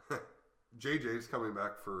JJ's coming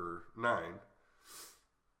back for 9,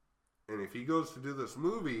 and if he goes to do this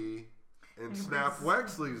movie and Snap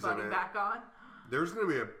Wexley's in it, back on, there's going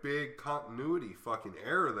to be a big continuity fucking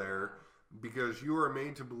error there, because you are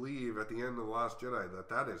made to believe at the end of The Last Jedi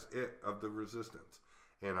that is it of the Resistance.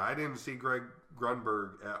 And I didn't see Greg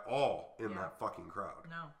Grunberg at all in that fucking crowd.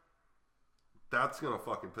 No. That's going to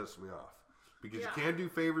fucking piss me off. Because you can't do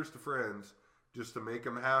favors to friends just to make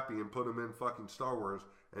them happy and put them in fucking Star Wars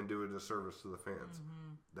and do a disservice to the fans.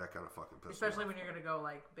 That kind of fucking pisses me off. Especially when you're going to go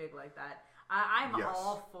like big like that. I'm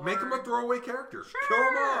all for... Make him a throwaway character. Sure. Kill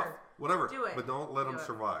him off. Whatever. Do it. But don't let him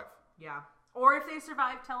survive. Yeah. Or if they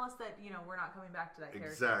survive, tell us that, we're not coming back to that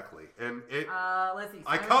character. Exactly. And it... let's see.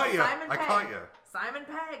 I caught you. I caught you. Simon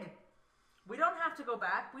Pegg. We don't have to go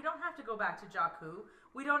back. We don't have to go back to Jakku.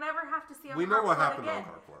 We don't ever have to see him. We know what happened to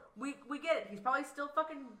Unkar Plutt. We get it. He's probably still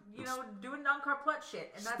fucking, doing Unkar Plutt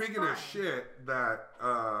shit. And that's Speaking of shit that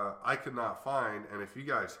I could not find, and if you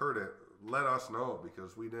guys heard it, let us know,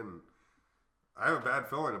 because we didn't. I have a bad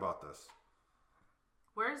feeling about this.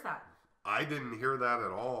 Where is that? I didn't hear that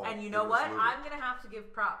at all. And you know what? I'm going to have to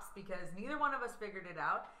give props, because neither one of us figured it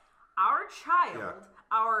out. Our child,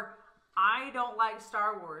 I don't like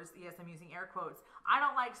Star Wars, yes, I'm using air quotes, I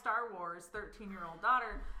don't like Star Wars 13-year-old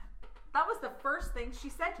daughter, that was the first thing she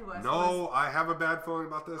said to us. No, I have a bad feeling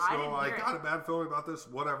about this. I got a bad feeling about this.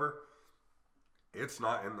 Whatever. It's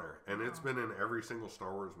not in there. And it's been in every single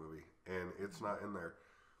Star Wars movie. And it's not in there.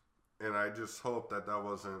 And I just hope that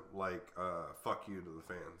wasn't like fuck you to the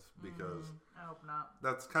fans, because I hope not.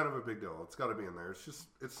 That's kind of a big deal. It's got to be in there.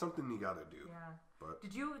 It's something you got to do. Yeah. But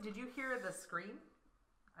did you hear the scream?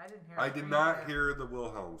 I didn't hear. I did not hear the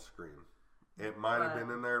Wilhelm scream. It might have been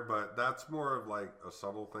in there, but that's more of like a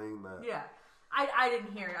subtle thing that. Yeah, I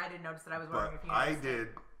didn't hear it. I didn't notice it. I was wondering if you. I did.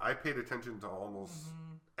 I paid attention to almost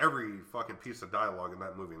every fucking piece of dialogue in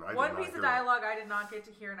that movie. And One piece of dialogue I did not get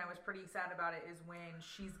to hear, and I was pretty sad about it, is when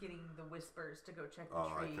she's getting the whispers to go check the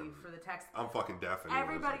tree for the text. I'm fucking deaf.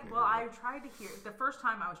 Everybody, I tried to hear it. The first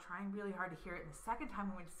time I was trying really hard to hear it, and the second time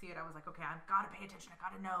I went to see it, I was like, okay, I've got to pay attention. I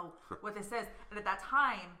got to know what this says. And at that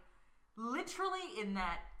time, literally in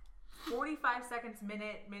that 45 seconds,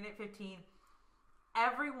 minute 15,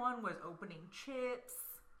 everyone was opening chips.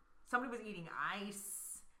 Somebody was eating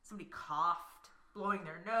ice. Somebody coughed. blowing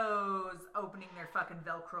their nose, opening their fucking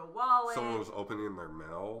Velcro wallet. Someone was opening their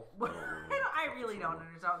mail. I really don't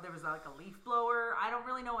understand. There was like a leaf blower. I don't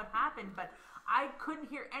really know what happened, but I couldn't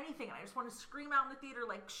hear anything, and I just want to scream out in the theater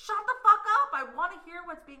like, shut the fuck up! I want to hear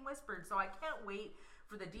what's being whispered, so I can't wait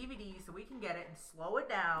for the DVD so we can get it and slow it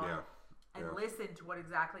down and listen to what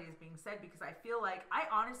exactly is being said, because I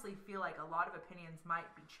honestly feel like a lot of opinions might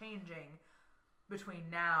be changing between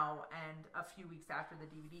now and a few weeks after the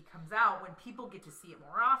DVD comes out, when people get to see it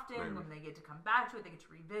more often, when they get to come back to it, they get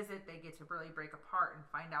to revisit, they get to really break apart and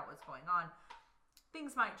find out what's going on.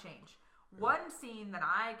 Things might change. One scene that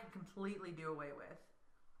I could completely do away with,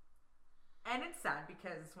 and it's sad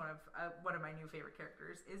because one of my new favorite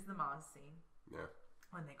characters is the Maz scene. Yeah.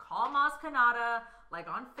 When they call Maz Kanata, like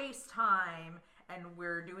on FaceTime, and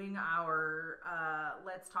we're doing our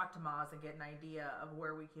let's talk to Maz and get an idea of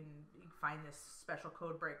where we can find this special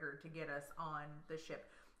code breaker to get us on the ship.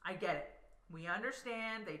 I get it. We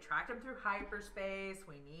understand. They tracked him through hyperspace.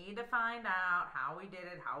 We need to find out how we did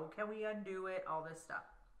it. How can we undo it? All this stuff.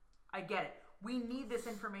 I get it. We need this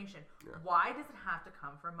information. Yeah. Why does it have to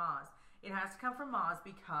come from Maz? It has to come from Maz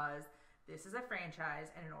because this is a franchise,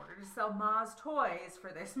 and in order to sell Maz toys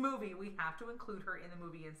for this movie, we have to include her in the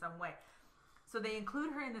movie in some way. So they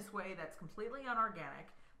include her in this way that's completely unorganic,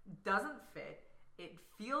 doesn't fit, it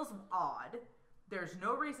feels odd, there's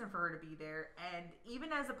no reason for her to be there, and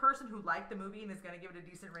even as a person who liked the movie and is going to give it a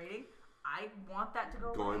decent rating, I want that to go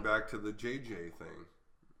away. Going back to the JJ thing,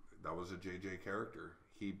 that was a JJ character.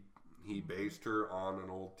 He based her on an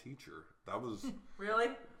old teacher. That was... Really?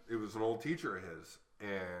 It was an old teacher of his.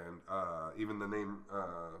 And even the name,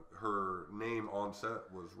 her name on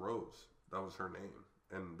set was Rose. That was her name.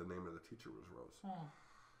 And the name of the teacher was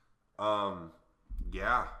Rose.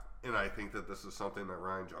 Yeah. And I think that this is something that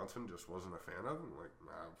Rian Johnson just wasn't a fan of. I'm like,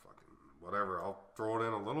 nah, fucking whatever. I'll throw it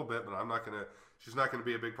in a little bit, but she's not going to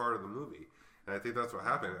be a big part of the movie. And I think that's what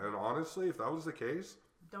happened. And honestly, if that was the case...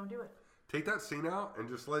 Don't do it. Take that scene out and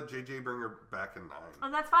just let JJ bring her back in 9.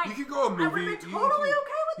 And that's fine. You can go a movie. I would have been totally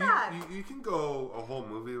okay with that. You can go a whole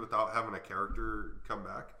movie without having a character come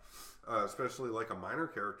back, especially like a minor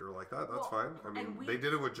character like that. That's fine. I mean, they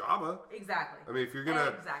did it with Jabba. Exactly. I mean, if you're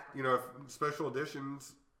gonna, if special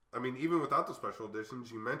editions. I mean, even without the special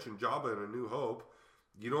editions, you mentioned Jabba in A New Hope.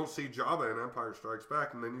 You don't see Jabba in Empire Strikes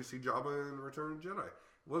Back, and then you see Jabba in Return of the Jedi. It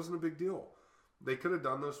wasn't a big deal. They could have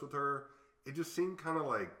done this with her. It just seemed kind of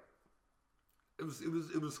like. It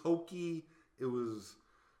was hokey.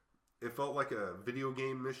 It felt like a video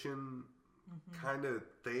game mission kind of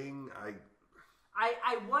thing.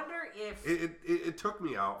 I wonder if it took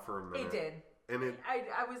me out for a minute. It did, and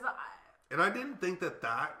and I didn't think that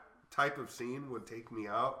type of scene would take me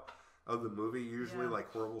out of the movie. Usually,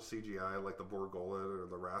 like horrible CGI, like the Borgullet or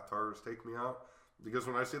the Rathars, take me out, because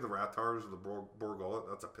when I see the Rathars or the Borgullet,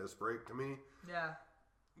 that's a piss break to me. Yeah.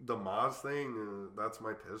 The Maz thing, that's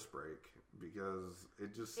my piss break. Because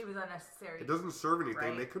it was unnecessary. It doesn't serve anything.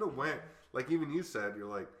 Right? They could have went, like even you said, you're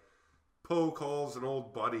like, Poe calls an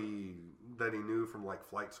old buddy that he knew from like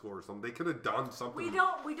flight school or something. They could have done something. We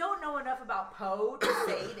don't know enough about Poe to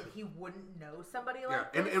say that he wouldn't know somebody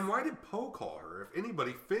like this. And why did Poe call her? If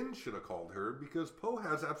anybody, Finn should have called her, because Poe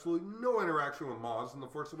has absolutely no interaction with Maz in The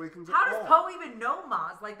Force Awakens at all. How does Poe even know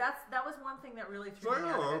Maz? Like that was one thing that really threw me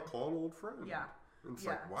out of it. Call an old friend. Yeah. It's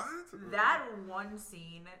like, what? That one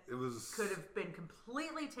scene could have been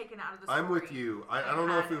completely taken out of the story. I'm with you. I don't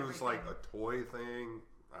know if it was like a toy thing.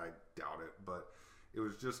 I doubt it. But it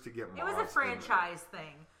was just to get Maz. It was a franchise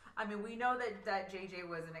thing. I mean, we know that JJ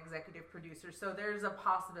was an executive producer, so there's a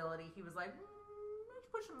possibility he was like, let's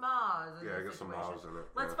put some Maz in this get situation. some Maz in it.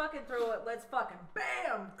 Let's fucking throw it. Let's fucking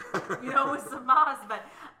bam! with some Maz. But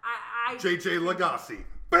I JJ Legacy.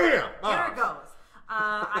 Bam! There it goes.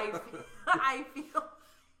 I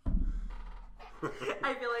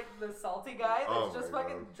feel like the salty guy that's just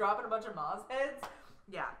fucking dropping a bunch of Maz heads.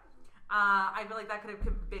 Yeah. I feel like that could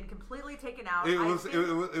have been completely taken out. It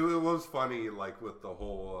was funny, like with the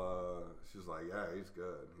whole. She's like, yeah, he's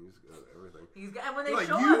good, everything. He's good, and when they like,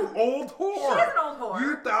 show you him, old whore, she is an old whore.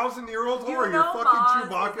 You 1,000-year-old whore. You You're know fucking Maz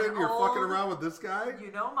Chewbacca, and you're fucking around with this guy.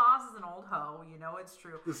 You know, Maz is an old hoe. You know it's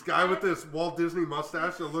true. This guy with this Walt Disney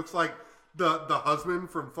mustache that looks like the husband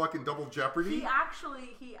from fucking Double Jeopardy. He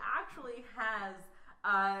actually has.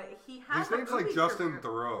 His name's like Justin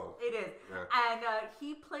Theroux. It is, and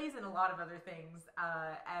he plays in a lot of other things,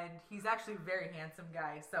 and he's actually a very handsome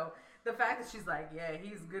guy. So the fact that she's like, yeah,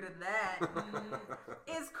 he's good at that,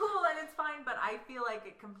 is cool and it's fine. But I feel like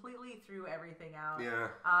it completely threw everything out. Yeah.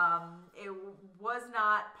 It was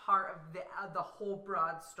not part of the whole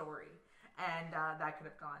broad story. and that could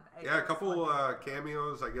have gone. Yeah, a couple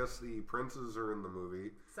cameos. I guess the princes are in the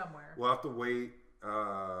movie somewhere. We'll have to wait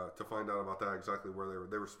to find out about that, exactly where they were.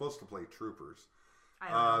 They were supposed to play troopers.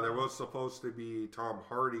 There was supposed to be Tom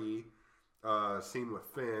Hardy scene with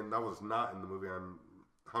Finn. That was not in the movie. I'm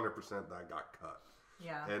 100% that got cut.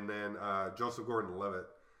 Yeah. And then Joseph Gordon-Levitt,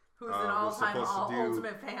 who's an all-time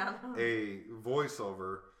ultimate fan, a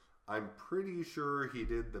voiceover. I'm pretty sure he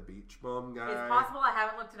did the Beach Bum guy. It's possible. I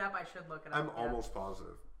haven't looked it up. I should look it up. I'm almost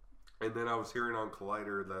positive. And then I was hearing on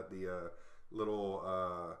Collider that the little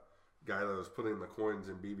guy that was putting the coins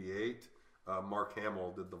in BB-8, Mark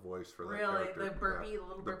Hamill, did the voice for that character. Really? The burpy,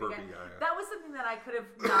 little burpy guy? Yeah. That was something that I could have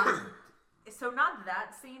not... So not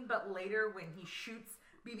that scene, but later when he shoots...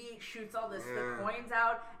 BB-8 shoots all the coins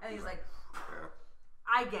out, and he's like... Yeah.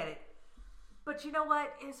 I get it. But you know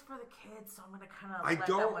what? It's for the kids, so I'm going to kind of let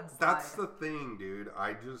that one slide. That's the thing, dude.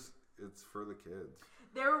 It's for the kids.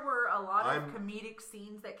 There were a lot of comedic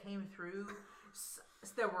scenes that came through.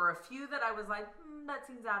 There were a few that I was like, that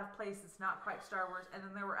seems out of place. It's not quite Star Wars. And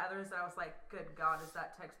then there were others that I was like, good God, is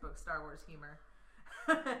that textbook Star Wars humor?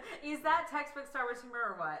 Is that textbook Star Wars humor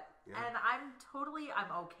or what? Yeah. And I'm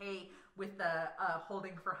okay with the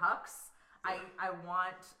holding for Hux. I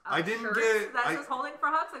want shirts that says holding for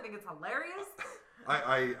Hux. I think it's hilarious.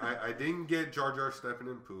 I didn't get Jar Jar stepping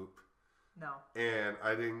in poop. No. And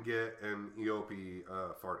I didn't get an EOP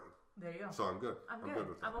farting. There you go. So I'm good. I'm good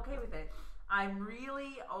with that. I'm okay with it. I'm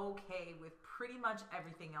really okay with pretty much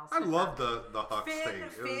everything else. I love the Hux thing.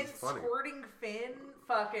 Finn squirting Finn.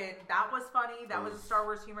 Fucking, that was funny. That was Star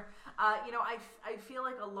Wars humor. I feel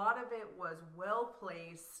like a lot of it was well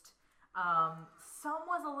placed. Some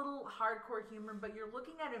was a little hardcore humor, but you're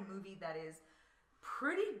looking at a movie that is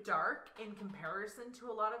pretty dark in comparison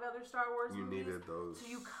to a lot of other Star Wars movies. You needed those. So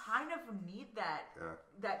you kind of need that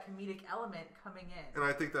comedic element coming in. And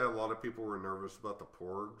I think that a lot of people were nervous about the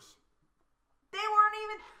Porgs. They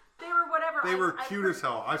were whatever. They were cute as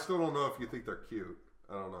hell. I still don't know if you think they're cute.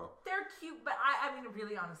 I don't know. They're cute, but I mean,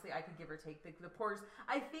 really, honestly, I could give or take the Porgs.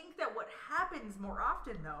 I think that what happens more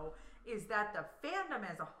often, though, is that the fandom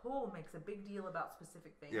as a whole makes a big deal about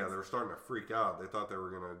specific things. Yeah, they were starting to freak out. They thought they were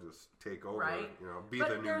going to just take over, be the new Jar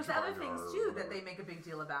Jar. But there's other things, too, that they make a big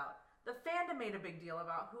deal about. The fandom made a big deal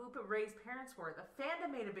about who Rey's parents were. The fandom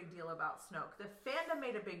made a big deal about Snoke. The fandom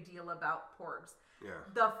made a big deal about Porgs. Yeah.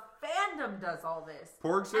 The fandom does all this.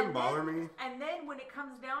 Porgs didn't bother me. And then when it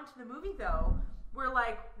comes down to the movie, though, we're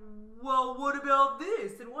like, well, what about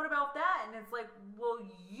this? And what about that? And it's like, well,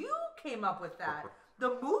 you came up with that.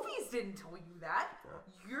 The movies didn't tell you that.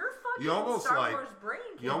 Yeah. Your fucking Star Wars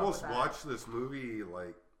brain came up with that. You almost watched this movie,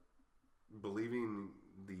 like, believing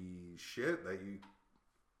the shit that you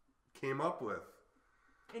came up with.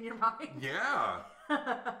 In your mind? Yeah.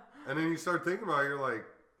 And then you start thinking about it, you're like,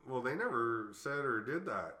 well, they never said or did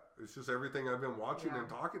that. It's just everything I've been watching and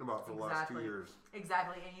talking about for the last 2 years.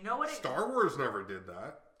 Exactly. And you know what? Star Wars never did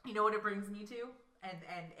that. You know what it brings me to? And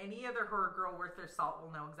any other horror girl worth their salt will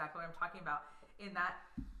know exactly what I'm talking about. In that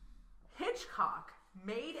Hitchcock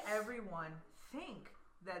made everyone think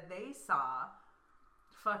that they saw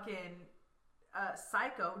fucking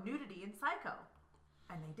Psycho, nudity in Psycho.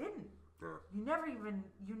 And they didn't. Yeah. You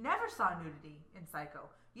never saw nudity in Psycho.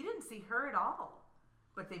 You didn't see her at all.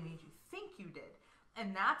 But they made you think you did.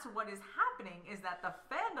 And that's what is happening, is that the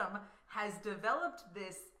fandom has developed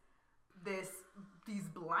these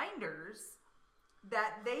blinders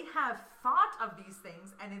that they have thought of these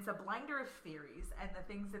things, and it's a blinder of theories and the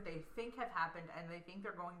things that they think have happened and they think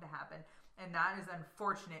they're going to happen. And that is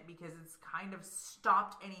unfortunate because it's kind of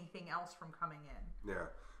stopped anything else from coming in. Yeah.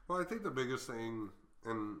 Well, I think the biggest thing,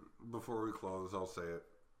 and before we close, I'll say it.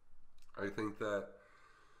 I think that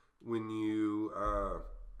when you,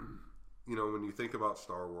 when you think about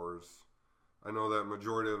Star Wars, I know that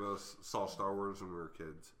majority of us saw Star Wars when we were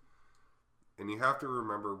kids. And you have to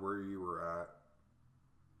remember where you were at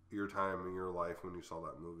your time in your life when you saw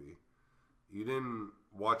that movie. You didn't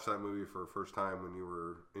watch that movie for the first time when you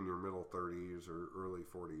were in your middle 30s or early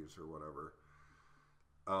 40s or whatever.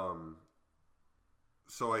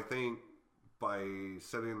 So I think by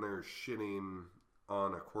sitting there shitting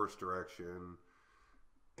on a course direction,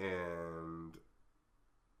 and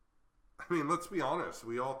I mean, let's be honest,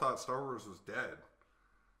 we all thought Star Wars was dead.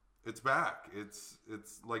 It's back. It's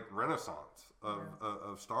like Renaissance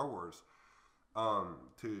of Star Wars.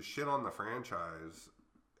 To shit on the franchise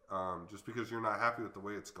just because you're not happy with the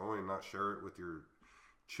way it's going, not share it with your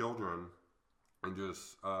children, and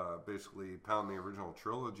just basically pound the original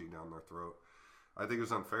trilogy down their throat, I think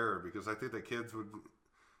is unfair, because I think the kids would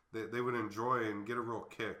would enjoy and get a real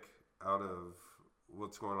kick out of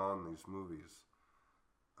what's going on in these movies.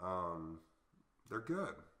 They're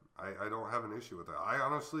good. I don't have an issue with that. I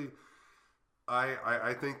honestly,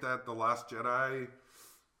 I think that The Last Jedi,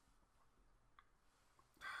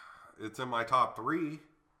 it's in my top 3,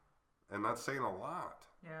 and that's saying a lot.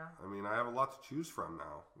 Yeah. I mean, I have a lot to choose from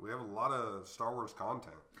now. We have a lot of Star Wars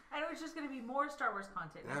content. And it's just going to be more Star Wars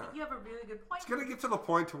content. Yeah. I think you have a really good point. It's going to get to the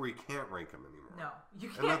point to where you can't rank them anymore. No, you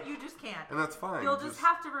can't. You just can't. And that's fine. You'll just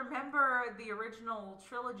have to remember the original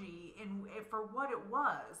trilogy for what it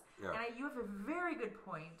was. Yeah. And you have a very good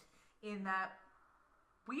point in that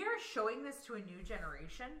we are showing this to a new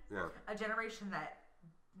generation. Yeah. A generation that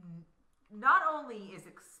not only is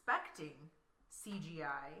expecting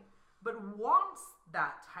CGI, but wants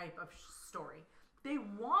that type of story. They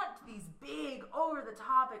want these big,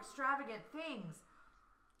 over-the-top, extravagant things.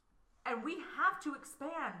 And we have to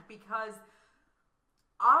expand because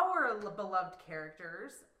our beloved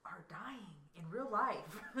characters are dying in real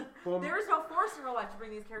life. Well, there is no force in real life to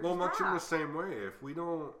bring these characters back. Well, much in the same way. If we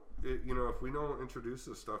don't, if we don't introduce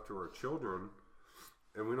this stuff to our children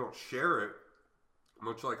and we don't share it,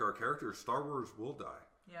 much like our characters, Star Wars will die.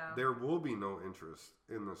 Yeah. There will be no interest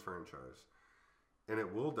in this franchise, and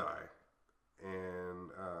it will die,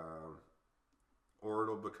 and or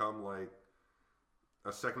it'll become like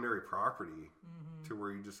a secondary property to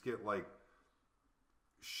where you just get like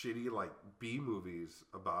shitty like B movies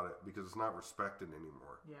about it because it's not respected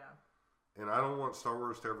anymore. Yeah. And I don't want Star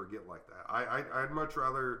Wars to ever get like that. I'd much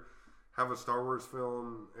rather have a Star Wars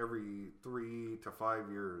film every 3 to 5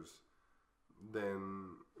 years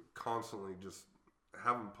than constantly just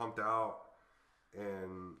have them pumped out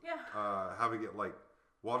and have it get like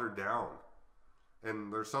watered down.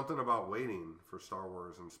 And there's something about waiting for Star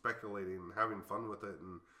Wars and speculating and having fun with it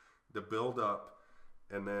and the build up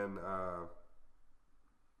and then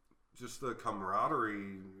just the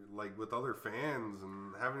camaraderie like with other fans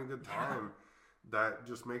and having a good time that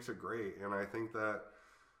just makes it great. And I think that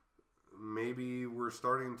maybe we're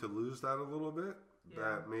starting to lose that a little bit.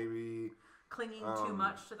 That maybe clinging too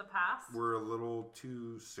much to the past. We're a little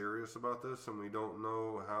too serious about this and we don't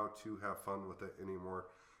know how to have fun with it anymore.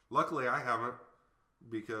 Luckily I haven't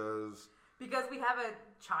because we have a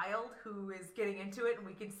child who is getting into it and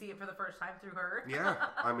we can see it for the first time through her. Yeah.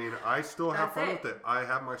 I mean, I still have fun with it. I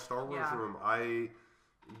have my Star Wars room. I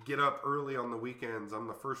get up early on the weekends. I'm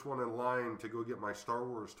the first one in line to go get my Star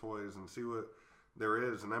Wars toys and see what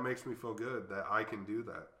there is. And that makes me feel good that I can do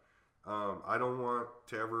that. I don't want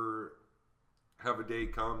to ever have a day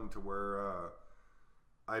come to where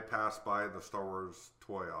I pass by the Star Wars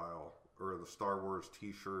toy aisle or the Star Wars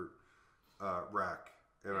t-shirt rack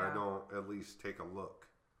and I don't at least take a look.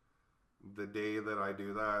 The day that I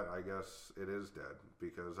do that, I guess it is dead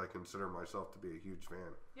because I consider myself to be a huge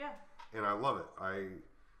fan. Yeah. And I love it. I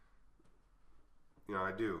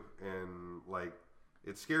do. And like,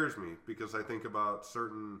 it scares me because I think about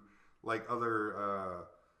certain like other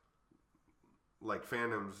like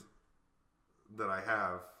fandoms that I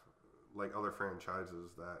have, like other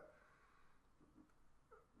franchises that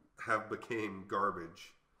have became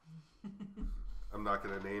garbage. I'm not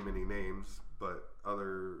going to name any names, but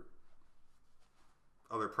other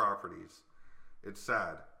properties. It's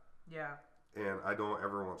sad. Yeah. And I don't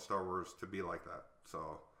ever want Star Wars to be like that.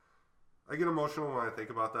 So I get emotional when I think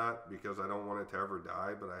about that because I don't want it to ever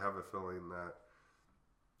die, but I have a feeling that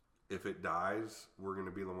if it dies, we're going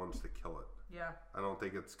to be the ones to kill it. Yeah. I don't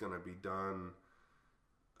think it's going to be done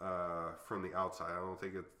from the outside. I don't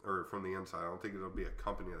think or from the inside. I don't think it'll be a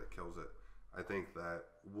company that kills it. I think that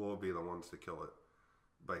we'll be the ones to kill it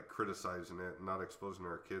by criticizing it, not exposing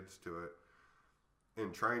our kids to it,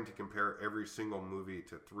 and trying to compare every single movie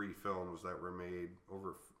to 3 films that were made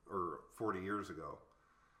over 40 years ago.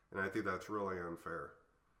 And I think that's really unfair.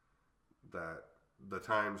 That the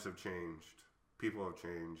times have changed, people have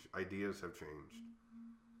changed, ideas have changed.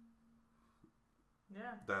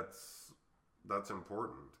 Yeah. That's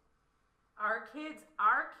important. Our kids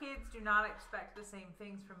do not expect the same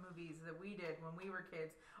things from movies that we did when we were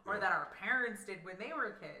kids or that our parents did when they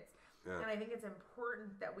were kids. Yeah. And I think it's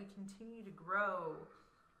important that we continue to grow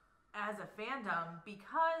as a fandom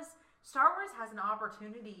because Star Wars has an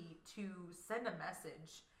opportunity to send a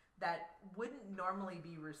message that wouldn't normally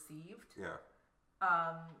be received. Yeah.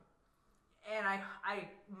 And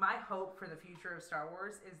my hope for the future of Star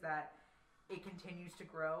Wars is that it continues to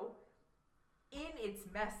grow in its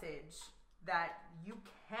message that you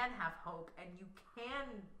can have hope and you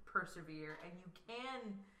can persevere and you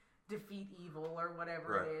can defeat evil or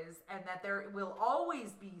whatever it is, and that there will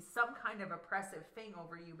always be some kind of oppressive thing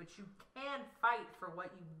over you, but you can fight for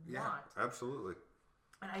what you want. Absolutely.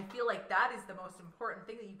 And I feel like that is the most important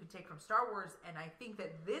thing that you can take from Star Wars. And I think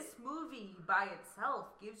that this movie by itself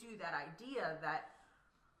gives you that idea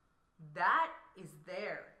that is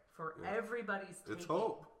there for everybody's taking. It's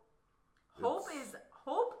hope.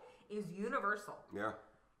 Hope is universal. Yeah.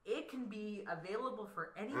 It can be available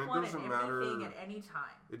for anyone and everything at any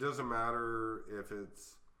time. It doesn't matter if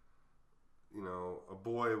it's, you know, a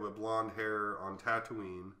boy with blonde hair on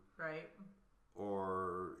Tatooine. Right.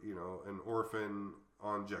 Or, you know, an orphan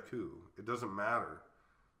on Jakku. It doesn't matter.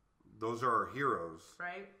 Those are our heroes.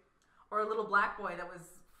 Right. Or a little black boy that was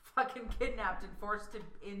fucking kidnapped and forced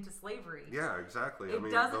into slavery. Yeah, exactly.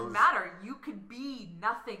 It doesn't matter. You could be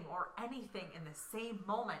nothing or anything in the same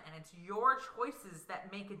moment, and it's your choices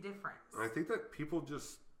that make a difference. And I think that people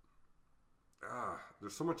just...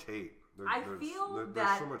 there's so much hate. There's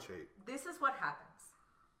so much hate. This is what happens.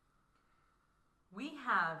 We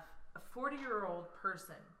have a 40-year-old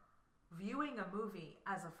person viewing a movie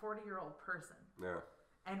as a 40-year-old person. Yeah.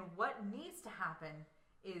 And what needs to happen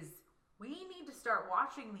is we need to start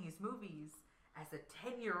watching these movies as a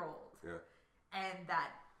 10-year-old. Yeah. And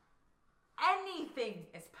that anything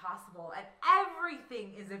is possible and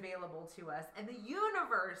everything is available to us and the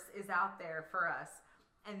universe is out there for us.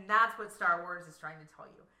 And that's what Star Wars is trying to tell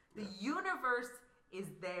you. The universe is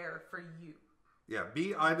there for you. Yeah,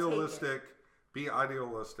 be idealistic. Be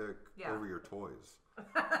idealistic over your toys.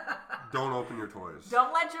 Don't open your toys.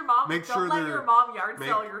 Don't let your mom. Let your mom yard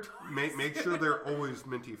sell your toys. Make sure they're always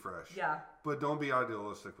minty fresh. Yeah. But don't be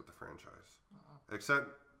idealistic with the franchise. Accept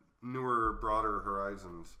newer, broader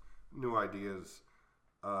horizons, new ideas,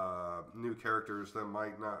 new characters that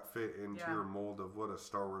might not fit into your mold of what a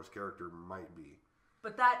Star Wars character might be.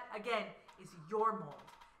 But that again is your mold.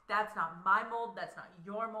 That's not my mold. That's not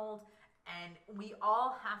your mold. And we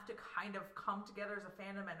all have to kind of come together as a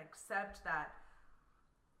fandom and accept that,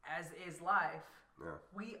 as is life,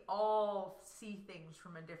 we all see things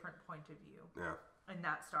from a different point of view. Yeah. And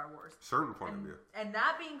that's Star Wars. Certain point of view. And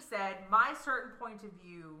that being said, my certain point of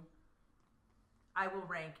view, I will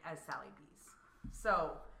rank as Sally B's.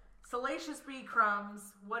 So, Salacious B.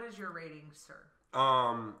 Crumbs, what is your rating, sir?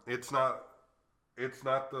 It's not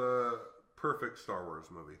the perfect Star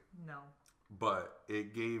Wars movie. No. But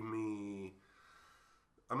it gave me...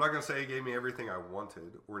 I'm not going to say it gave me everything I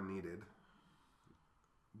wanted or needed.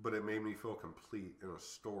 But it made me feel complete in a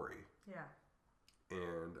story. Yeah.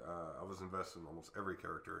 And I was invested in almost every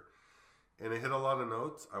character. And it hit a lot of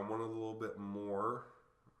notes. I wanted a little bit more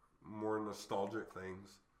nostalgic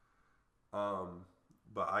things.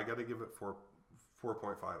 But I got to give it 4.5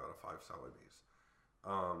 out of 5 Sally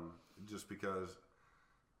B's. Just because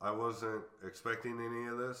I wasn't expecting any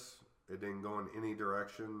of this. It didn't go in any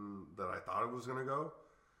direction that I thought it was going to go.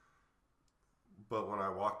 But when I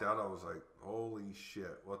walked out, I was like, holy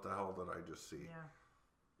shit, what the hell did I just see?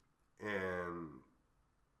 Yeah. And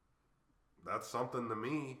that's something to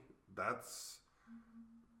me. That's,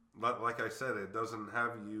 like I said, it doesn't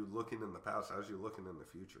have you looking in the past, it has you looking in the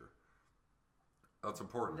future. That's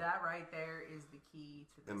important. That right there is the key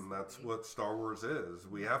to this And that's what Star Wars is.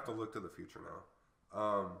 We have to look to the future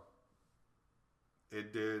now.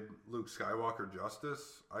 It did Luke Skywalker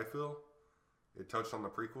justice, I feel. It touched on the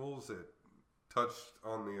prequels. It touched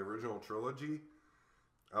on the original trilogy.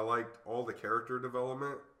 I liked all the character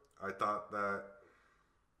development. I thought that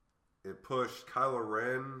it pushed Kylo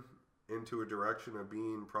Ren into a direction of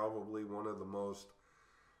being probably one of the most,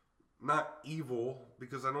 not evil,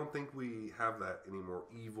 because I don't think we have that anymore,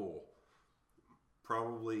 evil,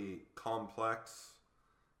 probably complex,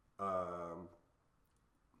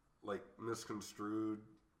 like misconstrued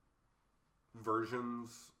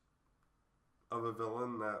versions of a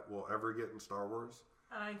villain that will ever get in Star Wars.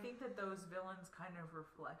 And I think that those villains kind of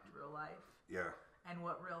reflect real life. Yeah. And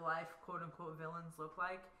what real life, quote unquote, villains look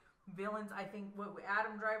like. Villains, I think, what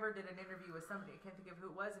Adam Driver did an interview with somebody, I can't think of who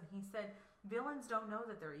it was, and he said, villains don't know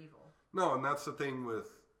that they're evil. No, and that's the thing with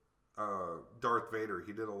Darth Vader.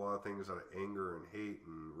 He did a lot of things out of anger and hate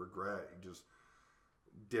and regret. He just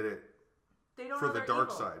did it for the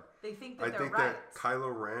dark side. They think that they're right. I think that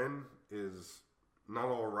Kylo Ren is not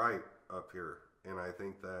all right up here, and I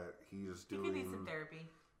think that he's doing could need some therapy.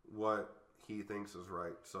 What he thinks is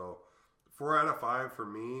right. So 4 out of 5 for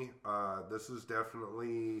me. This is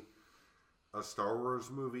definitely a Star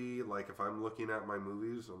Wars movie. Like if I'm looking at my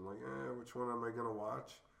movies, I'm like, which one am I gonna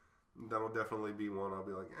watch? That'll definitely be one. I'll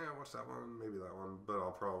be like, what's that one? Maybe that one, but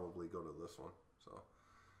I'll probably go to this one. So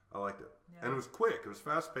I liked it, and it was quick. It was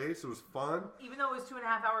fast paced. It was fun. Even though it was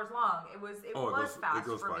 2.5 hours long, it was fast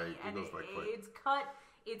for me, and it's cut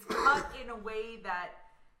in a way that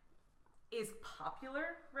is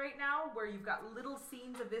popular right now, where you've got little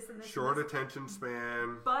scenes of this and this. Short and this, attention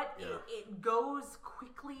span. but it goes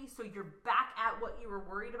quickly, so you're back at what you were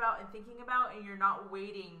worried about and thinking about, and you're not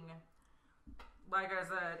waiting. Like I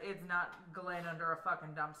said, it's not Glenn under a fucking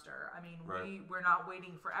dumpster. I mean, we're not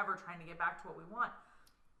waiting forever trying to get back to what we want.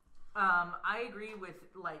 I agree with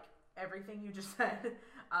like everything you just said.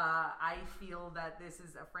 I feel that this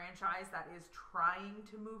is a franchise that is trying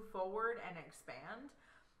to move forward and expand.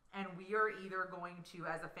 And we are either going to,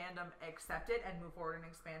 as a fandom, accept it and move forward and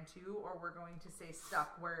expand too, or we're going to stay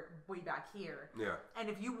stuck way back here. Yeah. And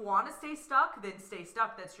if you want to stay stuck, then stay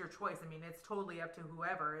stuck. That's your choice. I mean, it's totally up to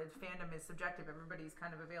whoever. Fandom is subjective. Everybody's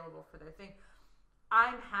kind of available for their thing.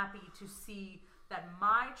 I'm happy to see that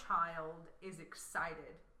my child is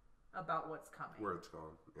excited about what's coming. Where it's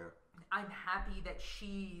going, yeah. I'm happy that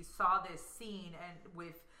she saw this scene and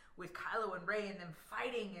with Kylo and Rey and them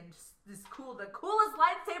fighting and the coolest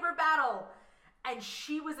lightsaber battle. And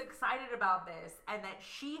she was excited about this, and that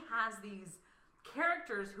she has these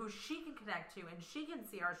characters who she can connect to and she can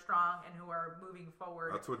see are strong and who are moving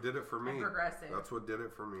forward. That's what did it for me. Progressive. That's what did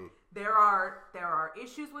it for me. There are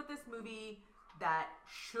issues with this movie that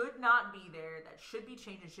should not be there, that should be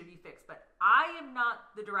changed and should be fixed. But I am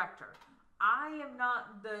not the director. I am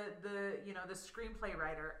not the screenplay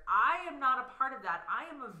writer. I am not a part of that. I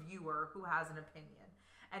am a viewer who has an opinion.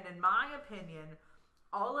 And in my opinion,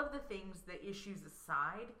 all of the things, the issues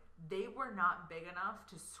aside, they were not big enough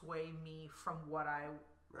to sway me from what I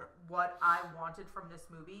wanted from this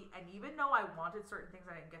movie. And even though I wanted certain things,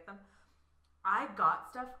 I didn't get them. I got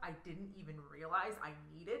stuff I didn't even realize I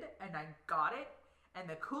needed, and I got it. And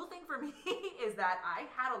the cool thing for me is that I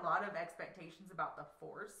had a lot of expectations about the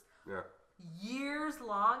Force. Yeah.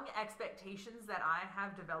 Years-long expectations that I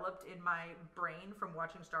have developed in my brain from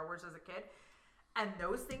watching Star Wars as a kid. And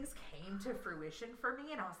those things came to fruition for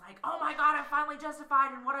me. And I was like, oh my God, I'm finally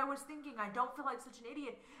justified in what I was thinking. I don't feel like such an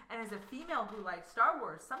idiot. And as a female who likes Star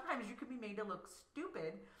Wars, sometimes you can be made to look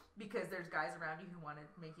stupid because there's guys around you who want to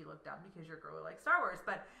make you look dumb because you're a girl who likes Star Wars.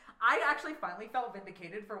 But I actually finally felt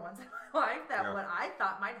vindicated for once in my life that what I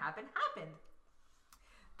thought might happen happened.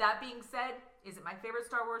 That being said, is it my favorite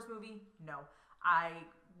Star Wars movie? No. I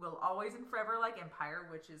will always and forever like Empire,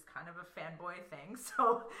 which is kind of a fanboy thing.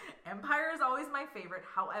 So Empire is always my favorite.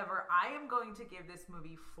 However, I am going to give this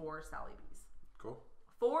movie 4 Sally B's. Cool.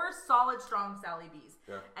 4 solid, strong Sally B's.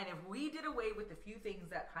 Yeah. And if we did away with the few things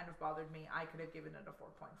that kind of bothered me, I could have given it a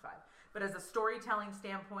 4.5. But as a storytelling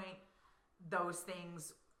standpoint, those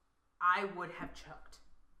things I would have chucked.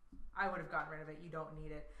 I would have gotten rid of it. You don't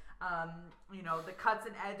need it. The cuts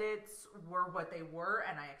and edits were what they were,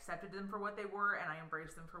 and I accepted them for what they were, and I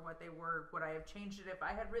embraced them for what they were. Would I have changed it if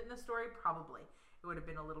I had written the story? Probably. It would have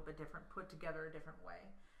been a little bit different, put together a different way.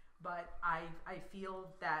 But I feel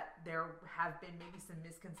that there have been maybe some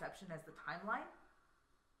misconception as the timeline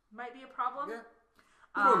might be a problem. Yeah.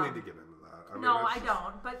 We don't need to get into that. I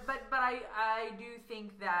don't. But I do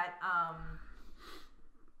think that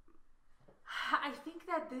I think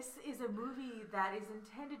that this is a movie that is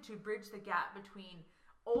intended to bridge the gap between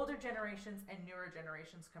older generations and newer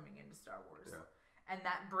generations coming into Star Wars. Yeah. And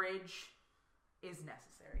that bridge is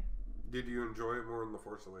necessary. Did you enjoy it more in The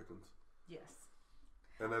Force Awakens? Yes.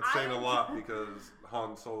 And that's saying a lot because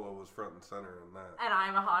Han Solo was front and center in that. And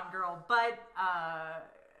I'm a Han girl, but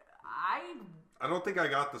I don't think I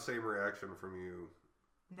got the same reaction from you.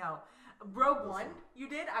 No. Rogue One, you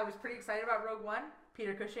did. I was pretty excited about Rogue One.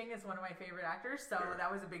 Peter Cushing is one of my favorite actors, so that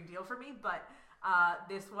was a big deal for me. But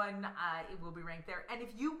this one, it will be ranked there. And if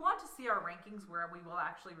you want to see our rankings, where we will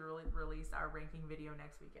actually release our ranking video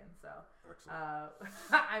next weekend. So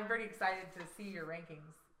I'm pretty excited to see your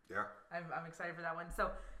rankings. Yeah. I'm excited for that one.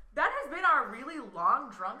 So that has been our really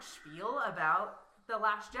long, drunk spiel about The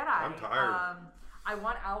Last Jedi. I'm tired. I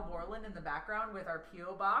want Al Borland in the background with our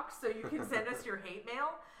P.O. box, so you can send us your hate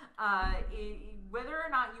mail. Whether or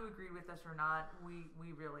not you agree with us or not,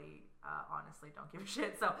 we really honestly don't give a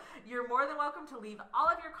shit. So you're more than welcome to leave all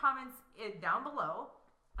of your comments down below.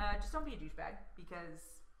 Just don't be a douchebag,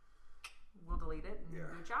 because we'll delete it and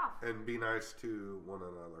boot you off. And be nice to one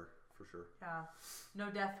another, for sure. Yeah.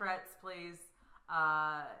 No death threats, please.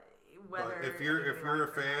 But if you're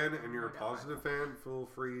a fan and you're a positive fan, feel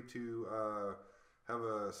free to have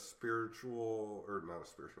a spirited.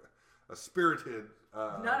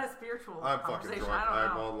 Not a spiritual. I'm fucking drunk.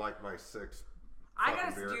 I'm on like my 6th. I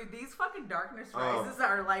gotta do these fucking Darkness Rises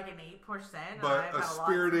are like an 8%. But a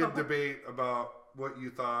spirited debate about what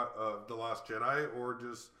you thought of The Last Jedi, or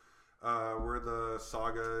just where the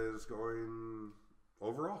saga is going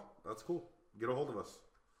overall. That's cool. Get a hold of us.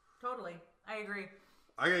 Totally. I agree.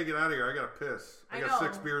 I gotta get out of here. I gotta piss. I got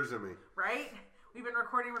 6 beers in me. Right? We've been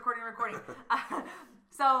recording.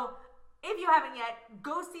 So, if you haven't yet,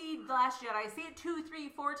 go see The Last Jedi. See it 2, 3,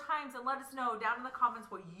 4 times and let us know down in the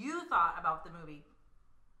comments what you thought about the movie.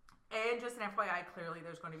 And just an FYI, clearly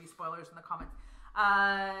there's going to be spoilers in the comments.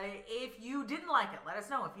 If you didn't like it, let us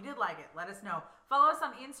know. If you did like it, let us know. Follow us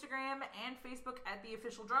on Instagram and Facebook at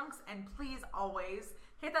theofficialdrunks. And please always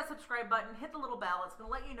hit that subscribe button. Hit the little bell. It's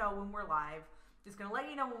going to let you know when we're live. It's going to let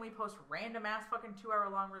you know when we post random ass fucking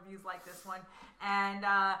 2-hour-long reviews like this one. And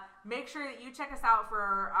make sure that you check us out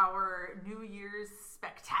for our New Year's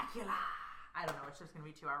Spectacular. I don't know. It's just going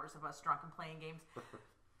to be 2 hours of us drunk and playing games.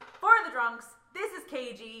 For the drunks, this is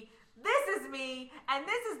KG. This is me. And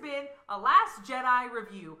this has been a Last Jedi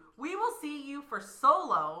review. We will see you for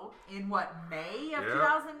Solo in May of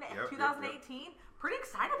 2018? Pretty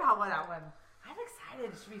excited about that one. I'm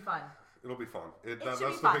excited. It should be fun. It'll be fun. That's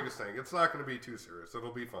the biggest thing. It's not going to be too serious.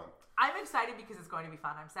 It'll be fun. I'm excited because it's going to be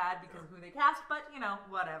fun. I'm sad because of who they cast, but,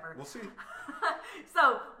 whatever. We'll see.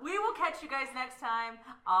 So, we will catch you guys next time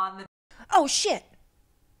on the... Oh, shit.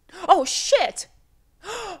 Oh, shit.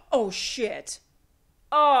 Oh, shit.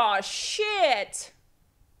 Oh, shit.